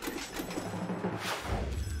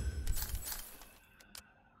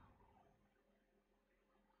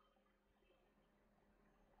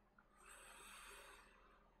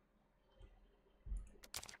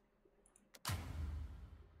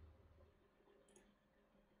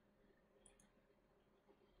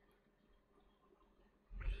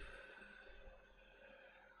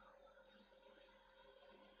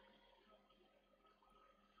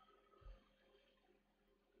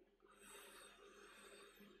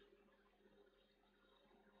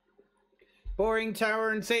 Boring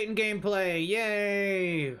tower and Satan gameplay.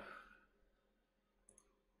 Yay!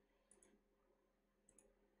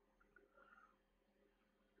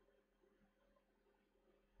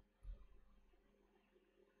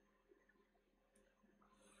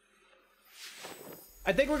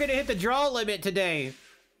 I think we're gonna hit the draw limit today.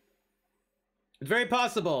 It's very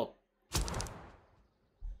possible.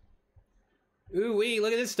 Ooh wee,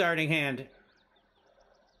 look at this starting hand.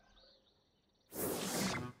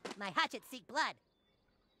 My hatchets seek blood.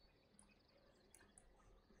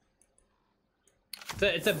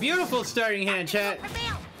 It's a beautiful starting hand, chat.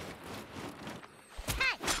 Hey!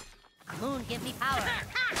 Moon, give me power.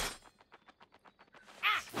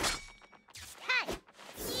 Hey!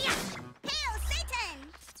 Yeah! Hail Satan!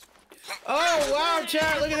 Oh wow,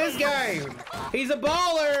 chat! Look at this guy. He's a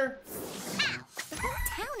baller. The whole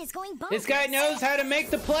town is going bonkers. This guy knows how to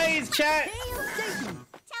make the plays, chat. Hail Satan!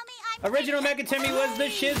 Tell me I'm Original Megatemi was the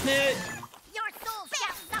shiznit. Your soul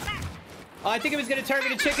shall suffer. Oh, I think it was gonna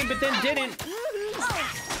target a chicken, but then didn't.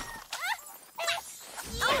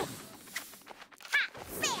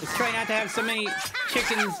 Let's try not to have so many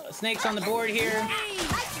chickens, snakes on the board here.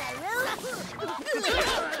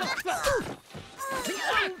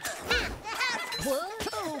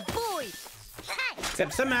 Oh boy!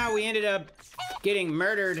 Except somehow we ended up getting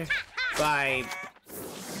murdered by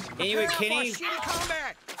Inuit Kenny.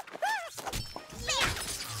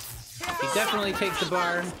 He definitely takes the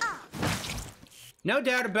bar. No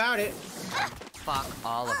doubt about it. Fuck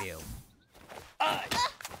all of you.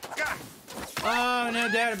 Oh, no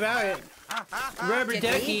doubt about it. Rubber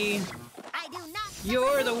Ducky, I do not.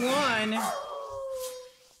 you're the one.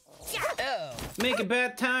 Oh. Making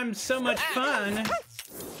bath time so much fun.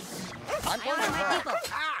 I'm Where are my people?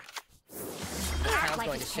 Town's Like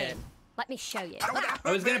going to a shit. king. Let me show you.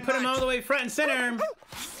 I was gonna put him all the way front and center.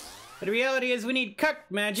 But the reality is we need cuck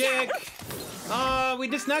magic. Oh, we're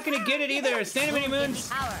just not gonna get it either. Stand many moons.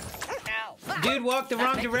 Power. Dude walked the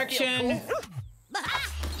wrong direction.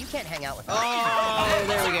 You can't hang out with me. Oh,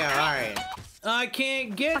 there we go. Alright. I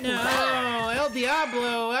can't get no. El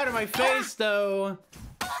Diablo out of my face, though.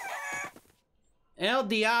 El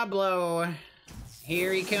Diablo.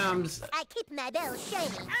 Here he comes. I keep my bell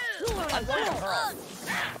shining. I'm going to Pearl.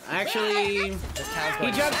 Actually, This town's he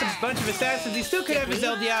going to drops a bunch of assassins. He still could have his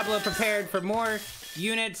El Diablo prepared for more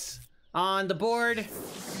units on the board.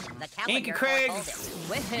 The Inca calendar Craig. foretold it.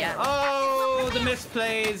 With him. Oh, the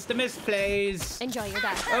misplays. The misplays. Enjoy your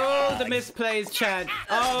day. Oh, the misplays, chat.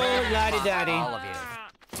 Oh, laddie-daddy. All of you.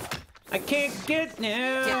 I can't get no.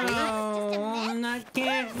 I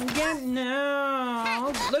can't get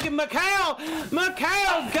no. Look at Mikhail.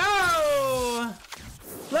 Mikhail, go.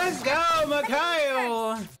 Let's go,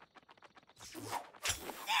 Mikhail.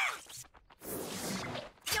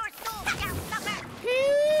 Your soul shall suffer.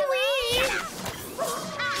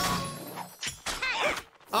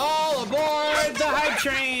 All aboard the hype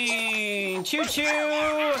train. Choo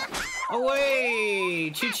choo.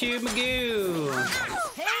 Away. Choo choo Magoo.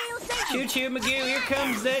 Choo choo Magoo. Here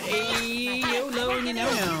comes that YOLO and you know.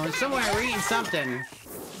 Somewhere we're eating something.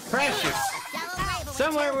 Precious.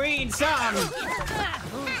 Somewhere we're eating something.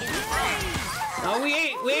 Oh, we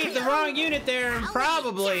ate the wrong unit there.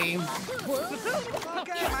 Probably. I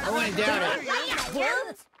wouldn't doubt it.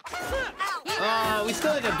 Oh, we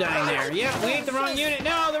still end up dying there. Yep, we ate the wrong unit.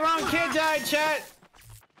 No, the wrong kid died, chat.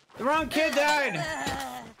 The wrong kid died.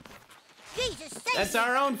 That's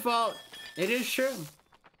our own fault. It is true.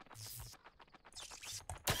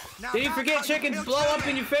 Did you forget chickens blow up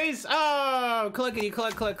in your face? Oh, clickety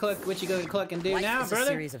cluck cluck cluck. What you gonna cluck and do Life now, is brother? A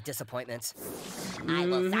series of disappointments. I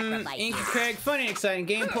will sacrifice. Inky Craig, fun and exciting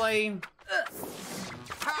gameplay.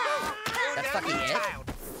 That's fucking it.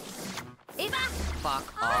 Eva.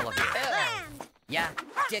 Fuck all of you. Yeah,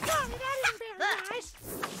 dig it.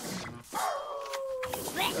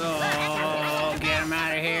 Oh, get him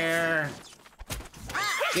out of here.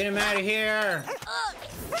 Get him out of here.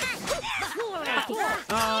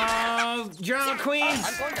 Oh, drama queen.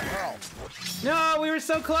 I'm going to hurl. No, we were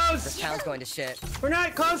so close. This town's going to shit. We're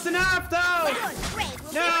not close enough, though.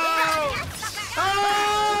 No.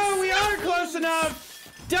 Oh, we are close enough.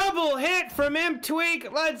 Double hit from Imp Tweak.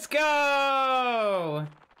 Let's go.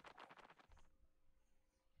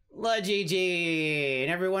 La GG.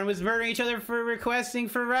 And everyone was murdering each other for requesting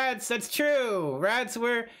for rats. That's true. Rats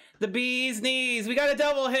were the bee's knees. We got a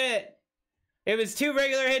double hit. It was 2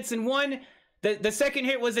 regular hits and 1. The second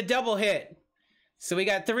hit was a double hit. So we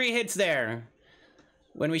got 3 hits there.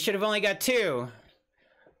 When we should have only got 2.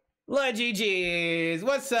 La GG's.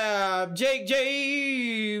 What's up? Jake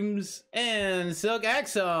James and Silk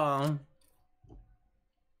Axel.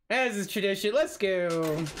 As is tradition, let's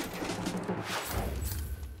go.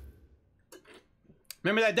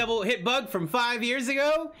 Remember that double hit bug from 5 years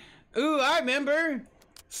ago? Ooh, I remember.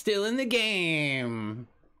 Still in the game.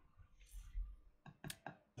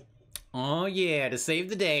 Oh yeah, to save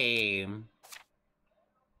the day.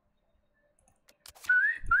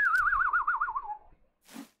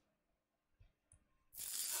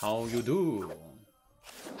 How you do?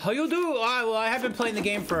 How you do? Well, I have been playing the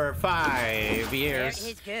game for 5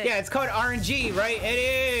 years. Yeah, it's called RNG, right,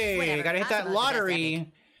 Eddie? Whatever. Gotta hit that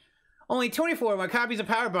lottery. Only 24 of my copies of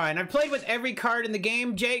Powerbind. I've played with every card in the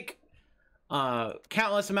game, Jake.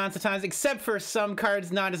 Countless amounts of times, except for some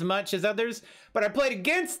cards, not as much as others. But I played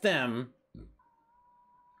against them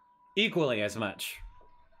equally as much.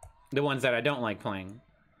 The ones that I don't like playing.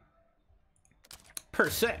 Per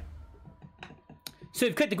se. So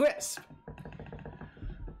you've cut the grasp.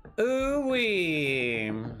 Ooh-wee.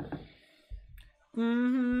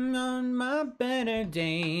 On my better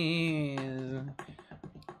days.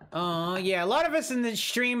 Oh, yeah. A lot of us in the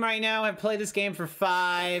stream right now have played this game for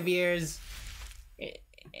 5 years.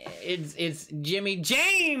 It's Jimmy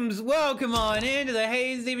James. Welcome on into the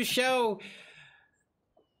Haze show.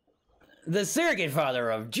 The surrogate father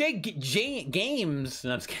of Games.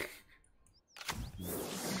 No, I'm just kidding.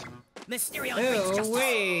 Oh,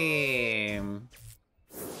 wait.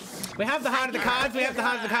 We have the heart of the cards. We have the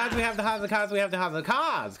heart of the cards. We have the heart of the cards. We have the heart of the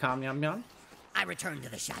cards. Calm, yum, yum. I return to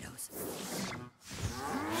the shadows.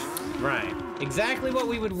 Right. Exactly what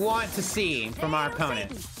we would want to see from our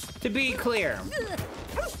opponent. To be clear.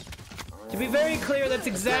 To be very clear, that's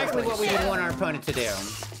exactly what we would want our opponent to do.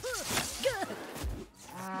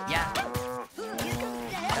 Yeah.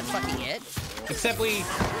 That's fucking it. Except we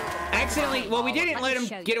accidentally, well, we didn't let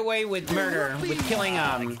him get away with murder, with killing,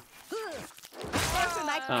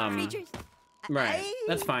 right.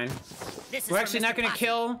 That's fine. We're actually not gonna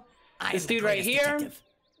kill this dude right here.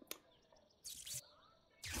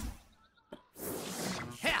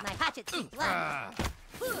 My hatchet's deep blood.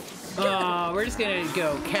 Oh, we're just gonna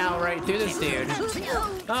go cow right through this dude.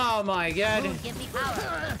 Oh my god. Give me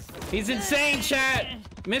power. He's insane, chat.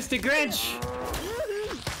 Mr. Grinch.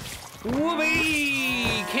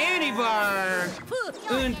 Whoopee! Candy bar.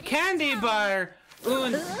 Und candy bar.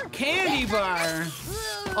 Und candy bar.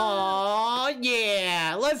 Aw,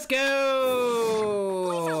 yeah. Let's go.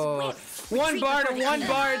 1 bar to 1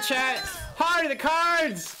 bar, chat. Heart of the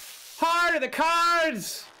cards. Heart of the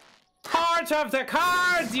cards. Heart of the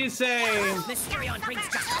cards, you say? Mysterion brings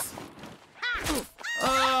justice.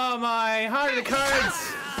 Oh my, heart of the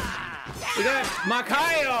cards. We got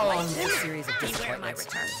Mikhail. A series of disappointments.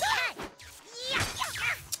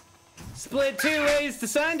 Split 2 ways to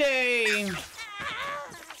Sunday.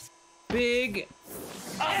 Big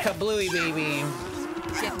kablooey baby.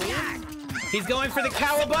 He's going for the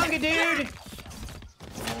cowabunga, dude.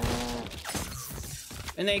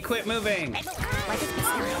 And they quit moving.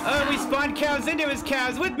 Oh, we spawned cows into his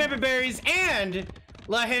cows with member berries and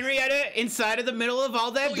La Henrietta inside of the middle of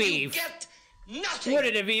all that beef. Would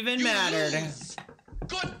it have even mattered?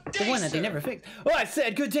 The one that they never fixed. Oh, I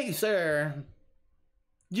said good day, sir.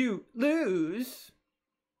 You lose.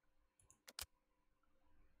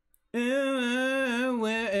 Ooh, ooh, ooh,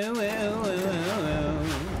 ooh, ooh, ooh.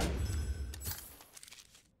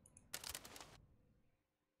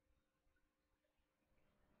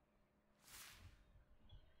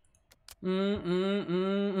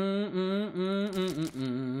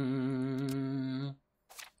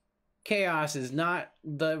 Chaos is not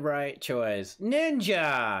the right choice.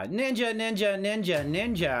 Ninja! Ninja, ninja, ninja,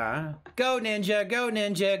 ninja. Go ninja, go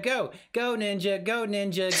ninja, go. Go ninja, go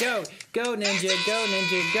ninja, go. Go ninja, go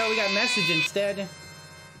ninja, go. We got message instead.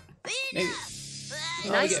 Maybe.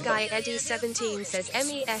 Nice guy Eddie 17 says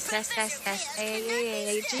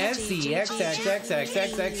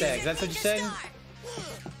SEXXXXXXXXX. That's what you said?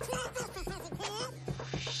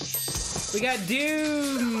 We got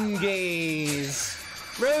Doom Gaze.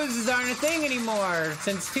 Roses aren't a thing anymore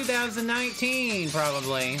since 2019,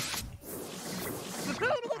 probably.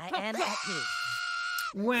 I am at peace.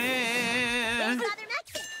 When?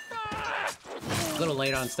 A little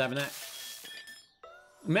late on stepping that.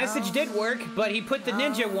 Message did work, but he put the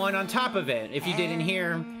ninja one on top of it. If you didn't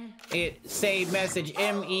hear it say message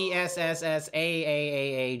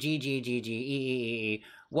MESSSAAAGGGGEEE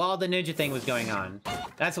while the ninja thing was going on.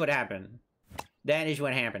 That's what happened. That is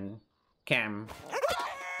what happened. Cam.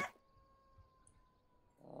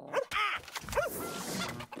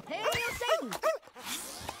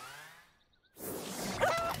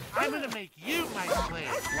 I'm gonna make you my slave.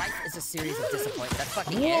 Life is a series of disappointments. That's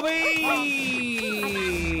fucking Whoopee!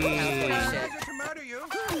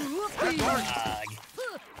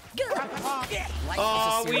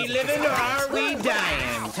 Are we living or are we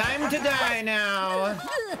dying? Time to die now.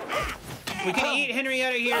 We can eat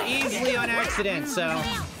Henrietta here easily on accident, so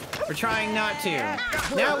we're trying not to.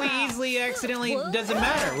 Now we easily accidentally, doesn't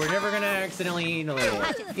matter. We're never gonna accidentally eat a little.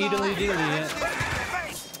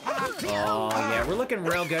 Oh yeah, we're looking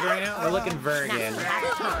real good right now. We're looking very good.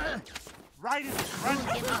 Right in the front.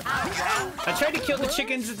 I tried to kill the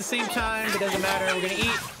chickens at the same time, but it doesn't matter. We're gonna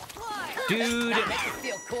eat. Dude.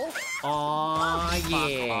 Aw,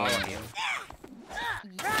 yeah.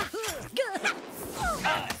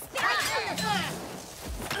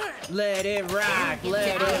 Let it rock,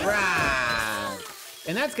 let it rock.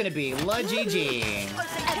 And that's gonna be La GG.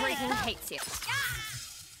 Everything hates you.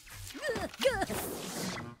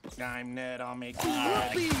 I'm Ned, I'll make you.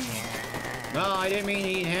 No, I didn't mean to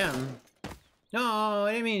eat him. No,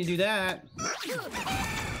 I didn't mean to do that.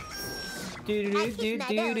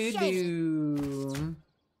 Do.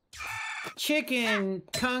 Chicken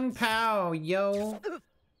Kung Pao, yo.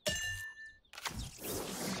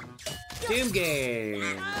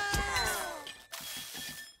 Doomgate.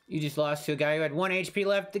 You just lost to a guy who had 1 HP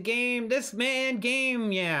left the game. This man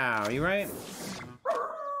game, yeah. You right?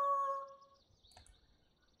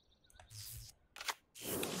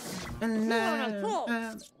 You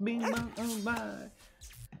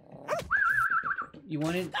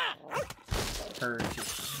wanted her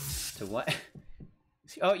to what?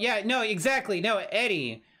 Oh yeah, no, exactly. No,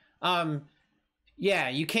 Eddie. Yeah,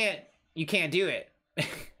 you can't do it.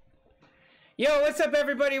 Yo, what's up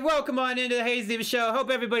everybody? Welcome on into the Haze show. Hope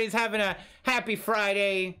everybody's having a happy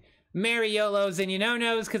Friday. Merry YOLOs and you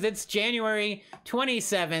know-nos, because it's January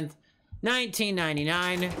 27th,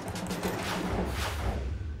 1999.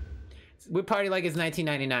 We party like it's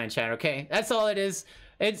 1999, chat, okay? That's all it is.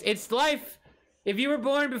 It's life. If you were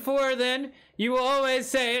born before then, you will always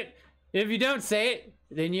say it. If you don't say it,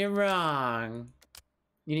 then you're wrong.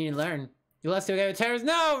 You need to learn. You lost to a guy with terrors?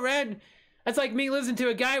 No, Red! That's like me listening to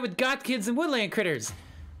a guy with goth kids and woodland critters.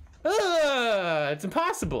 Ugh, it's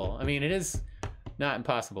impossible. I mean, it is not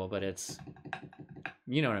impossible, but it's...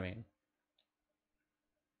 You know what I mean.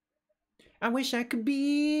 I wish I could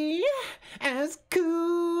be as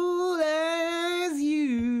cool as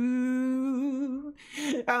you.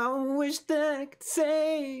 I wish that I could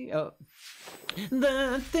say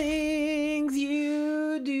the things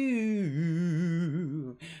you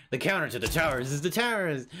do. The counter to the towers is the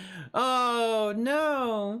towers. Oh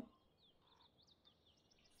no.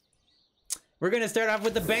 We're gonna start off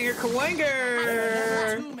with the banger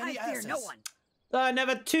Kawanger. I fear no one.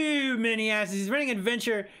 Never too many asses. He's running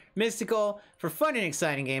adventure mystical for fun and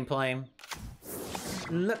exciting gameplay.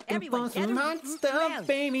 Looking for some hot stuff,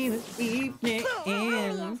 baby, this evening.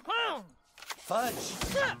 Fudge.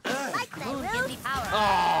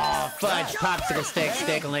 Oh, fudge, popsicle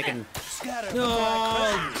stick licking.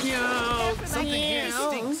 Oh, yo, Something here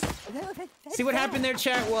stinks. See what happened there,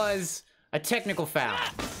 chat, was a technical foul.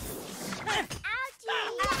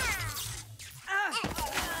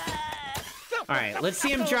 All right, let's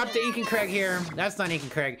see him drop the Ink and Craig here. That's not Ink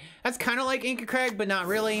and Craig. That's kind of like Ink and Craig, but not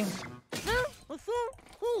really.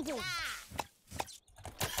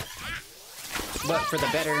 But for the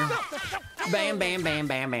better. Bam, bam, bam,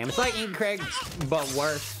 bam, bam. It's like Ink and Craig, but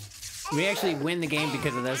worse. We actually win the game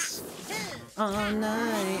because of this. All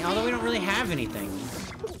night. Although we don't really have anything.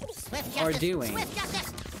 Or do we?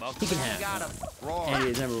 He can have. And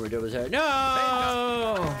his number would double his.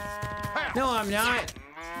 No! No, I'm not.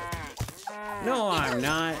 No, I'm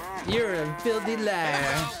not. You're a filthy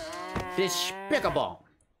liar. Despicable.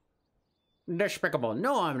 Despicable.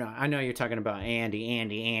 No, I'm not. I know you're talking about Andy.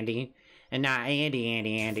 And not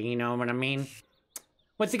Andy. You know what I mean?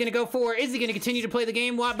 What's he gonna go for? Is he gonna continue to play the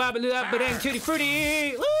game? Wop, bop, loop, ba-dang, tutti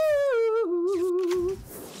frutti. Woo!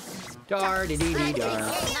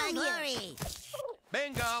 Dar-dee-dee-dee-dar.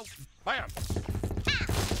 Bingo. Bam.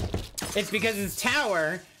 It's because his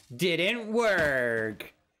tower didn't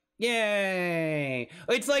work. Yay!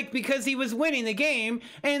 It's like because he was winning the game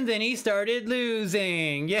and then he started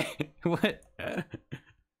losing. Yeah. What? I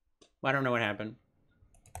don't know what happened.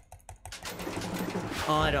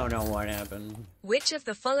 Oh, I don't know what happened. Which of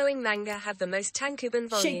the following manga have the most Tankuban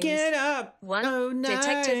volumes? Shake it up. 1. Oh,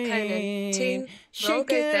 Detective Conan. 2. Rolgo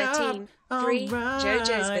 13. 3.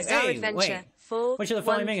 JoJo's Bizarre Adventure. Wait. 4. Which of the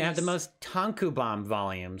following manga have the most Tankubon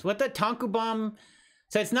volumes? What the Tankubon?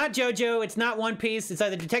 So it's not JoJo, it's not One Piece, it's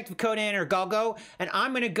either Detective Conan or Golgo, and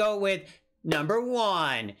I'm gonna go with number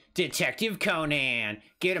 1, Detective Conan.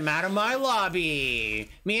 Get him out of my lobby.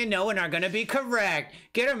 Me and Noah are gonna be correct.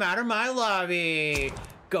 Get him out of my lobby.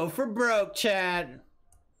 Go for broke, chat.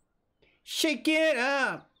 Shake it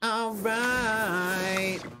up, all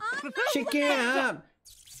right. Shake it up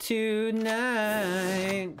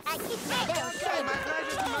tonight.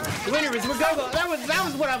 The winner is Golgo. That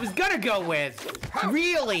was what I was gonna go with.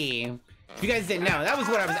 Really? If you guys didn't know, that was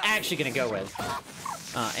what I was actually gonna go with.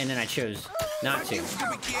 And then I chose not to.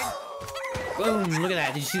 Boom, look at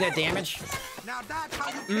that. Did you see that damage?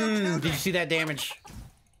 Did you see that damage?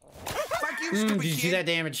 Did you see that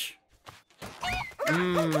damage? Did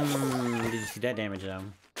you see that damage, though?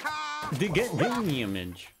 Did get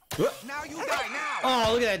damage. Oh,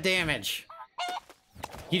 look at that damage.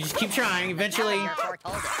 You just keep trying. Eventually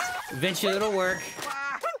it'll work.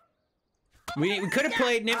 We could have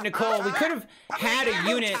played Nip Nicole. We could have had a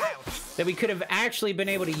unit that we could have actually been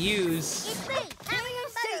able to use.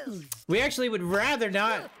 We actually would rather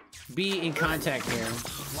not be in contact here.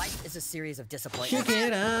 Life is a series of disappointments. Shake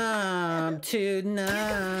it up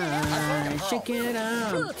tonight. Shake it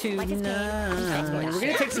up tonight. We're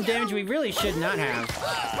gonna take some damage we really should not have.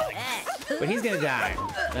 But he's gonna die.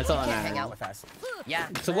 That's all that matters. Hang out with us. Yeah.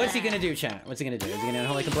 So what's he gonna do, chat? What's he gonna do? Is he gonna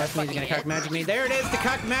Holy Bless me? Is he gonna cock magic me? There it is, the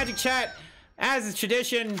cock magic, chat. As is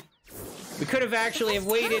tradition, we could have actually have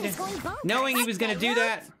waited, knowing he was gonna do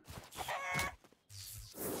that.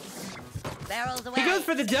 He goes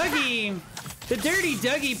for the Dougie. The dirty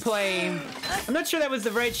Dougie play. I'm not sure that was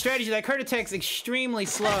the right strategy. That card attacks extremely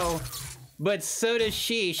slow, but so does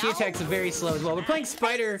she. She attacks very slow as well. We're playing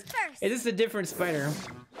Spider. Is this a different Spider?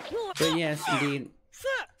 But yes, indeed.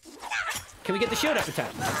 Can we get the shield up the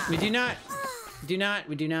top? We do not.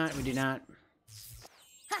 We do not.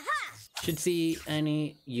 Should see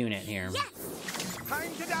any unit here.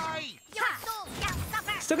 Time to die.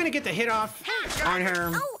 Still gonna get the hit off on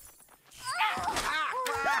her.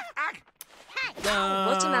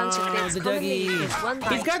 What amount of bits the commonly Dougie. is 1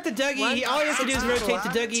 byte? He's got the Dougie. All he has to do is rotate the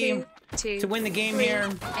Dougie to win the game 3, here.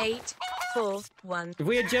 8, 4, 1. If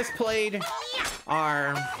we had just played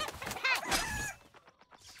our...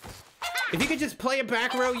 If you could just play a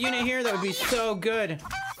back row unit here, that would be so good.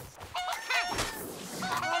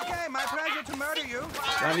 Okay, my pleasure to murder you.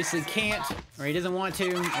 He obviously can't, or he doesn't want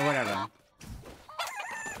to, or whatever.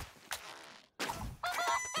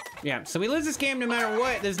 Yeah, so we lose this game no matter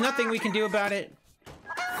what. There's nothing we can do about it.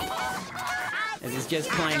 This is just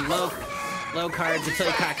playing low cards until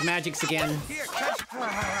he cock magics again.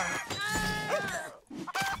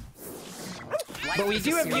 But we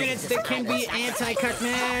do have units that can be anti-cock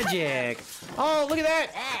magic. Oh, look at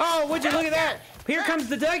that! Oh, would you look at that? Here comes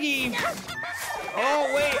the Dougie.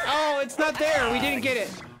 Oh wait! Oh, it's not there. We didn't get it.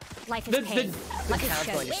 The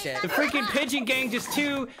freaking pigeon gang just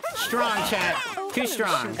too strong, chat. Too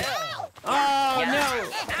strong. Oh no!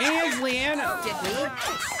 And Leanna.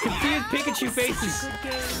 Confused Pikachu faces.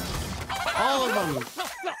 All of them.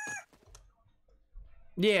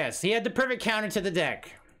 Yes, he had the perfect counter to the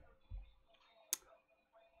deck.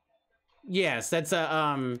 Yes, that's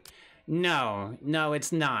a no,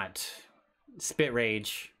 it's not. Spit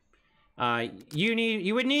Rage.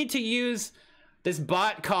 You would need to use this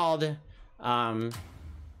bot called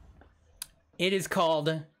it is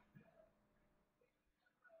called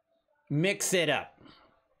Mix It Up.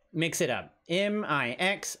 Mix It Up.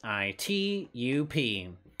 M-I-X-I-T-U-P.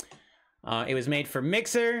 It was made for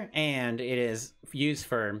Mixer, and it is used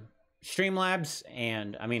for Streamlabs,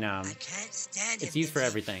 and I mean, it's used for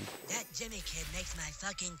everything. That Jimmy kid makes my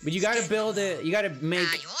fucking... But you gotta build it. You gotta make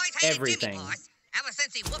everything. Jimmy, Ever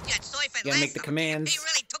since he whooped you at Soy You gotta make the commands. he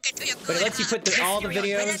really took it to you But it good, lets you put all the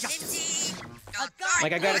videos.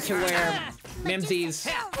 Like I got it to where Mimsy's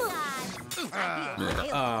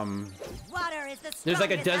there's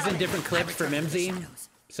like a dozen different clips for Mimsy,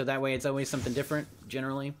 so that way it's always something different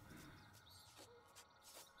generally.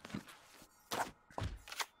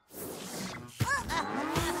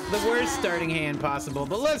 The worst starting hand possible,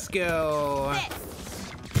 but let's go.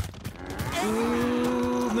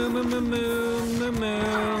 Ooh, moo moo moo moo moo moo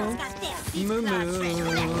moo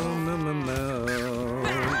moo moo moo.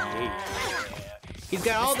 He's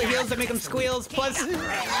got all the heals that make him squeals, plus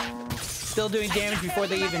still doing damage before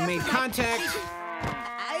they even made contact.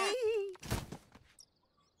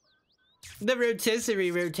 The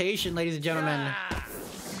rotisserie rotation, ladies and gentlemen.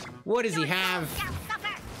 What does he have?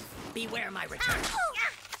 Beware my return.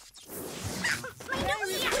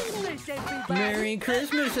 Merry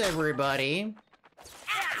Christmas, everybody.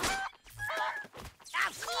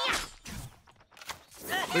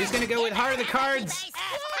 We're just gonna go with Heart of the Cards,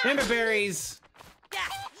 Member Berries.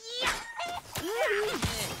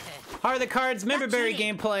 Heart of the Cards, Member Berry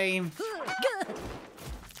gameplay.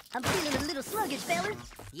 I'm feeling a little sluggish, fellas.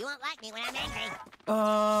 You won't like me when I'm angry.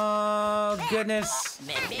 Oh, goodness.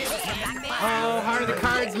 Oh, Heart of the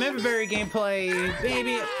Cards, Member Berry gameplay.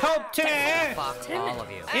 Baby, Pope today. All of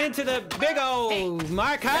you. Into the big old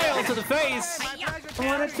Mark Kyle to the face. I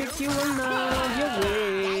wanna take you and love your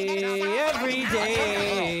way every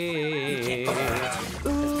day.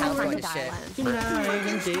 Ooh, night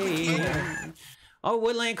and day. Oh,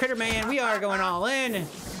 Woodland Critter Man, we are going all in.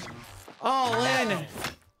 All in.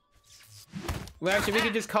 Well, actually, we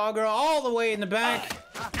could just call girl all the way in the back.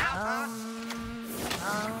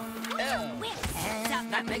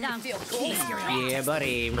 Yeah,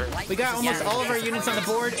 buddy. We got almost all of our units on the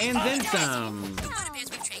board and then some.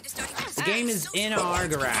 The game is in our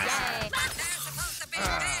garage.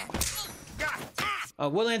 Oh,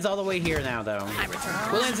 Woodland's all the way here now, though.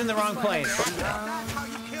 Woodland's in the wrong place.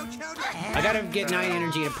 I gotta get 9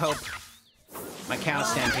 energy to Pope my cow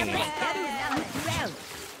stampede.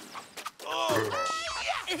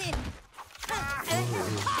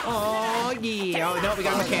 Oh yeah! Oh no, we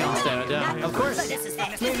got McCall instead. Of course.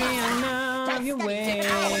 Maybe I know your way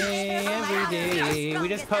every day. We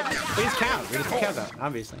just cows. We just put cows out,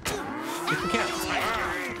 obviously. Just put cows.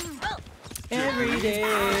 Every day.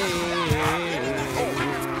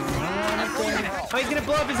 Oh, he's gonna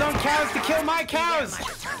blow up his own cows to kill my cows.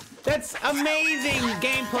 That's amazing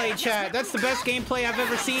gameplay, chat. That's the best gameplay I've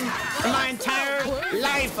ever seen in my entire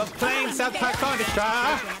life of playing South Park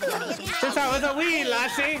Counter-Strike. Since I was a wee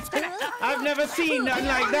lassie, I've never seen nothing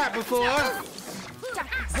like that before.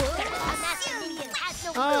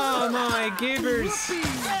 Oh my givers.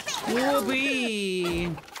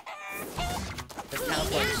 Whoopee.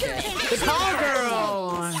 The call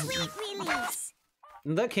girl.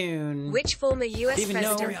 The coon. Which former US Even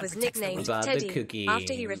president was nicknamed Teddy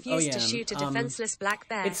after he refused to shoot a defenseless black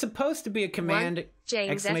bear? It's supposed to be a command 1. James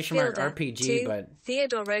F. exclamation mark Fielder. RPG, 2. but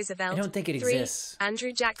Theodore Roosevelt. I don't think it 3. exists.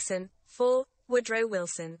 Andrew Jackson. 4. Woodrow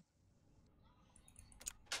Wilson.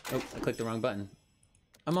 Oh, I clicked the wrong button.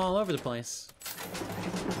 I'm all over the place.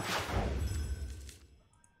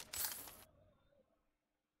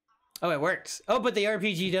 Oh, it works. Oh, but the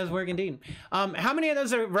RPG does work indeed. How many of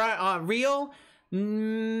those are real?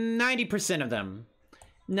 90% of them.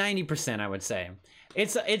 90%, I would say.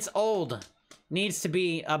 It's old. Needs to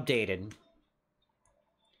be updated.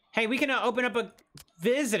 Hey, we can open up a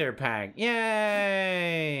visitor pack.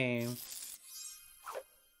 Yay!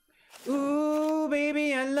 Ooh,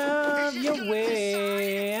 baby, I love your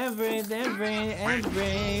way every day.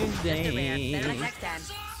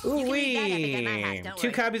 Ooh wee!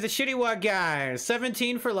 2 copies of Shitty Walk Guys,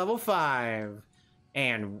 17 for level 5,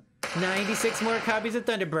 and 96 more copies of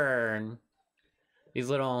Thunderburn. These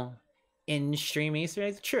little in-stream Easter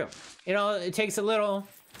eggs. True. It takes a little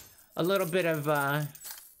bit of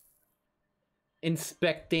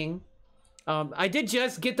inspecting. I did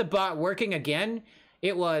just get the bot working again.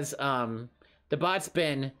 It was the bot's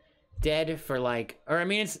been dead for the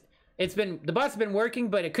bot's been working,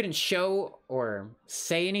 but it couldn't show or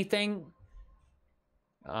say anything.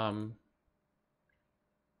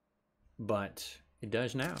 But it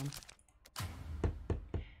does now.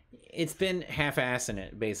 It's been half-assing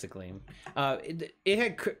it, basically. I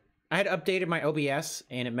had updated my OBS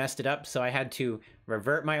and it messed it up, so I had to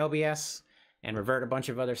revert my OBS and revert a bunch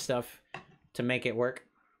of other stuff to make it work.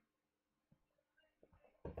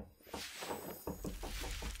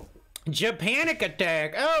 Japanic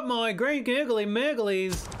attack! Oh my great giggly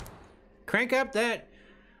migglies! Crank up that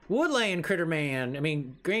Woodland Critter Man. I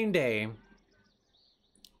mean, Green Day.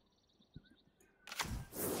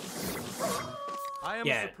 am a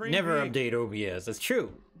Yeah, supreme never being. update OBS. That's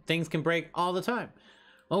true. Things can break all the time.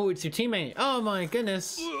 Oh, it's your teammate. Oh my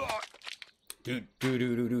goodness. Do do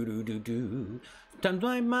do do do do do do. Sometimes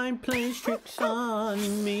my mind plays tricks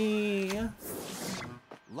on me.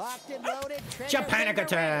 Locked and loaded. Japanic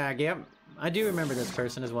attack. Yep, I do remember this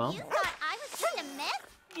person as well. You thought I was just a myth?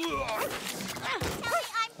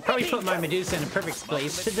 Probably put my Medusa in a perfect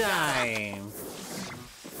place to die.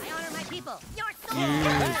 I honor my people. You're so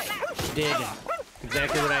She did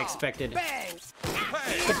exactly what I expected.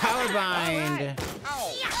 The power bind.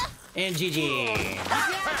 And GG.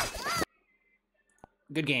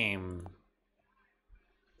 Good game.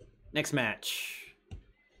 Next match.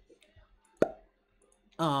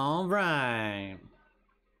 All right.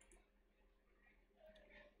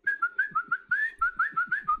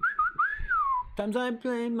 Sometimes I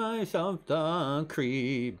blame myself the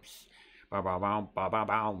creeps. Bow, bow, bow, bow, bow,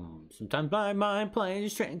 bow. Sometimes my mind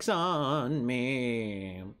plays tricks on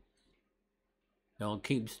me. It all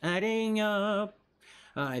keeps adding up.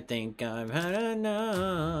 I think I've had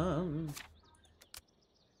enough.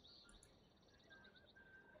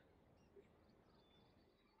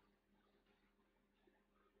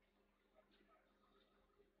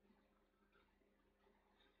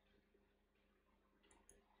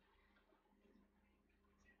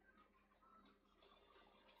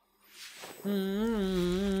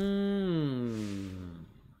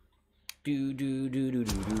 Do do do do do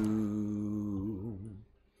do.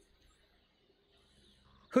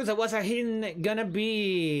 What's our hidden gonna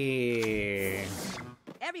be?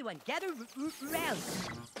 Everyone, gather round.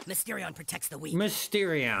 Mysterion protects the weak.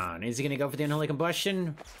 Mysterion. Is he gonna go for the unholy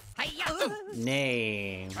combustion? Hi-ya!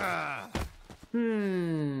 Nay.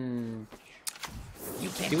 You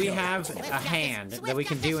can't Do we kill have me. a hand that we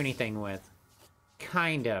can do anything with?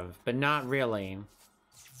 Kind of, but not really.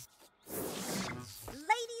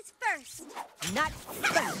 Ladies first. Not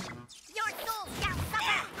fun. Your soul shall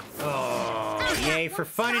suffer. Oh, yay for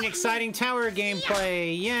fun and exciting tower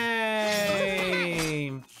gameplay.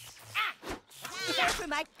 Yay! Prepare for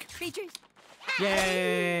my creatures.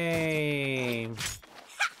 Yay!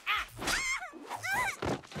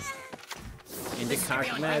 Into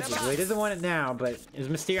cock magic. Well, he doesn't want it now, but his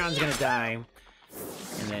Mysterion's gonna die.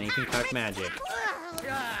 And then he can cock magic.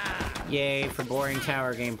 Yay for boring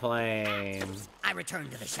tower gameplay. I return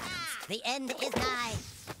to the shadows. The end is nigh.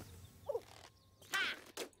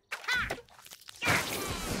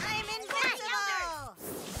 I'm invincible.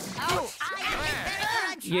 Oh, I am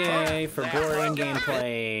invincible. Yay for boring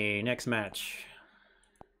gameplay. Next match.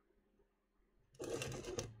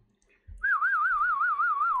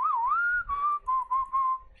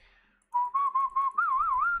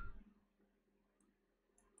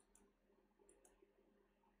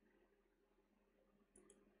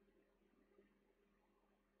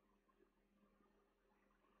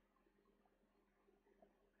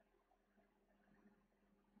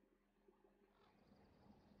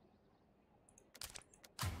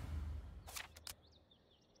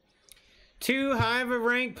 Too high of a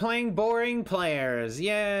rank playing boring players.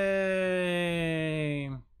 Yay!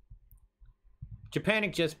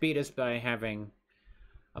 Japanic just beat us by having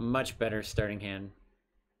a much better starting hand.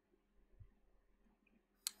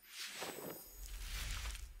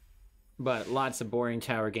 But lots of boring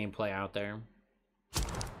tower gameplay out there.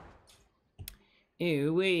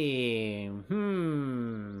 Ew-wee.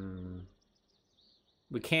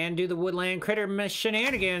 We can do the woodland critter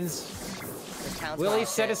shenanigans. Will he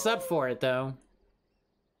set us up for it, though?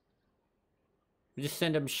 We just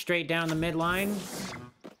send him straight down the midline.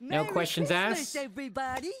 No questions asked.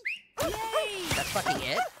 Everybody. Yay! That's fucking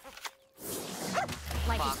it?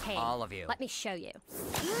 Life is pain. All of you. Let me show you.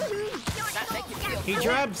 He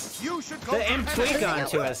drops the imp tweak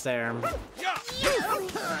onto us there.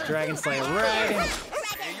 Dragon Slayer Red.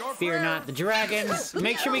 Fear not the dragons.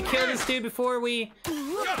 Make sure we kill this dude before we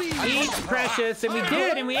eat Precious. And we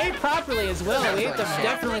did, and we ate properly as well. We ate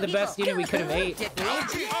definitely the best unit we could have ate.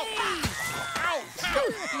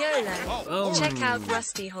 YOLO. Check out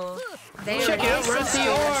Rusty Whore. Check out Rusty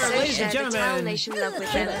Whore, ladies and Share the Town gentlemen. Nation love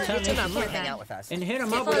with them. Hit 'em up with that. And hit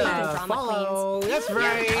him up with a follow. That's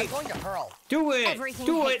right. I'm going to hurl. Do it.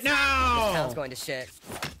 Do it This town's now. going to shit.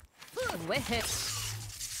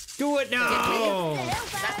 Do it now.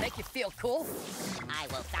 Does that make you feel cool? I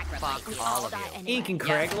will sacrifice you. All of you. Ink and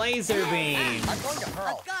correct laser beam. I'm going to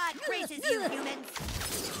hurl. God praises you, humans.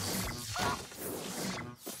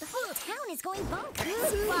 The whole town is going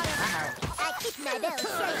bonkers. I keep my bells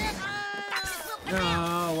straight.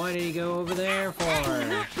 Oh, why did he go over there for?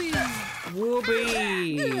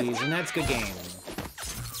 Whoopies. And that's good game.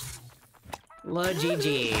 La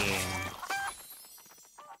GG.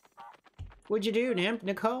 What'd you do, Nymph?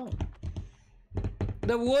 Nicole?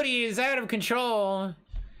 The Woody is out of control.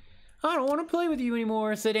 I don't want to play with you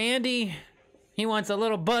anymore, said Andy. He wants a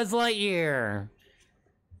little Buzz Lightyear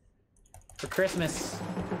for Christmas.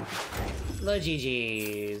 Little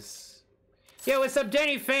GG's. Yo, what's up,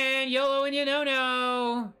 Denny fan? YOLO and you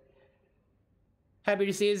know. Happy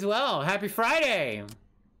to see you as well. Happy Friday.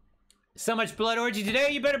 So much Blood Orgy today.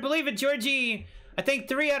 You better believe it, Georgie. I think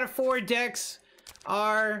 3 out of 4 decks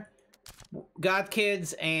are Goth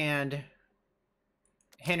Kids and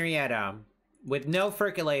Henrietta with no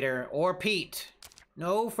Furculator or Pete.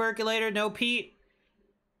 No Furculator, no Pete.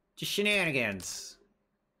 Just shenanigans.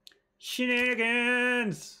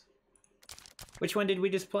 Shenanigans. Which one did we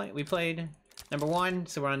just play? We played number 1,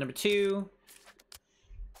 so we're on number 2.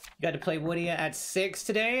 Got to play Woody at 6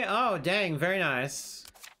 today. Oh, dang, very nice.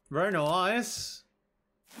 Very nice.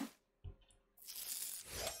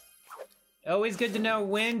 Always good to know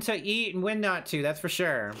when to eat and when not to, that's for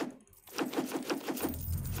sure.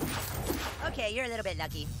 Okay, you're a little bit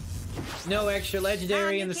lucky. No extra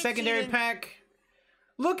legendary in the secondary pack.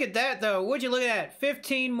 Look at that, though. Would you look at that?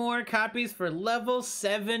 15 more copies for level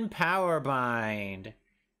 7 power bind.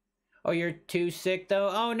 Oh, you're too sick, though?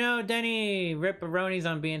 Oh, no, Denny. Ripperonis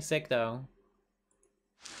on being sick, though.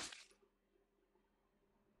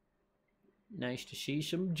 Nice to see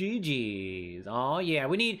some GG's. Oh, yeah.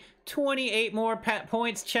 We need 28 more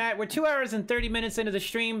points, chat. We're 2 hours and 30 minutes into the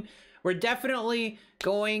stream. We're definitely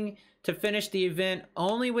going to finish the event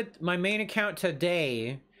only with my main account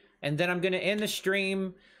today. And then I'm going to end the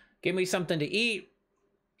stream, give me something to eat.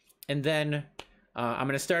 And then I'm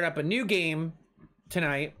going to start up a new game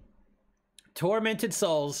tonight. Tormented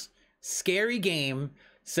Souls. Scary game.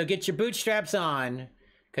 So get your bootstraps on,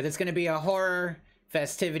 because it's going to be a horror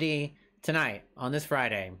festivity tonight on this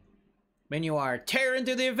Friday. When you are tearing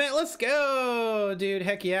through the event, let's go, dude.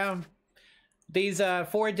 Heck yeah. These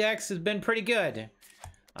 4 decks has been pretty good.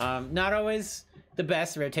 Not always the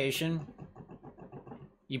best rotation.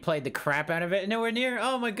 You played the crap out of it. Nowhere near.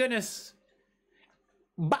 Oh my goodness.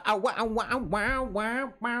 Wow, wow, wow, wow,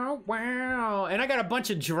 wow, wow, wow. And I got a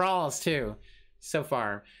bunch of draws too, so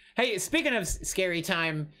far. Hey, speaking of scary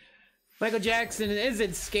time, Michael Jackson, is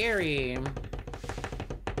it scary?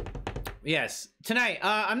 Yes, tonight.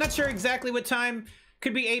 I'm not sure exactly what time.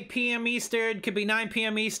 Could be 8 p.m. Eastern, could be 9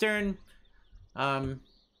 p.m. Eastern. Probably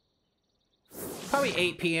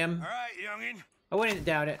 8 p.m. All right, youngin'. I wouldn't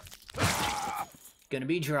doubt it. Gonna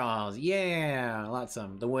be draws. Yeah, lots of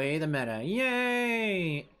them. The way, the meta.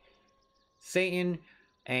 Yay! Satan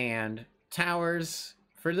and Towers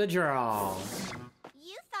for the draw.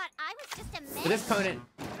 You thought I was just a man. But this opponent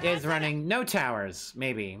is running no towers,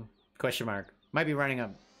 maybe. Question mark. Might be running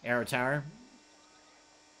a arrow tower.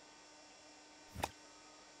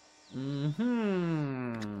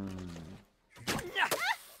 Mm-hmm.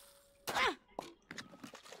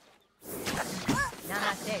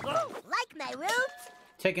 Like my roots?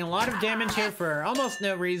 Taking a lot of damage here for almost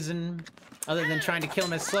no reason other than trying to kill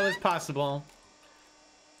him as slow as possible.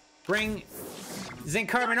 Bring Zinc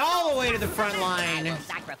Carbon all the way to the front line.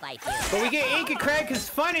 But we get Ink and Craig because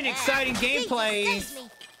fun and exciting gameplay.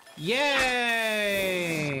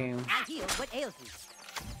 Yay! What ails you?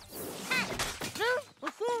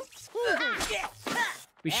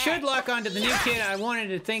 We should lock onto the new kid. I wanted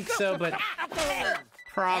to think so, but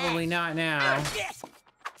probably not now.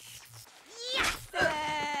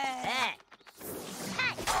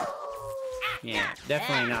 Yeah,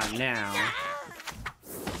 definitely not now.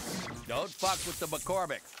 Don't fuck with the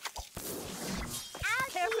McCormick.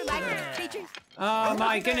 Oh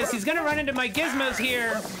my goodness, he's gonna run into my gizmos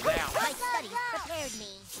here. My studies prepared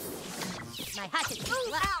me. My hatchet.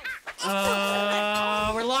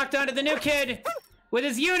 We're locked onto the new kid with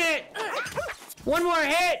his unit. One more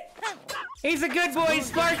hit. He's a good boy,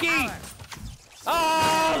 Sparky.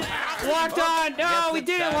 Oh, locked on. No, we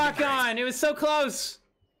didn't lock on. It was so close.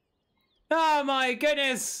 Oh my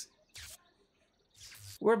goodness.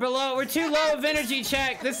 We're too low of energy,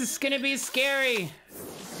 check. This is gonna be scary.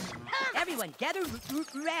 Everyone, gather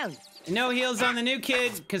round. No heals on the new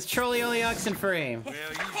kid, because Trolley only oxen free.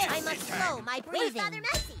 I must slow my breathing.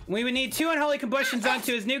 We would need 2 unholy combustions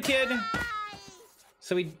onto his new kid.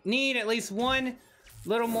 So we need at least 1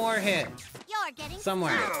 little more hit. You're getting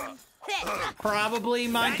somewhere. Probably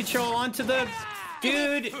mind control onto the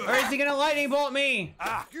dude, or is he gonna lightning bolt me?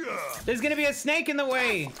 There's gonna be a snake in the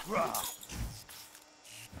way.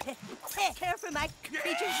 Careful, my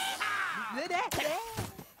creatures.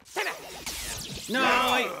 No,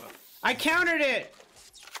 I countered it.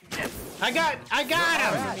 I got him.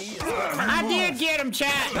 I did get him,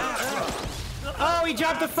 chat. Oh, he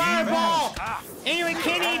dropped the fireball! Anyway,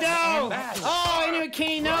 Kenny, no! Oh, anyway,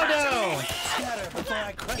 Kenny, no, no!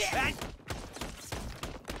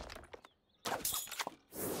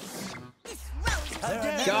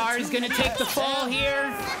 Gar's gonna take the fall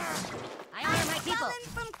here. I honor my people.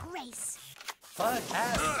 From grace.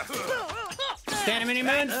 Standing mini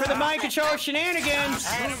moons for the mind control shenanigans.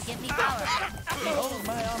 Give me power. Behold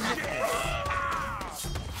my omnipotence.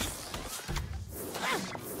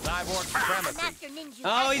 Cyborg supremacy. Master ninja.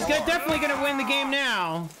 Oh, he's definitely gonna win the game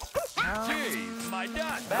now. Jeez, my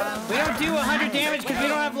dad. We don't do 100 damage because we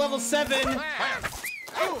don't have level 7.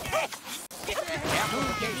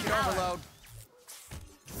 Application overload.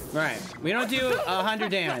 Right. We don't do 100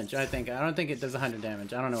 damage, I think. I don't think it does 100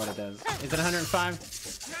 damage. I don't know what it does. Is it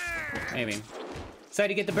 105? Maybe. Excited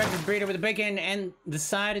to get the breakfast burrito with the bacon and the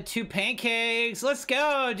side of 2 pancakes. Let's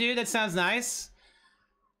go, dude. That sounds nice.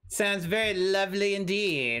 Sounds very lovely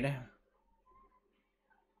indeed.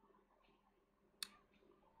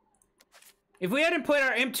 If we hadn't put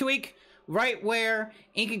our imp tweak right where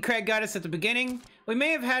Ink and Craig got us at the beginning, we may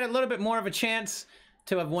have had a little bit more of a chance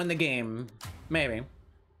to have won the game. Maybe.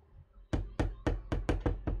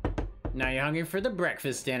 Now you're hungry for the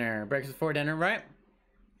breakfast dinner. Breakfast for dinner, right?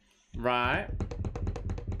 Right.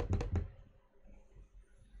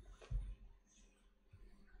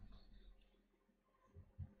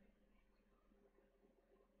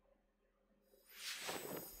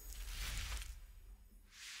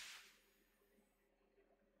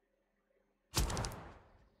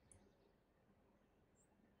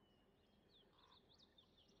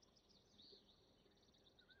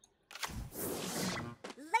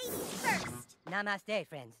 Namaste,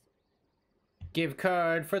 friends. Give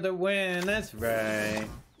card for the win. That's right.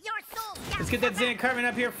 Let's get that Zen Carving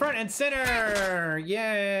up here front and center.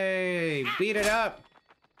 Yay. Beat it up.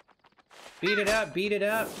 Beat it up. Beat it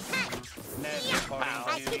up.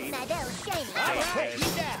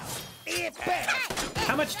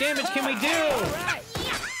 How much damage can we do?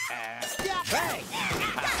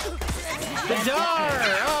 The Dar.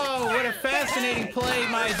 Oh, what a fascinating play,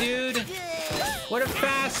 my dude. What a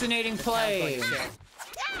fascinating play.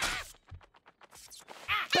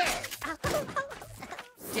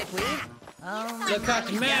 Look at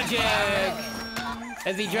the magic.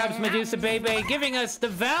 As he drops Medusa Baby, giving us the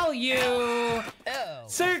value.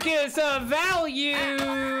 Circus of value.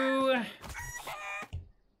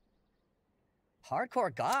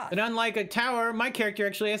 Hardcore god. But unlike a tower, my character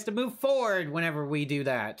actually has to move forward whenever we do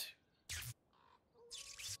that.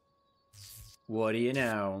 What do you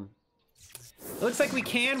know? It looks like we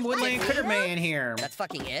can Woodland Critter Man here. That's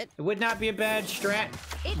fucking it. It would not be a bad strat,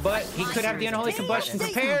 but he could have the Unholy Combustion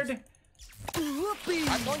prepared.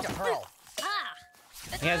 I'm going to hurl.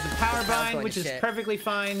 He has the Power Bind, which is perfectly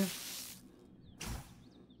fine.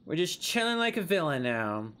 We're just chilling like a villain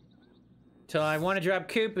now. Till I want to drop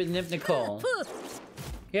Coop and Nip Nicole.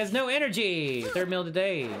 He has no energy. 3rd meal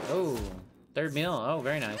today. Oh, 3rd meal. Oh,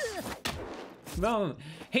 very nice. Boom.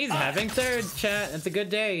 He's having 3rd, chat. That's a good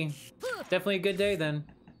day. Definitely a good day then.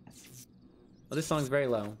 Well, this song's very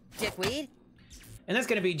low. Dickweed. And that's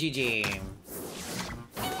gonna be GG.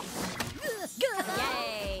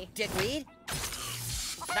 Yay. Dickweed.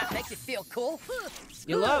 That makes you feel cool.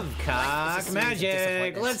 You love cock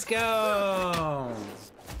magic. Let's go.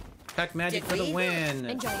 Cock magic for the win.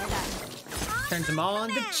 Enjoy your day. Turns them all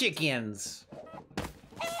into chickens.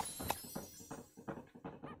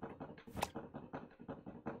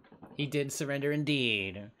 He did surrender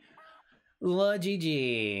indeed. La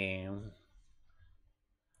GG.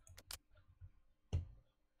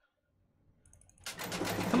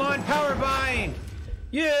 Come on, Power Bind!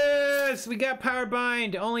 Yes! We got Power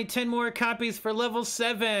Bind! Only 10 more copies for level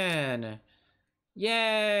 7!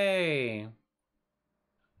 Yay!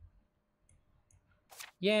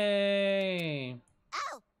 Yay!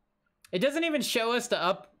 Oh. It doesn't even show us the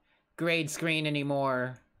upgrade screen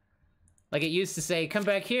anymore. Like it used to say, come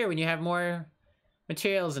back here when you have more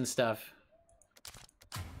materials and stuff.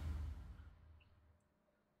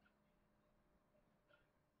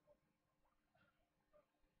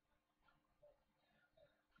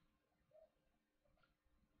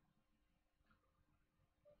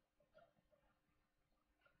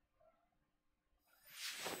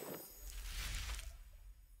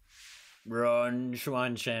 Run,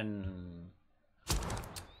 Schwanchen.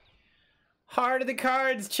 Heart of the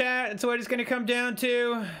cards, chat. That's what it's gonna come down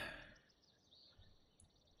to.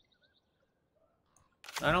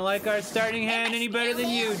 I don't like our starting hand any better than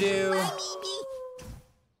you do.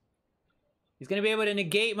 He's gonna be able to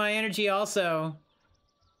negate my energy also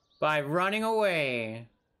by running away.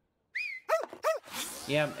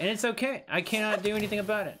 Yeah, and it's okay. I cannot do anything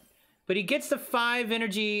about it. But he gets the 5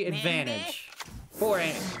 energy advantage. 4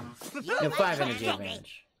 energy. No, 5 energy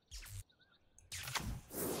advantage.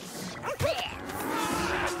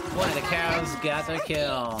 One of the cows got the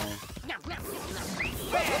kill.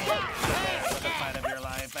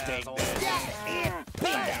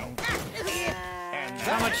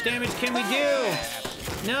 How much damage can we do?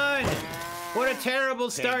 None! What a terrible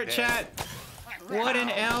start, chat. What an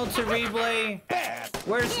L to replay.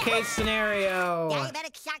 Worst case scenario.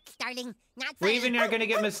 Diabetic shock starting. Not We even are gonna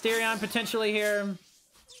get Mysterion potentially here.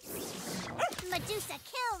 Medusa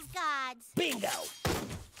kills gods. Bingo.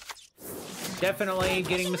 Definitely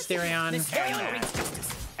getting Mysterion.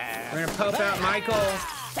 We're gonna poke out Michael.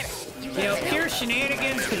 You know, pure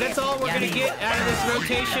shenanigans, because that's all we're gonna get out of this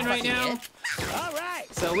rotation right now. All right.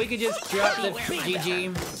 So we could just drop the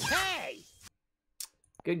GG.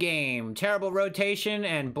 Good game. Terrible rotation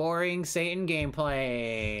and boring Satan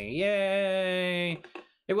gameplay. Yay!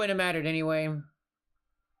 It wouldn't have mattered anyway.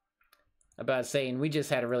 About Satan, we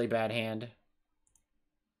just had a really bad hand.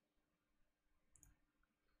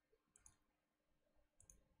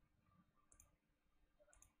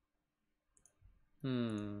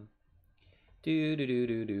 Do.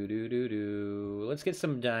 Let's get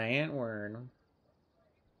some Diane word.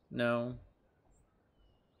 No.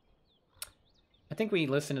 I think we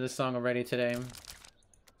listened to this song already today.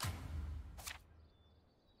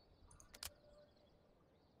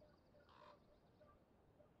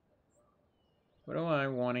 What do I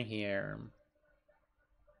want to hear?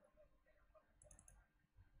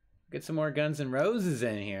 Get some more Guns N' Roses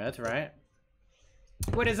in here, that's right.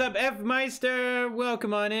 What is up, F-Meister?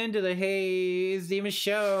 Welcome on into the Haze Demon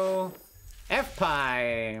Show.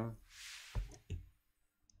 F-Pie.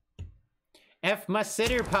 F-my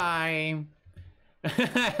sitter pie.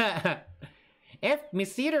 F-me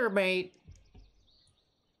sitter, mate.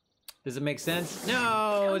 Does it make sense?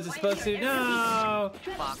 No, is it supposed to? No.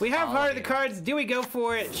 We have Heart of the Cards. Do we go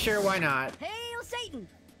for it? Sure, why not? Hail Satan!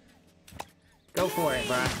 Go for it,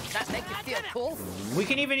 bruh. That make you feel cool? We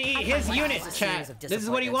can even eat his unit, chat. This is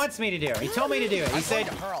what he wants me to do. He told me to do it. He said,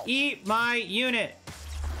 eat my unit.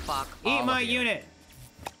 Eat my unit.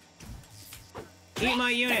 Eat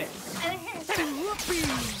my unit.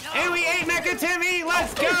 And we ate Mecha Timmy!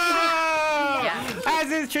 Let's go!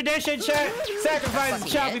 As is tradition, chat, sacrifices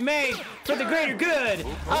shall be made for the greater good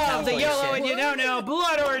of the YOLO and you don't know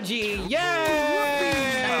blood orgy.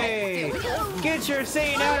 Yay! Get your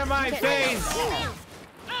scene out of my face!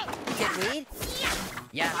 Get weed?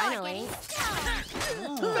 Yeah, finally.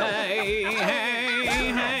 Hey, hey,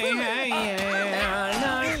 hey, hey, yeah.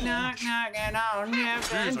 Knock, knock, knocking on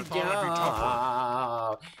heaven's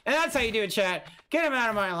door. And that's how you do it, chat. Get him out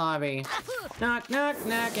of my lobby. Knock, knock,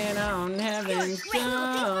 knocking on heaven's door.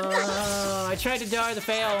 I tried to die the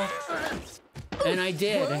fail. And I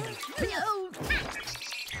did.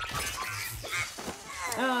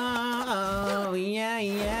 Oh, yeah,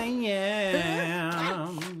 yeah, yeah.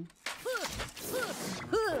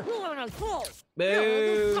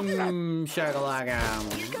 Boom, shakalaka.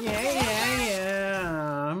 Yeah, yeah,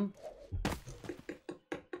 yeah.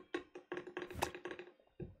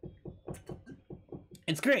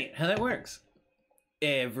 It's great how that works.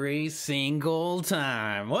 Every single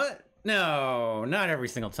time. What? No, not every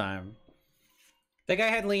single time. That guy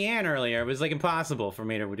had Leanne earlier. It was like impossible for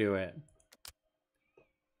me to do it.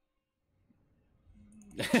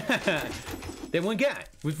 That one guy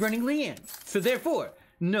was running Leanne. So therefore,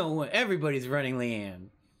 no one, everybody's running Leanne.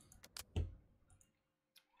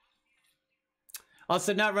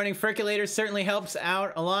 Also, not running Friculator certainly helps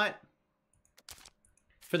out a lot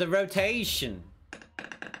for the rotation.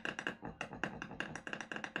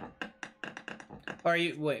 Or are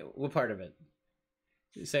you, wait, what part of it?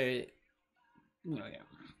 Say, oh yeah.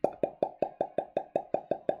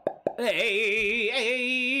 Hey, hey,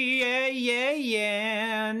 yeah, yeah,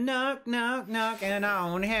 yeah. Knock, knock, knocking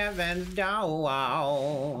on heaven's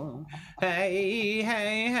door. Hey,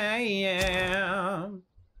 hey, hey, yeah.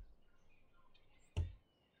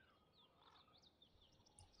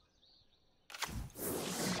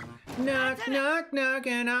 Knock, knock,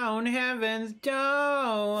 knocking on heaven's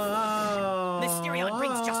door. Mysterion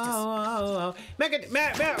brings justice.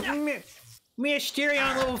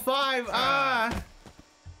 Mysterion level 5.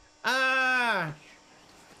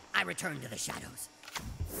 I return to the shadows.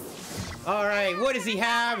 All right, what does he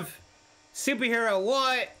have? Superhero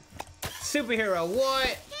what? Superhero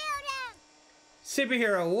what?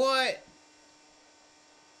 Superhero what?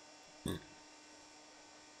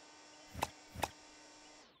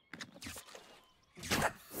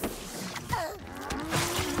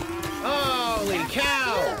 Holy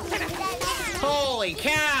cow! Holy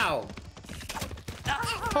cow!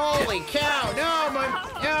 Holy cow! No,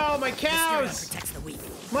 my cows! Protects the weak.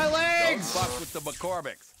 My legs! Don't fuck with the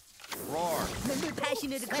McCormicks. Roar. Remember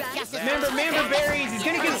passionate cry? Remember berries. He's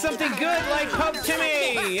gonna get something good like Pope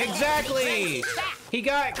Timmy. Exactly. He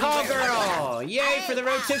got Call Girl. Yay for the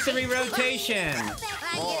rotisserie rotation.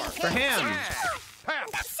 For him.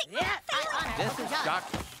 This is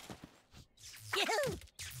shocking.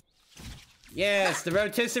 Yes, the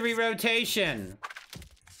rotisserie rotation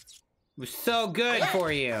was so good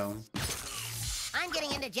for you. I'm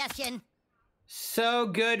getting indigestion. So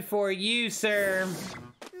good for you, sir.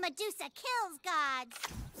 Medusa kills gods.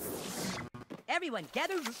 Everyone,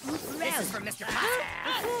 gather around. This is for Mr.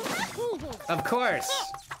 Pasta. Of course.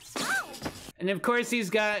 And of course he's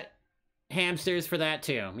got hamsters for that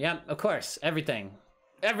too. Yep, of course. Everything.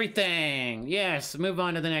 Everything. Yes, move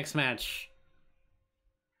on to the next match.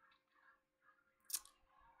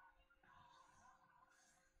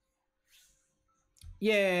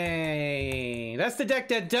 Yay! That's the deck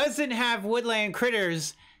that doesn't have woodland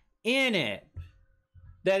critters in it.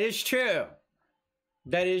 That is true.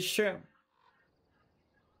 That is true.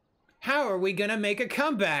 How are we gonna make a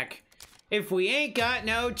comeback if we ain't got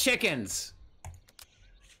no chickens?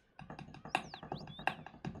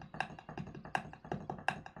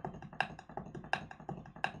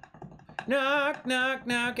 Knock, knock,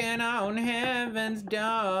 knocking on heaven's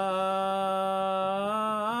door.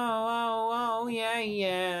 Oh, yeah,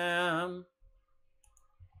 yeah.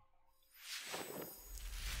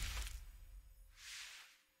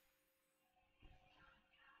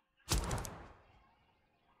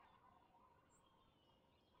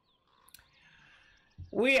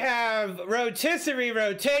 We have rotisserie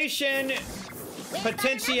rotation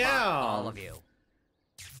potential. All of you.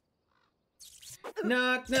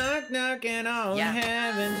 Knock, knock, knocking on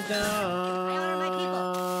heaven's door.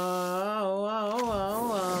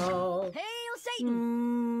 Oh. Hail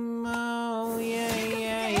Satan! Oh, yeah,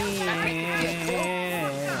 yeah, yeah.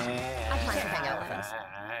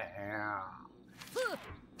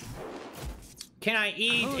 Can I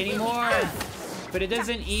eat anymore? But it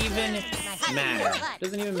doesn't even matter.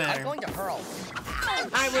 Doesn't even matter. I'm going to hurl.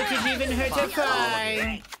 I wouldn't even hurt to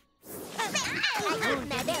fly.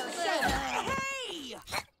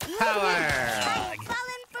 Power!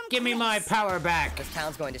 Give me my power back. This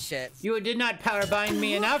town's going to shit. You did not power bind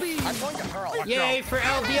me enough. I'm going to hurl. Yay for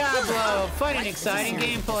El Diablo! Fun and exciting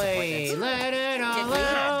gameplay. Let it all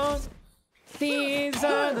out. These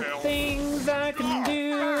are the things I can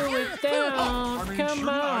do without. Come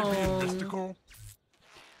on.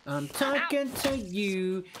 I'm talking to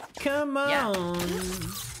you. Come on.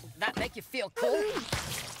 That make you feel cool?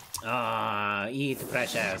 Ah, eat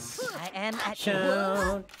precious. I am at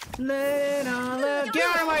Shout, let it all out. Get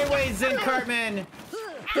out of my way, Zen Cartman.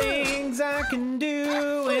 Things I can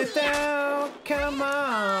do without. Come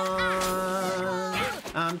on.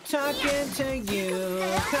 I'm talking to you.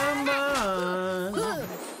 Come on.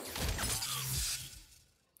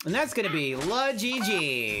 And that's gonna be La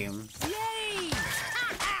Gigi.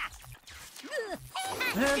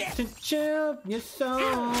 Have to chill your soul.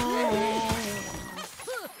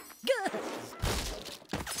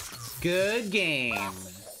 Good game.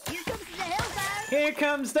 Here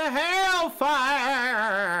comes the hellfire.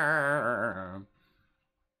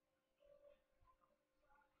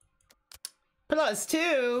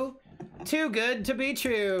 +2. Too good to be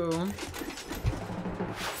true.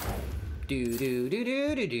 Do do do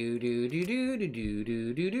do do do do do do do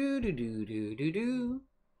do do do do do do do.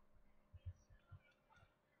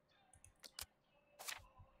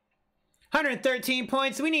 113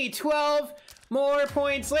 points. We need 12 more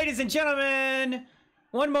points, ladies and gentlemen.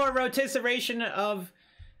 One more rotisserie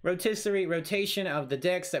rotation of the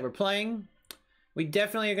decks that we're playing. We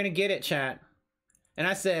definitely are gonna get it, chat. And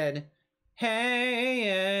I said, hey,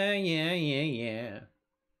 yeah, yeah, yeah, yeah.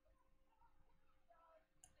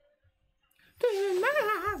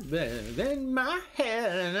 In my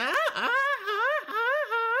head,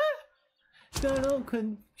 so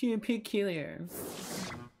peculiar.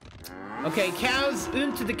 Okay, cows,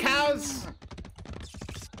 into the cows.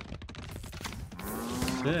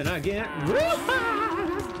 Then I get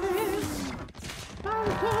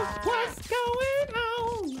what's going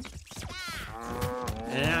on?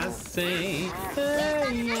 And I say,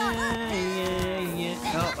 hey, yeah, yeah,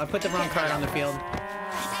 yeah. Oh, I put the wrong card on the field.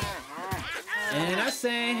 And I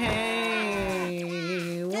say,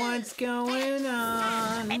 hey, what's going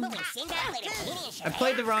on? I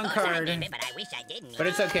played the wrong card, but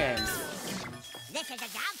it's okay.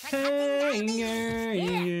 Hey, yeah,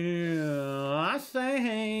 yeah. I say,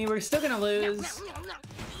 hey, we're still gonna lose.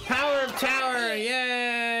 Power of Tower,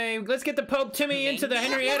 yay! Let's get the Pope Timmy into the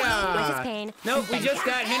Henrietta. Which is pain. Nope, we just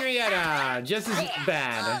got Henrietta. Just as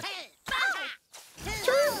bad.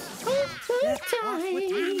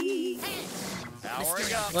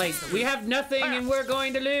 Like, we have nothing and we're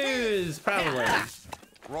going to lose, probably.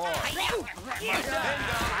 Roar.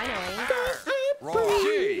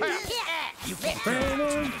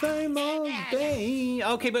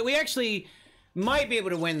 Okay, but we actually might be able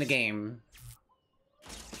to win the game.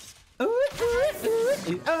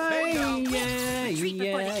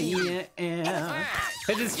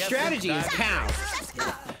 Because his strategy is cow.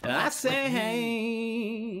 I say,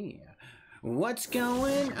 hey, what's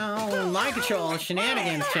going on? My control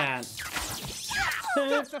shenanigans chat.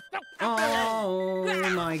 Oh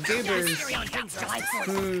my goobers.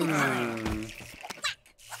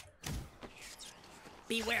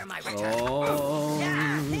 Beware my return. Oh.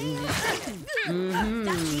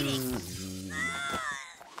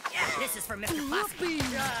 This is for Mr. Posse.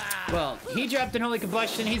 Well, he dropped an holy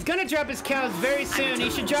combustion. He's gonna drop his cows very soon. He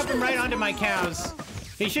should drop them right onto my cows.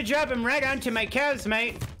 He should drop them right onto my cows,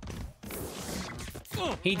 mate.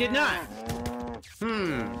 He did not.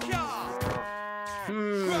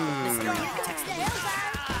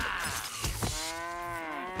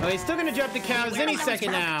 Oh, he's still gonna drop the cows any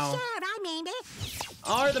second now.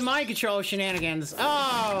 Or the mind control shenanigans.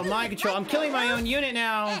 Oh, mind control. I'm killing my own unit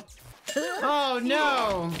now. Oh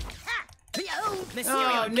no.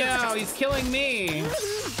 Oh no, he's killing me.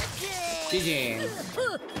 GG.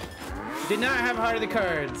 Did not have heart of the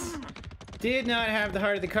cards. Did not have the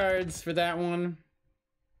heart of the cards for that one.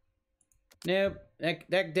 Nope.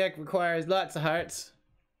 That deck requires lots of hearts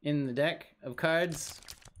in the deck of cards.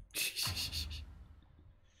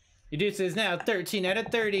 Medusa is now 13 out of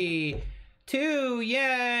 32.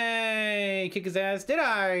 Yay! Kick his ass. Did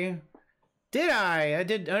I? Did I? I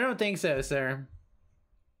don't think so, sir.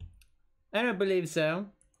 I don't believe so.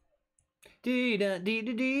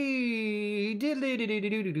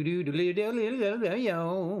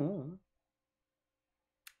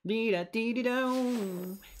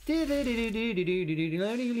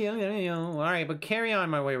 Alright, but carry on,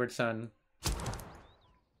 my wayward son.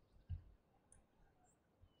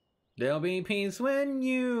 There'll be peace when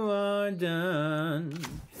you are done.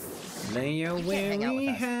 Lay your weary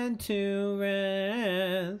head to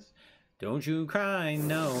rest. Don't you cry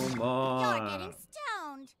no more. You're getting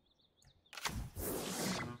stoned.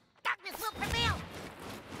 Darkness will prevail.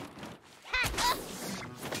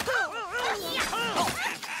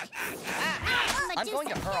 I'm going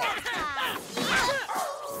to hurl.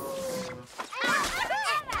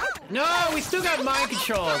 No, we still got mind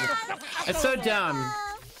controlled. That's so dumb.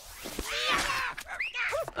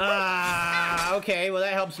 Okay, well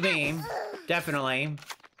that helps me. Definitely.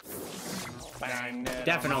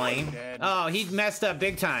 Definitely. Oh, he messed up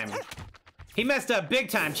big time. He messed up big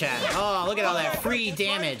time, chat. Oh, look at all that free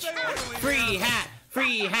damage. Free hat,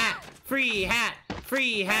 free hat, free hat,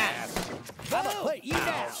 free hat.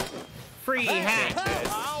 Free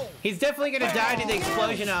hat. He's definitely gonna die to the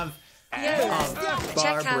explosion of check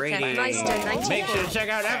out F-Meister94. Make sure to check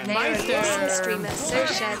out F-Meister. Streamer, so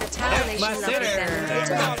share the talent love with them. Hit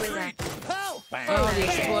him up with that. Oh, the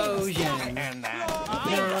explosion.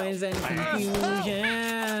 Noise and confusion.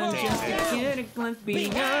 Just to get a glimpse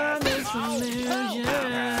beyond this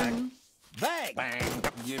illusion. Bang! Bang!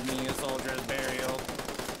 Give me a soldier's burial.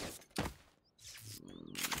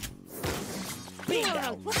 He's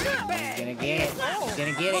gonna get it. He's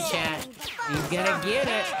gonna get it, chat. He's gonna get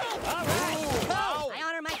it. I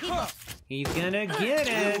honor my people. He's gonna get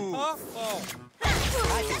it.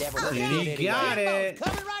 He got it.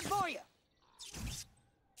 Coming right for you.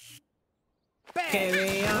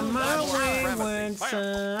 Carry on my wayward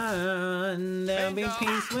son. There'll be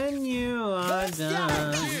peace when you are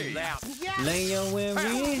done. Lay your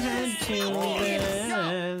weary head to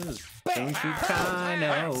rest. Don't you cry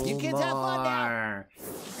no more.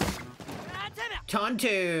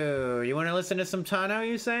 Tonto, you want to listen to some Tano,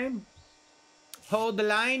 you say? Hold the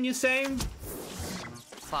line, you say?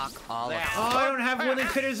 Fuck all of Oh, I don't have Willing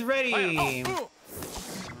Critters ready.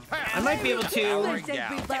 I might be able to.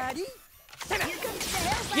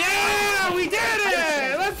 Yeah, we did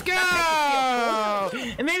it! Let's go!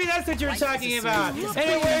 And maybe that's what you're talking about. And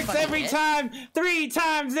it works every time, 3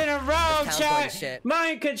 times in a row, chat.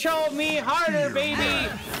 Mind control me harder, baby.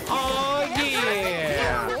 Oh,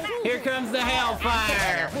 yeah. Here comes the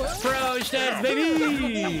hellfire. Pro studs,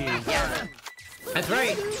 baby. That's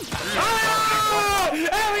right. Oh!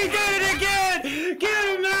 And we did it again!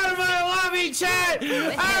 Get him out of my lobby, chat!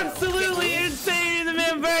 Absolutely insane in the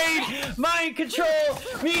membrane! Mind control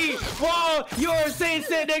me while you're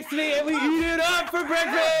sitting next to me and we eat it up for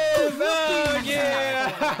breakfast! Oh,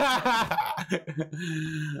 yeah!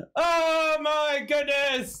 Oh, my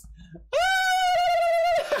goodness!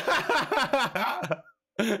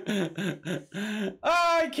 Oh,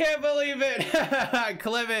 I can't believe it!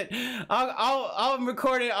 Clip it. I'll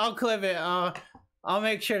record it. I'll clip it. I'll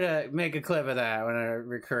make sure to make a clip of that when I'm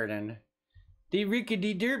recording. Dee Rika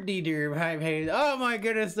dee derp dee derp. Hi, Haze. Oh my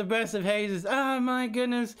goodness, the best of Hazes. Oh my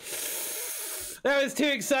goodness. That was too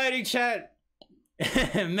exciting, chat.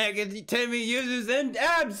 Mega Timmy uses in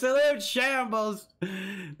absolute shambles.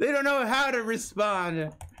 They don't know how to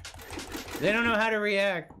respond. They don't know how to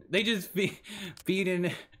react. They just feed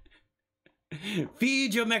in.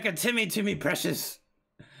 Feed your Mecha Timmy to me, precious.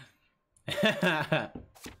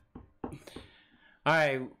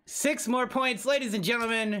 Alright, 6 more points, ladies and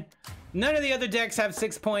gentlemen. None of the other decks have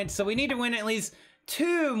 6 points, so we need to win at least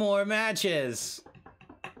 2 more matches.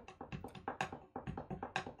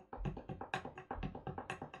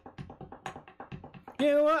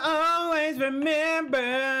 You will always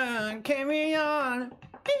remember, carry on.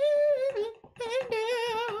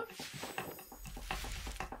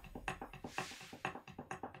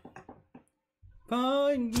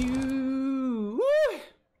 For you. Woo!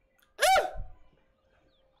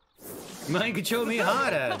 Mind control me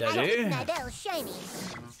harder, daddy.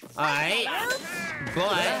 Alright.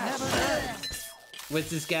 But what's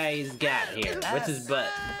this guy's got here? What's his butt?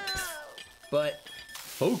 But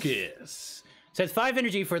focus. So it's 5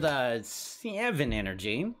 energy for the 7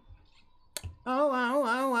 energy.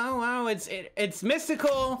 Oh. It's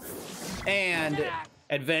mystical and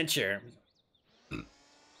adventure.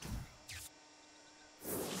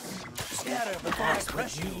 Scatter before I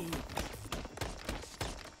crush you.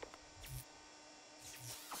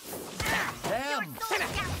 Bam!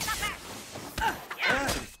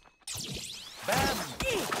 Bam!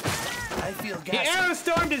 I feel gassy. He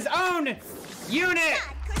aerostormed his own unit!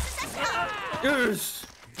 Yes!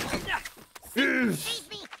 Yes!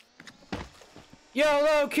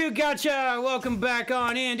 YOLO, Q gotcha! Welcome back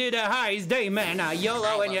on into the Haze Day, man.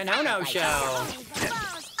 YOLO and your no-no show.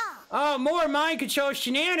 Oh, more mind control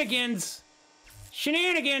shenanigans!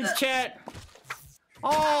 Shenanigans, chat!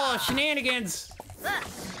 Oh, shenanigans!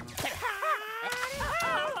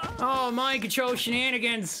 Oh, mind control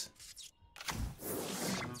shenanigans!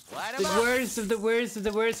 The worst of the worst of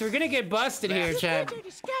the worst. We're gonna get busted here, chat.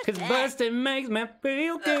 Cause busted makes me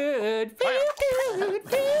feel good. Feel good,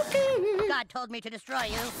 feel good. God told me to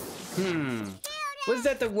destroy you. Was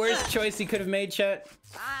that the worst choice he could have made, chat?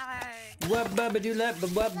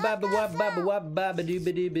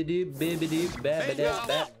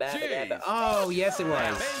 Oh, yes it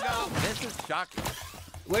was. This is shocking.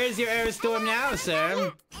 Where's your aerostorm now,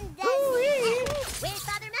 sir?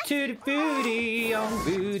 Tutti frutti on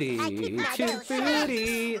booty. Tutti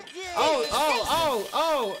frutti.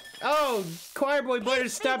 Oh, choir boy better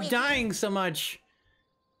stop dying so much.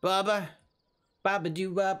 Baba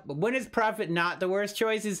doo up. When is Prophet not the worst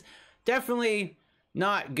choice? Is definitely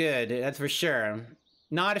not good, that's for sure.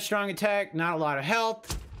 Not a strong attack, not a lot of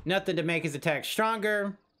health, nothing to make his attack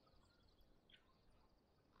stronger.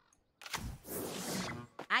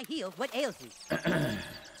 I healed what ails you.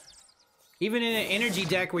 Even in an energy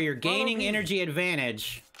deck where you're gaining energy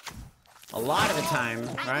advantage, a lot of the time,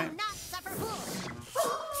 right?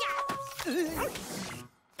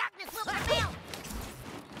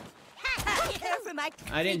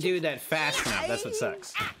 I didn't do that fast enough, that's what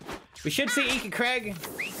sucks. We should see Ika Craig.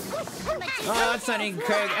 Oh, that's not Ika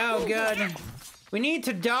Craig. Oh, God. We need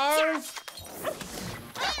to Dar.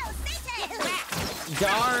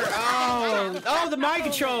 Oh, the mind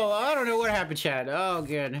control. I don't know what happened, Chad. Oh,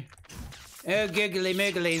 good. Oh, giggly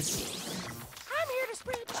migglies. I'm here to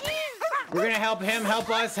spread cheer. We're gonna help him, help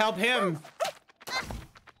us, help him.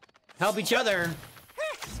 Help each other.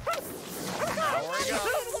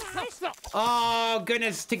 Oh,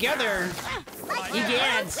 goodness, together.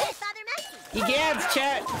 Egads. Egads,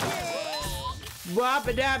 chat.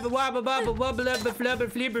 Wabba dabba wabba babba wabba lubba flubba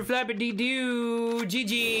flipper flabba dee doo.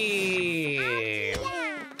 GG.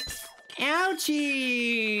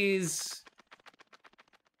 Ouchies.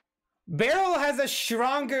 Barrel has a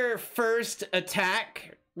stronger first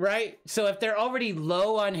attack, right? So if they're already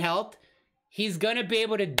low on health, he's gonna be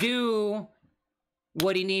able to do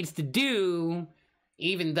what he needs to do,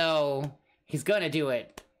 even though he's gonna do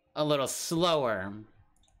it a little slower.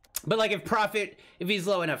 But like if he's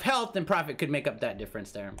low enough health, then Prophet could make up that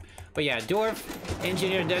difference there. But yeah, Dwarf,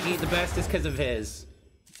 Engineer Dougie, the best is because of his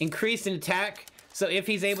increase in attack. So if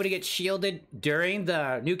he's able to get shielded during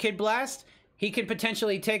the New Kid Blast, he could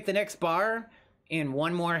potentially take the next bar and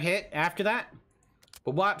one more hit after that.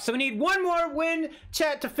 But whop, so we need one more win,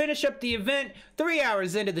 chat, to finish up the event. 3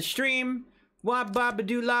 hours into the stream. Wop baba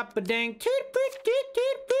doo lop ba dang.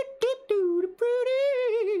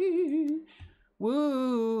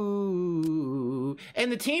 Woo.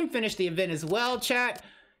 And the team finished the event as well, chat.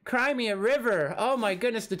 Cry me a river. Oh my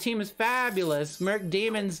goodness, the team is fabulous. Merc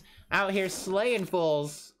Demons out here slaying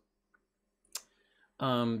fools.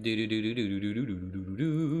 Bustin'.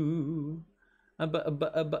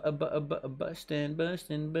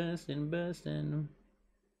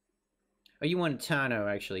 Oh, you wanted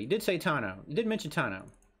Tano, actually. You did say Tano. You did mention Tano.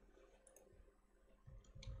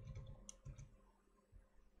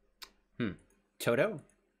 Toto?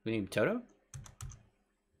 We need Toto?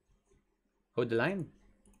 Hold the line.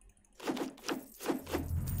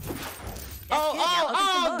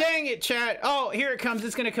 Oh, dang it, chat. Oh, here it comes.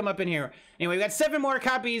 It's gonna come up in here. Anyway, we got 7 more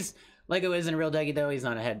copies. Lego isn't a real Dougie, though. He's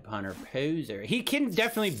not a headhunter poser. He can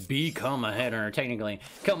definitely become a headhunter, technically.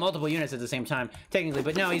 Kill multiple units at the same time, technically.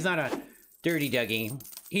 But no, he's not a dirty Dougie.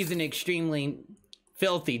 He's an extremely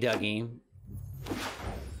filthy Dougie.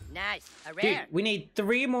 Nice. A rare. Dude, we need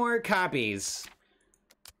 3 more copies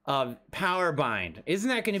of Power Bind. Isn't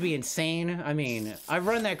that going to be insane? I mean, I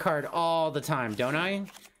run that card all the time, don't I?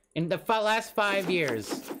 In the last 5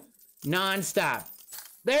 years. Non-stop.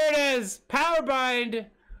 There it is! Power Bind!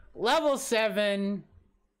 Level 7.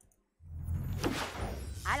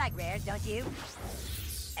 I like rares, don't you?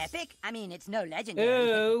 Epic? I mean, it's no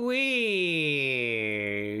legendary.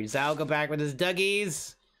 Ooh-wee. Zal go back with his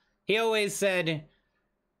Dougies. He always said,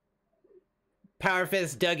 Power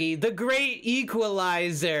Fist Dougie, the great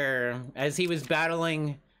equalizer, as he was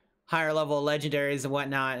battling higher level legendaries and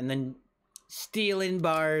whatnot, and then stealing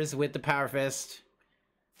bars with the Power Fist.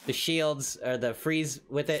 The shields, or the freeze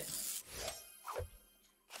with it.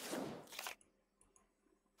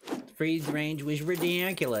 Freeze range was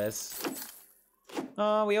ridiculous.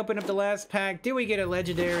 Oh, we opened up the last pack. Do we get a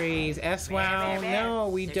legendary S-Wow? No,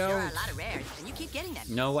 we don't. Sure are a lot of rares, and you keep getting them.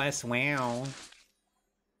 No S-Wow.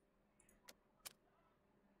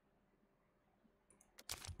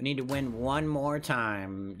 We need to win one more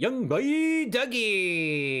time. Young boy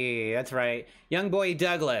Dougie. That's right. Young boy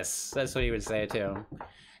Douglas. That's what he would say too.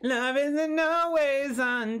 Love isn't always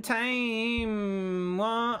on time.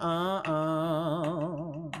 Whoa.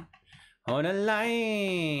 Hold a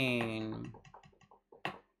line.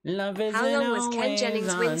 Love isn't How long was Ken always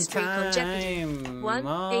Jennings' win on streak on Jeopardy? time. 1,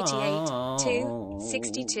 88, 2,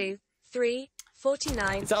 62, 3,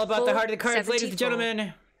 49. It's all about 4, the heart of the cards, 74. ladies and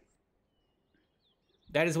gentlemen.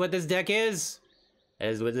 That is what this deck is. That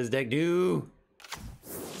is what this deck do.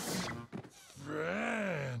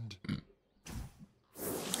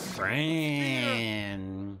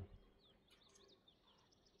 Friend.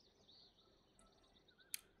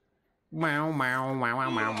 Wow, wow, wow,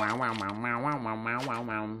 wow, wow, wow, wow, wow, wow, wow, wow, wow,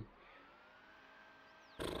 wow.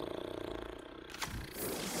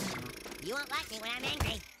 You won't like me when I'm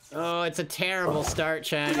angry. Oh, it's a terrible start,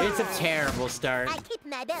 Chad. It's a terrible start. I keep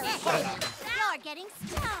my belly full. You're getting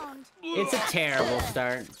stoned. It's a terrible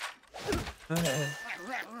start.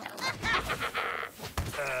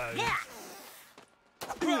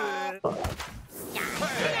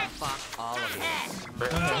 Fuck all of you.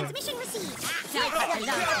 Transmission received.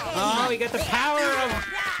 Oh, he got the power of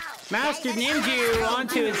Master Ninja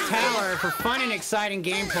onto his tower for fun and exciting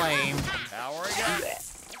gameplay. Power again.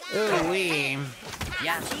 Ooh-wee.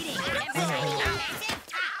 Yeah.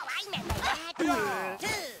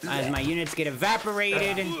 As my units get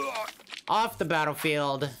evaporated off the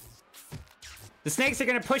battlefield. The snakes are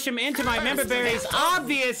gonna push him into my member berries,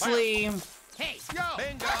 obviously. Hey,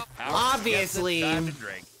 Bingo. Obviously.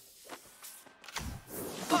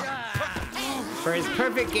 For his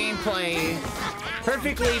perfect gameplay.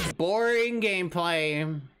 Perfectly boring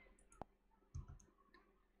gameplay.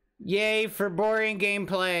 Yay for boring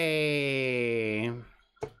gameplay.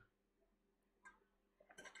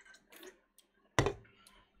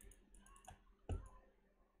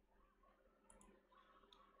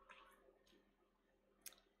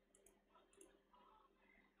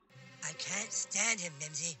 I can't stand him,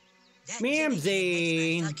 Mimsy. That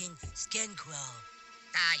Mimsy. Jimmy kid makes my fucking skin crawl.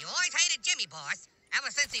 You always hated Jimmy, boss. Ever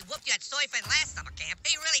since he whooped you at Surfing last summer camp,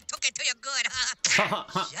 he really took it to you good, huh?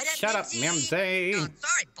 Shut up, Mimsy. Oh,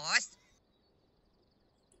 sorry, boss.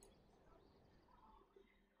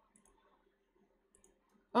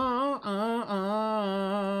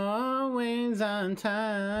 Always on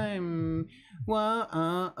time.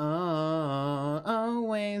 Whoa,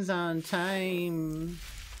 always on time.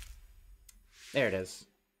 There it is.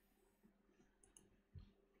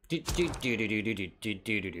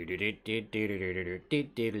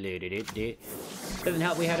 Doesn't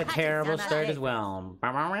help we had a terrible start as well. Moon,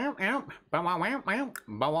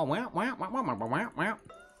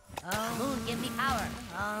 give me power.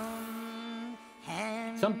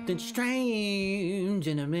 Something strange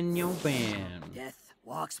in a minion band. Death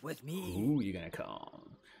walks with me. Ooh, you're gonna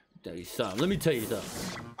come. Tell you something. Let me tell you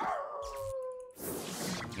something.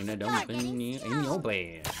 And I don't in your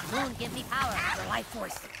band. Moon, give me power. The life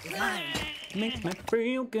force is mine. Makes me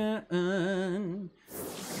feel good.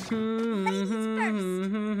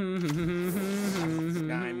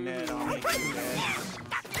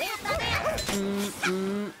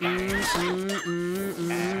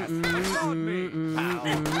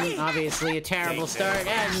 Obviously a terrible start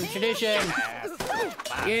as tradition.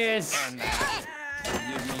 Yes.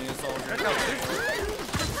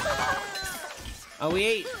 Oh,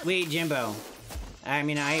 we ate Jimbo. I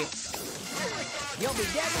mean, I ate. You'll be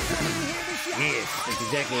dead before you hear the shot. Yes, that's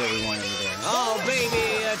exactly what we wanted to do. Oh,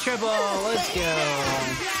 baby, a triple. Let's go.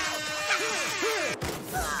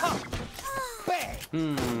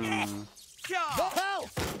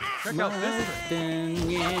 Check out this.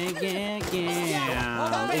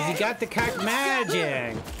 Yeah. Has he got the cock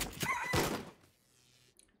magic?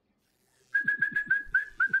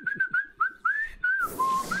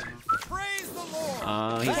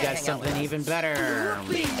 Oh, he's got something even better.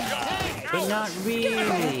 But not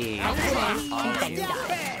really.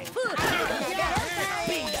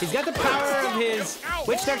 He's got the power of his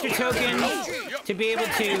Witch Doctor token to be able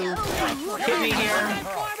to hit me here.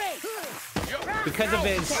 Because of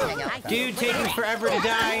his dude taking forever to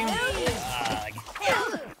die.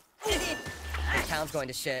 The town's going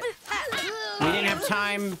to shit. We didn't have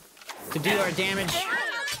time to do our damage.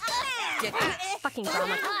 Fucking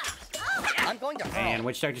Chroma. I'm going to. And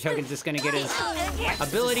Witch Doctor Token's just gonna get his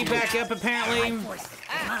ability back up, apparently.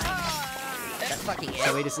 That's fucking it.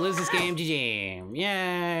 So we just lose this game. GG.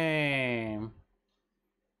 Yay.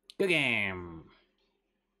 Good game.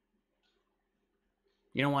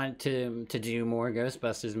 You don't want to do more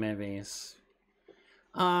Ghostbusters movies.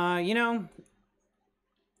 You know,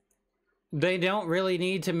 they don't really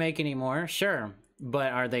need to make any more, sure.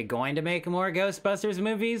 But are they going to make more Ghostbusters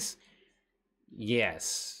movies?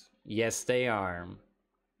 Yes. Yes, they are.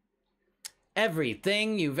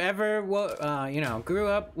 Everything you've ever, grew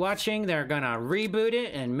up watching, they're gonna reboot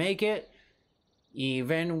it and make it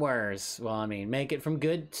even worse. Well, I mean, make it from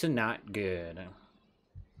good to not good.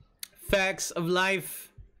 Facts of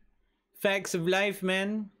life. Facts of life,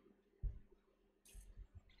 man.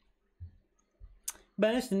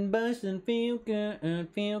 Bustin', feel good,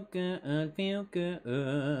 feel good, feel good.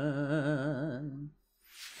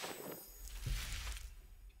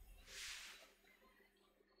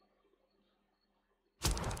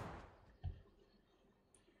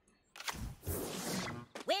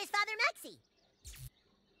 Where's Father Maxie?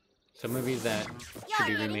 Some movies that should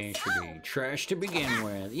be remade should be trash to begin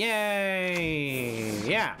with. Yay!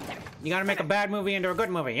 Yeah. You gotta make a bad movie into a good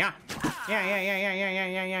movie, yeah.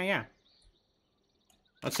 Yeah.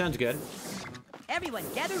 That sounds good. Everyone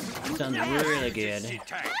gather. Sounds really good.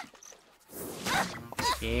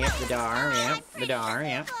 Yep, the dar, yep, the dar,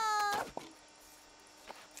 yep.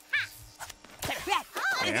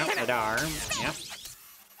 Yep, the dar, yep.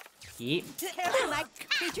 Yep. My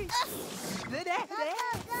creatures.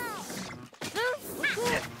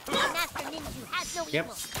 Master Ninja has no Yep.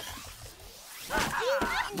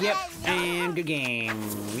 Yep, and good game.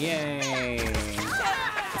 Yay.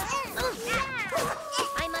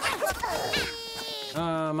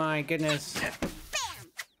 Oh my goodness.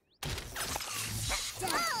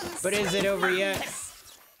 But is it over yet?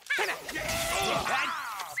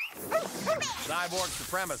 Cyborg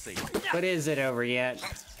supremacy. But is it over yet?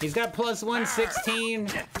 He's got plus 116.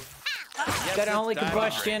 Got only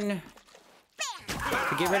combustion.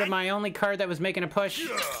 To get rid of my only card that was making a push.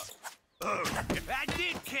 I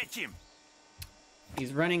did catch him.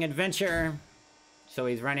 He's running adventure. So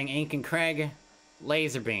he's running Ink and Craig.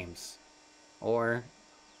 Laser beams. Or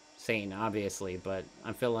Satan, obviously. But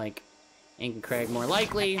I feel like Ink and Craig more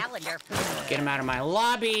likely. Get him out of my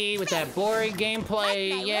lobby with that boring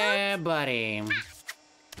gameplay. Yeah, buddy.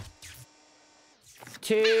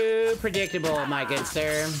 Too predictable, my good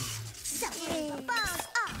sir.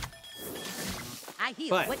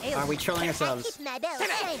 But are we trolling ourselves?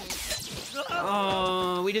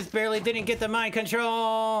 Oh, we just barely didn't get the mind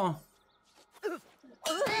control.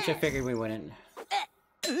 Which I figured we wouldn't.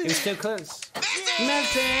 It was so close.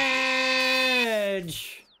 Message!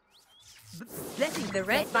 The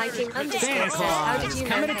red Viking Santa Claus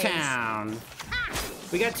coming to town.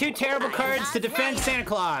 We got 2 terrible cards to defend Santa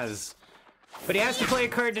Claus. But he has to play a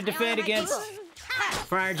card to defend against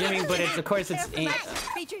Friar Jimmy, but it's, of course it's...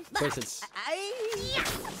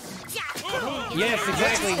 Yes,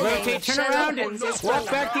 exactly. Rotate, turn around, and walk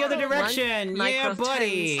back the other direction. Yeah,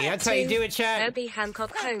 buddy. That's how you do it, chat. Herbie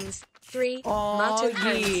Hancock Holmes. 3. Oh, Martin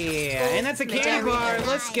yeah. Holmes. And that's a candy bar.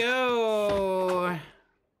 Let's go.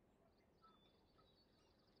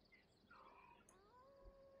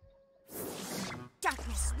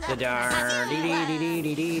 The dark. Most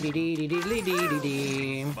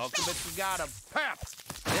of it you got a pep.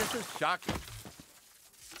 This is shocking.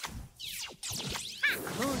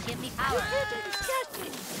 Moon, give me power.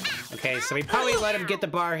 Okay, so we probably let him get the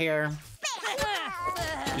bar here.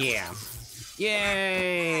 Yeah.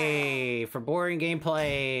 Yay! For boring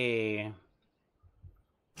gameplay.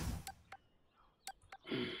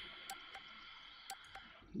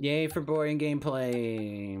 Yay for boring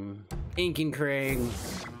gameplay. Ink and Craig.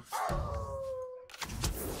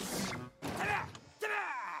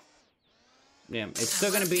 Yeah, it's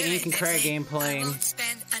still gonna be Ink and Craig gameplay. I won't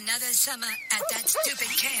spend another summer at that stupid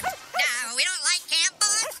camp. No, we don't like camp,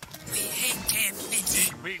 boys. We hate camp,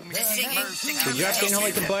 Mitzi. The singing, We dropped in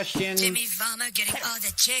holy combustion. Jimmy Valmer getting all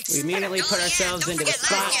the chicks. We immediately put ourselves into the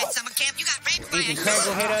spot. Summer camp, you got raped by Ink and Craig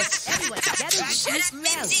will hit us. Shut up,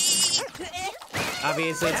 Mitzi.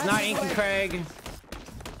 Obviously, it's not Ink and Craig.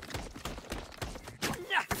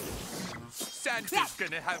 Santa's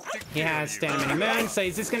gonna have to He has Stamina Moon, so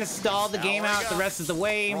he's just gonna stall the game out the rest of the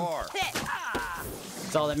way.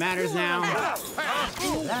 That's all that matters now. Not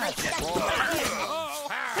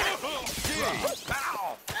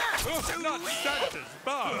Santa's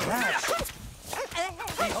bar.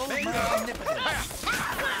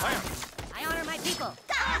 I honor my people.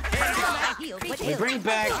 We bring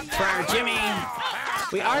back Friar Jimmy.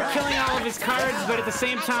 We are killing all of his cards, but at the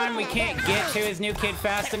same time, we can't get to his new kid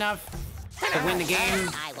fast enough to win the game.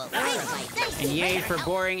 And yay for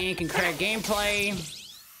boring Ink and Craig gameplay.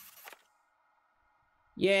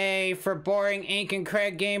 Yay for boring Ink and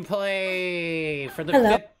Craig gameplay. For the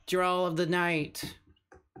 5th draw of the night.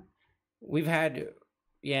 We've had,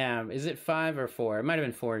 yeah, is it 5 or 4? It might have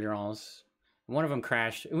been 4 draws. One of them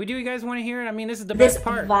crashed. Do you guys want to hear it? I mean, this is the best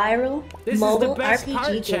part. Viral This mobile is the best RPG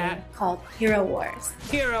part, game chat. called Hero Wars.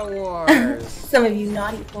 Hero Wars. Some of you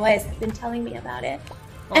naughty boys have been telling me about it.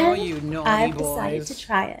 Oh, And you naughty I've boys. decided to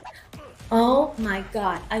try it. Oh my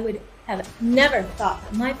god, I would have never thought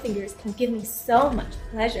that my fingers can give me so much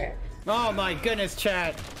pleasure. Oh my goodness,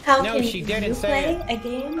 chat. How No, can she didn't you say play it. a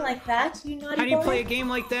game like that, you naughty How do you boy? play a game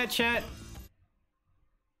like that, chat?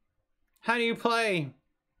 How do you play?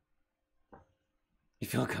 You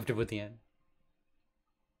feel comfortable at the end.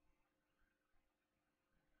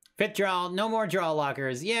 5th draw, no more draw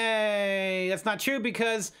lockers. Yay! That's not true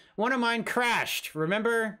because one of mine crashed,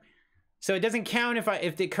 remember? So it doesn't count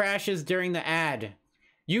if it crashes during the ad.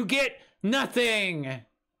 You get nothing!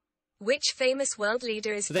 Which famous world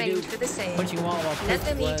leader is famed for the saying? Punching wall while Let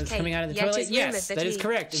them was eat cake. coming out of the Yet toilet. is rumored Yes, that that is he-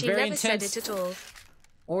 correct. She Very never said intense. it at all.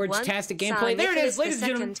 Orange-tastic Tsar gameplay. There it is, Nicholas ladies and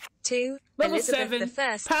gentlemen. 2. Level Elizabeth 7.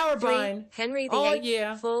 I. Power 3. bind. Henry VIII. Oh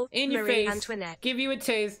yeah. 4. In your Marie face. Antoinette. Give you a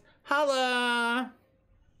taste. Holla.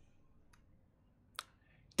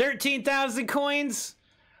 13,000 coins.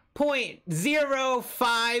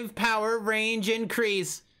 0.05 power range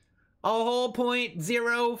increase. A whole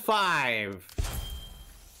 0.05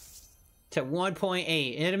 to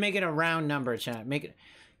 1.8. It'll make it a round number, chat. Make it.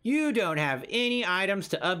 You don't have any items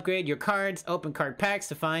to upgrade your cards. Open card packs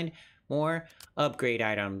to find more upgrade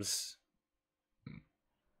items.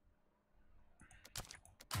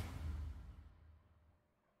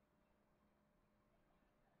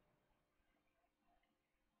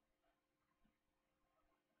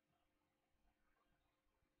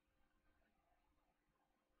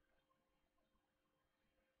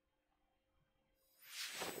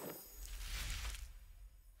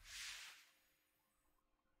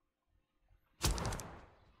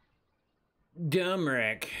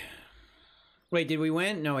 Dumrick. Wait, did we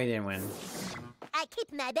win? No, we didn't win. I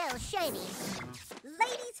keep my bell shiny.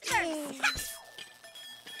 Ladies first.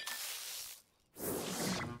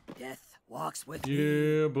 Death walks with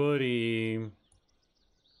Yeah, buddy.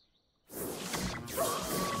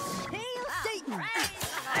 Hail Satan!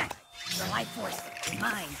 The life force is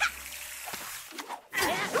mine.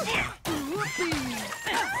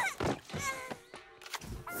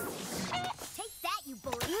 Take that, you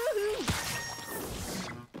bully.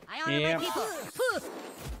 I honor Yeah. my people.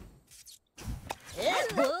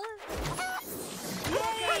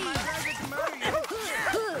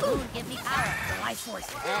 Moon, give me power. The life force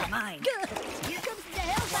is mine. Here comes the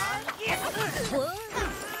hellfire.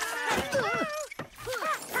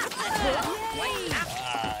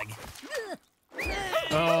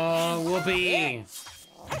 Whoopee.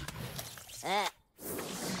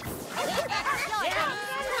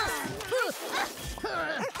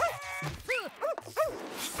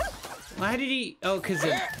 Why did he? Oh, because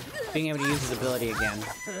of being able to use his ability again.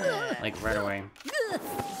 Like, right away.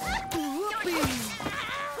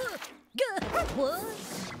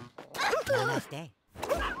 Nice day.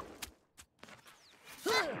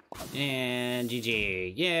 And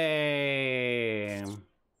GG. Yay!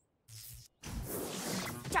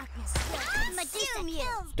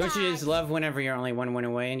 Don't you just love whenever you're only one win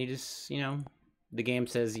away and you just, you know, the game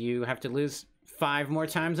says you have to lose 5 more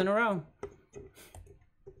times in a row?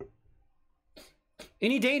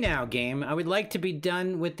 Any day now, game. I would like to be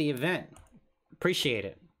done with the event. Appreciate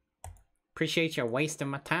it. Appreciate you wasting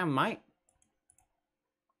my time, mate.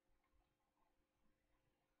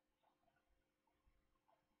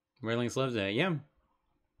 Merlings loves that, yeah.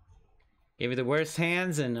 Gave you the worst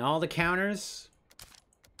hands and all the counters.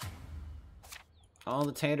 All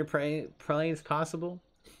the tater plays possible.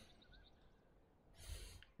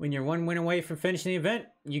 When you're 1 win away from finishing the event,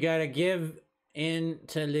 you gotta give in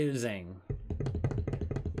to losing.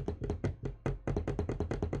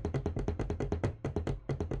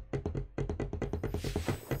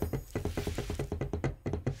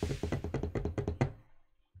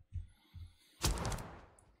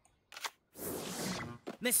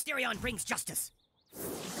 Mysterion brings justice.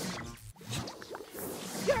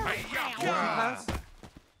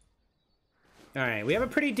 Alright, we have a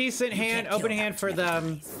pretty decent hand, open hand for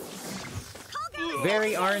the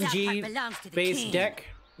very RNG based deck.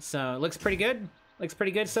 So it looks pretty good. Looks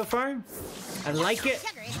pretty good so far. I like it.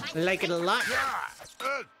 I like it a lot.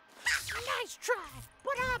 Nice try,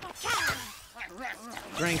 but I'm a coward.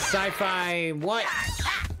 Rank sci-fi what?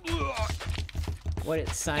 What is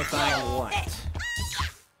sci-fi what?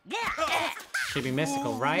 Should be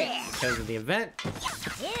mystical, right? Because of the event.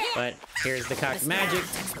 But here's the cock magic.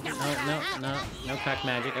 No cock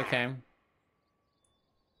magic. Okay.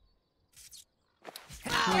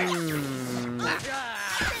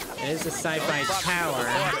 It is a sci-fi tower.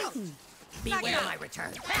 Beware my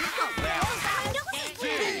return.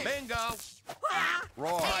 Bingo.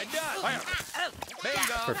 Right.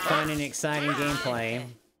 Bingo. For fun and exciting gameplay.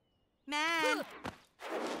 Man.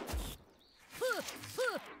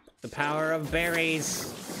 The power of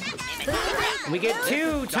berries. We get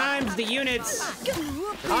 2 times the units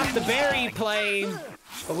off the berry play,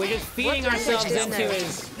 but we're just feeding ourselves into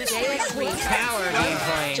his power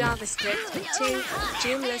gameplay. JavaScript 2,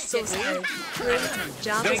 Joomla source code 3,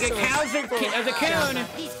 Java We get cows as a coon.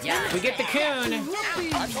 We get the coon.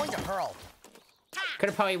 I'm going to hurl. Could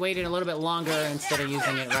have probably waited a little bit longer instead of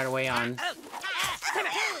using it right away on.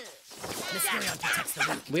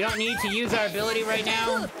 We don't need to use our ability right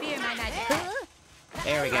now.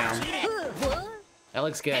 There we go. That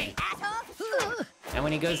looks good. And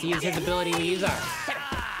when he goes to use his ability, we use ours.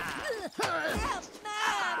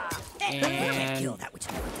 And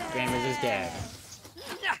Grammars is dead.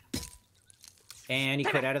 And he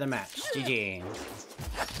quit out of the match. GG.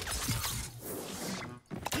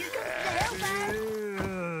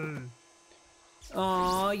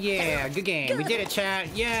 Oh yeah, good game. We did it, chat.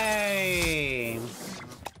 Yay!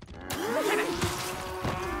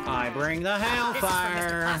 I bring the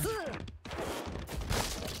hellfire.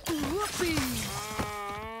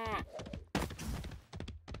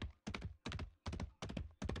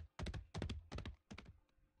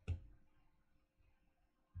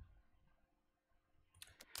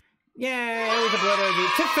 Yay! It was a blood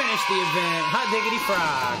to finish the event. Hot diggity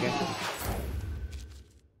frog.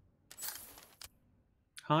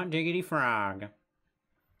 Hot diggity frog.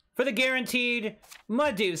 For the guaranteed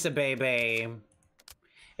Medusa, baby.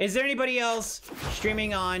 Is there anybody else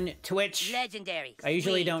streaming on Twitch? Legendary. I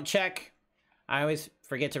usually don't check. I always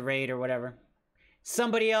forget to raid or whatever.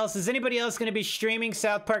 Somebody else. Is anybody else going to be streaming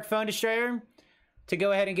South Park Phone Destroyer? To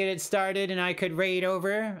go ahead and get it started and I could raid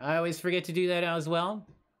over. I always forget to do that as well.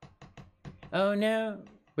 Oh no.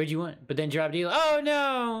 Where'd you want? But then drop deal. Oh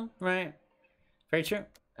no. Right. Very true.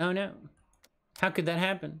 Oh no. How could that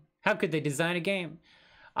happen? How could they design a game?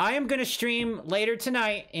 I am going to stream later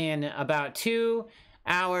tonight in about 2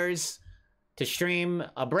 hours to stream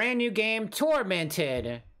a brand new game,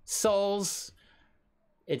 Tormented Souls.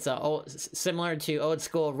 It's similar to old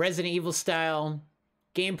school Resident Evil style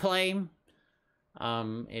gameplay.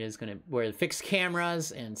 It is going to wear fixed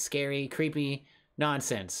cameras and scary, creepy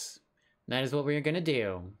nonsense. And that is what we're going to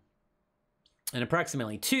do in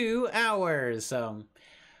approximately 2 hours. So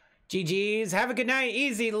GG's. Have a good night,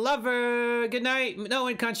 Easy Lover. Good night, No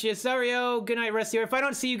Inconsciosario. Good night, rest of you. If I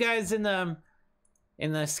don't see you guys in the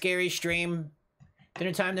scary stream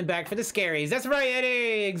Dinner time, then back for the scaries. That's right,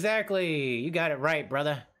 Eddie! Exactly! You got it right,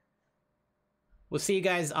 brother. We'll see you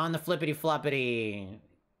guys on the flippity floppity.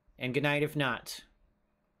 And good night if not.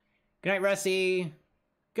 Good night, Rusty.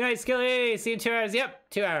 Good night, Skilly. See you in 2 hours. Yep,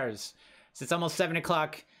 2 hours. So it's almost 7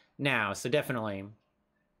 o'clock now, so definitely.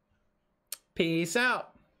 Peace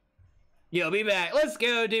out. You'll be back. Let's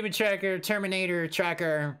go, Demon Tracker, Terminator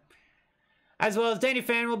Tracker. As well as Danny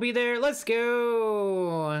Fan will be there. Let's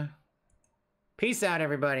go. Peace out,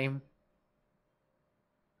 everybody.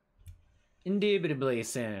 Indubitably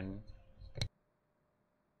soon.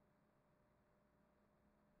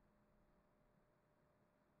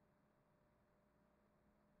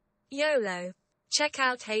 YOLO. Check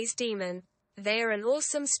out Haze Demon. They are an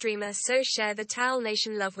awesome streamer, so share the Towel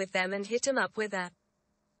Nation love with them and hit 'em up with a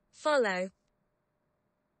follow.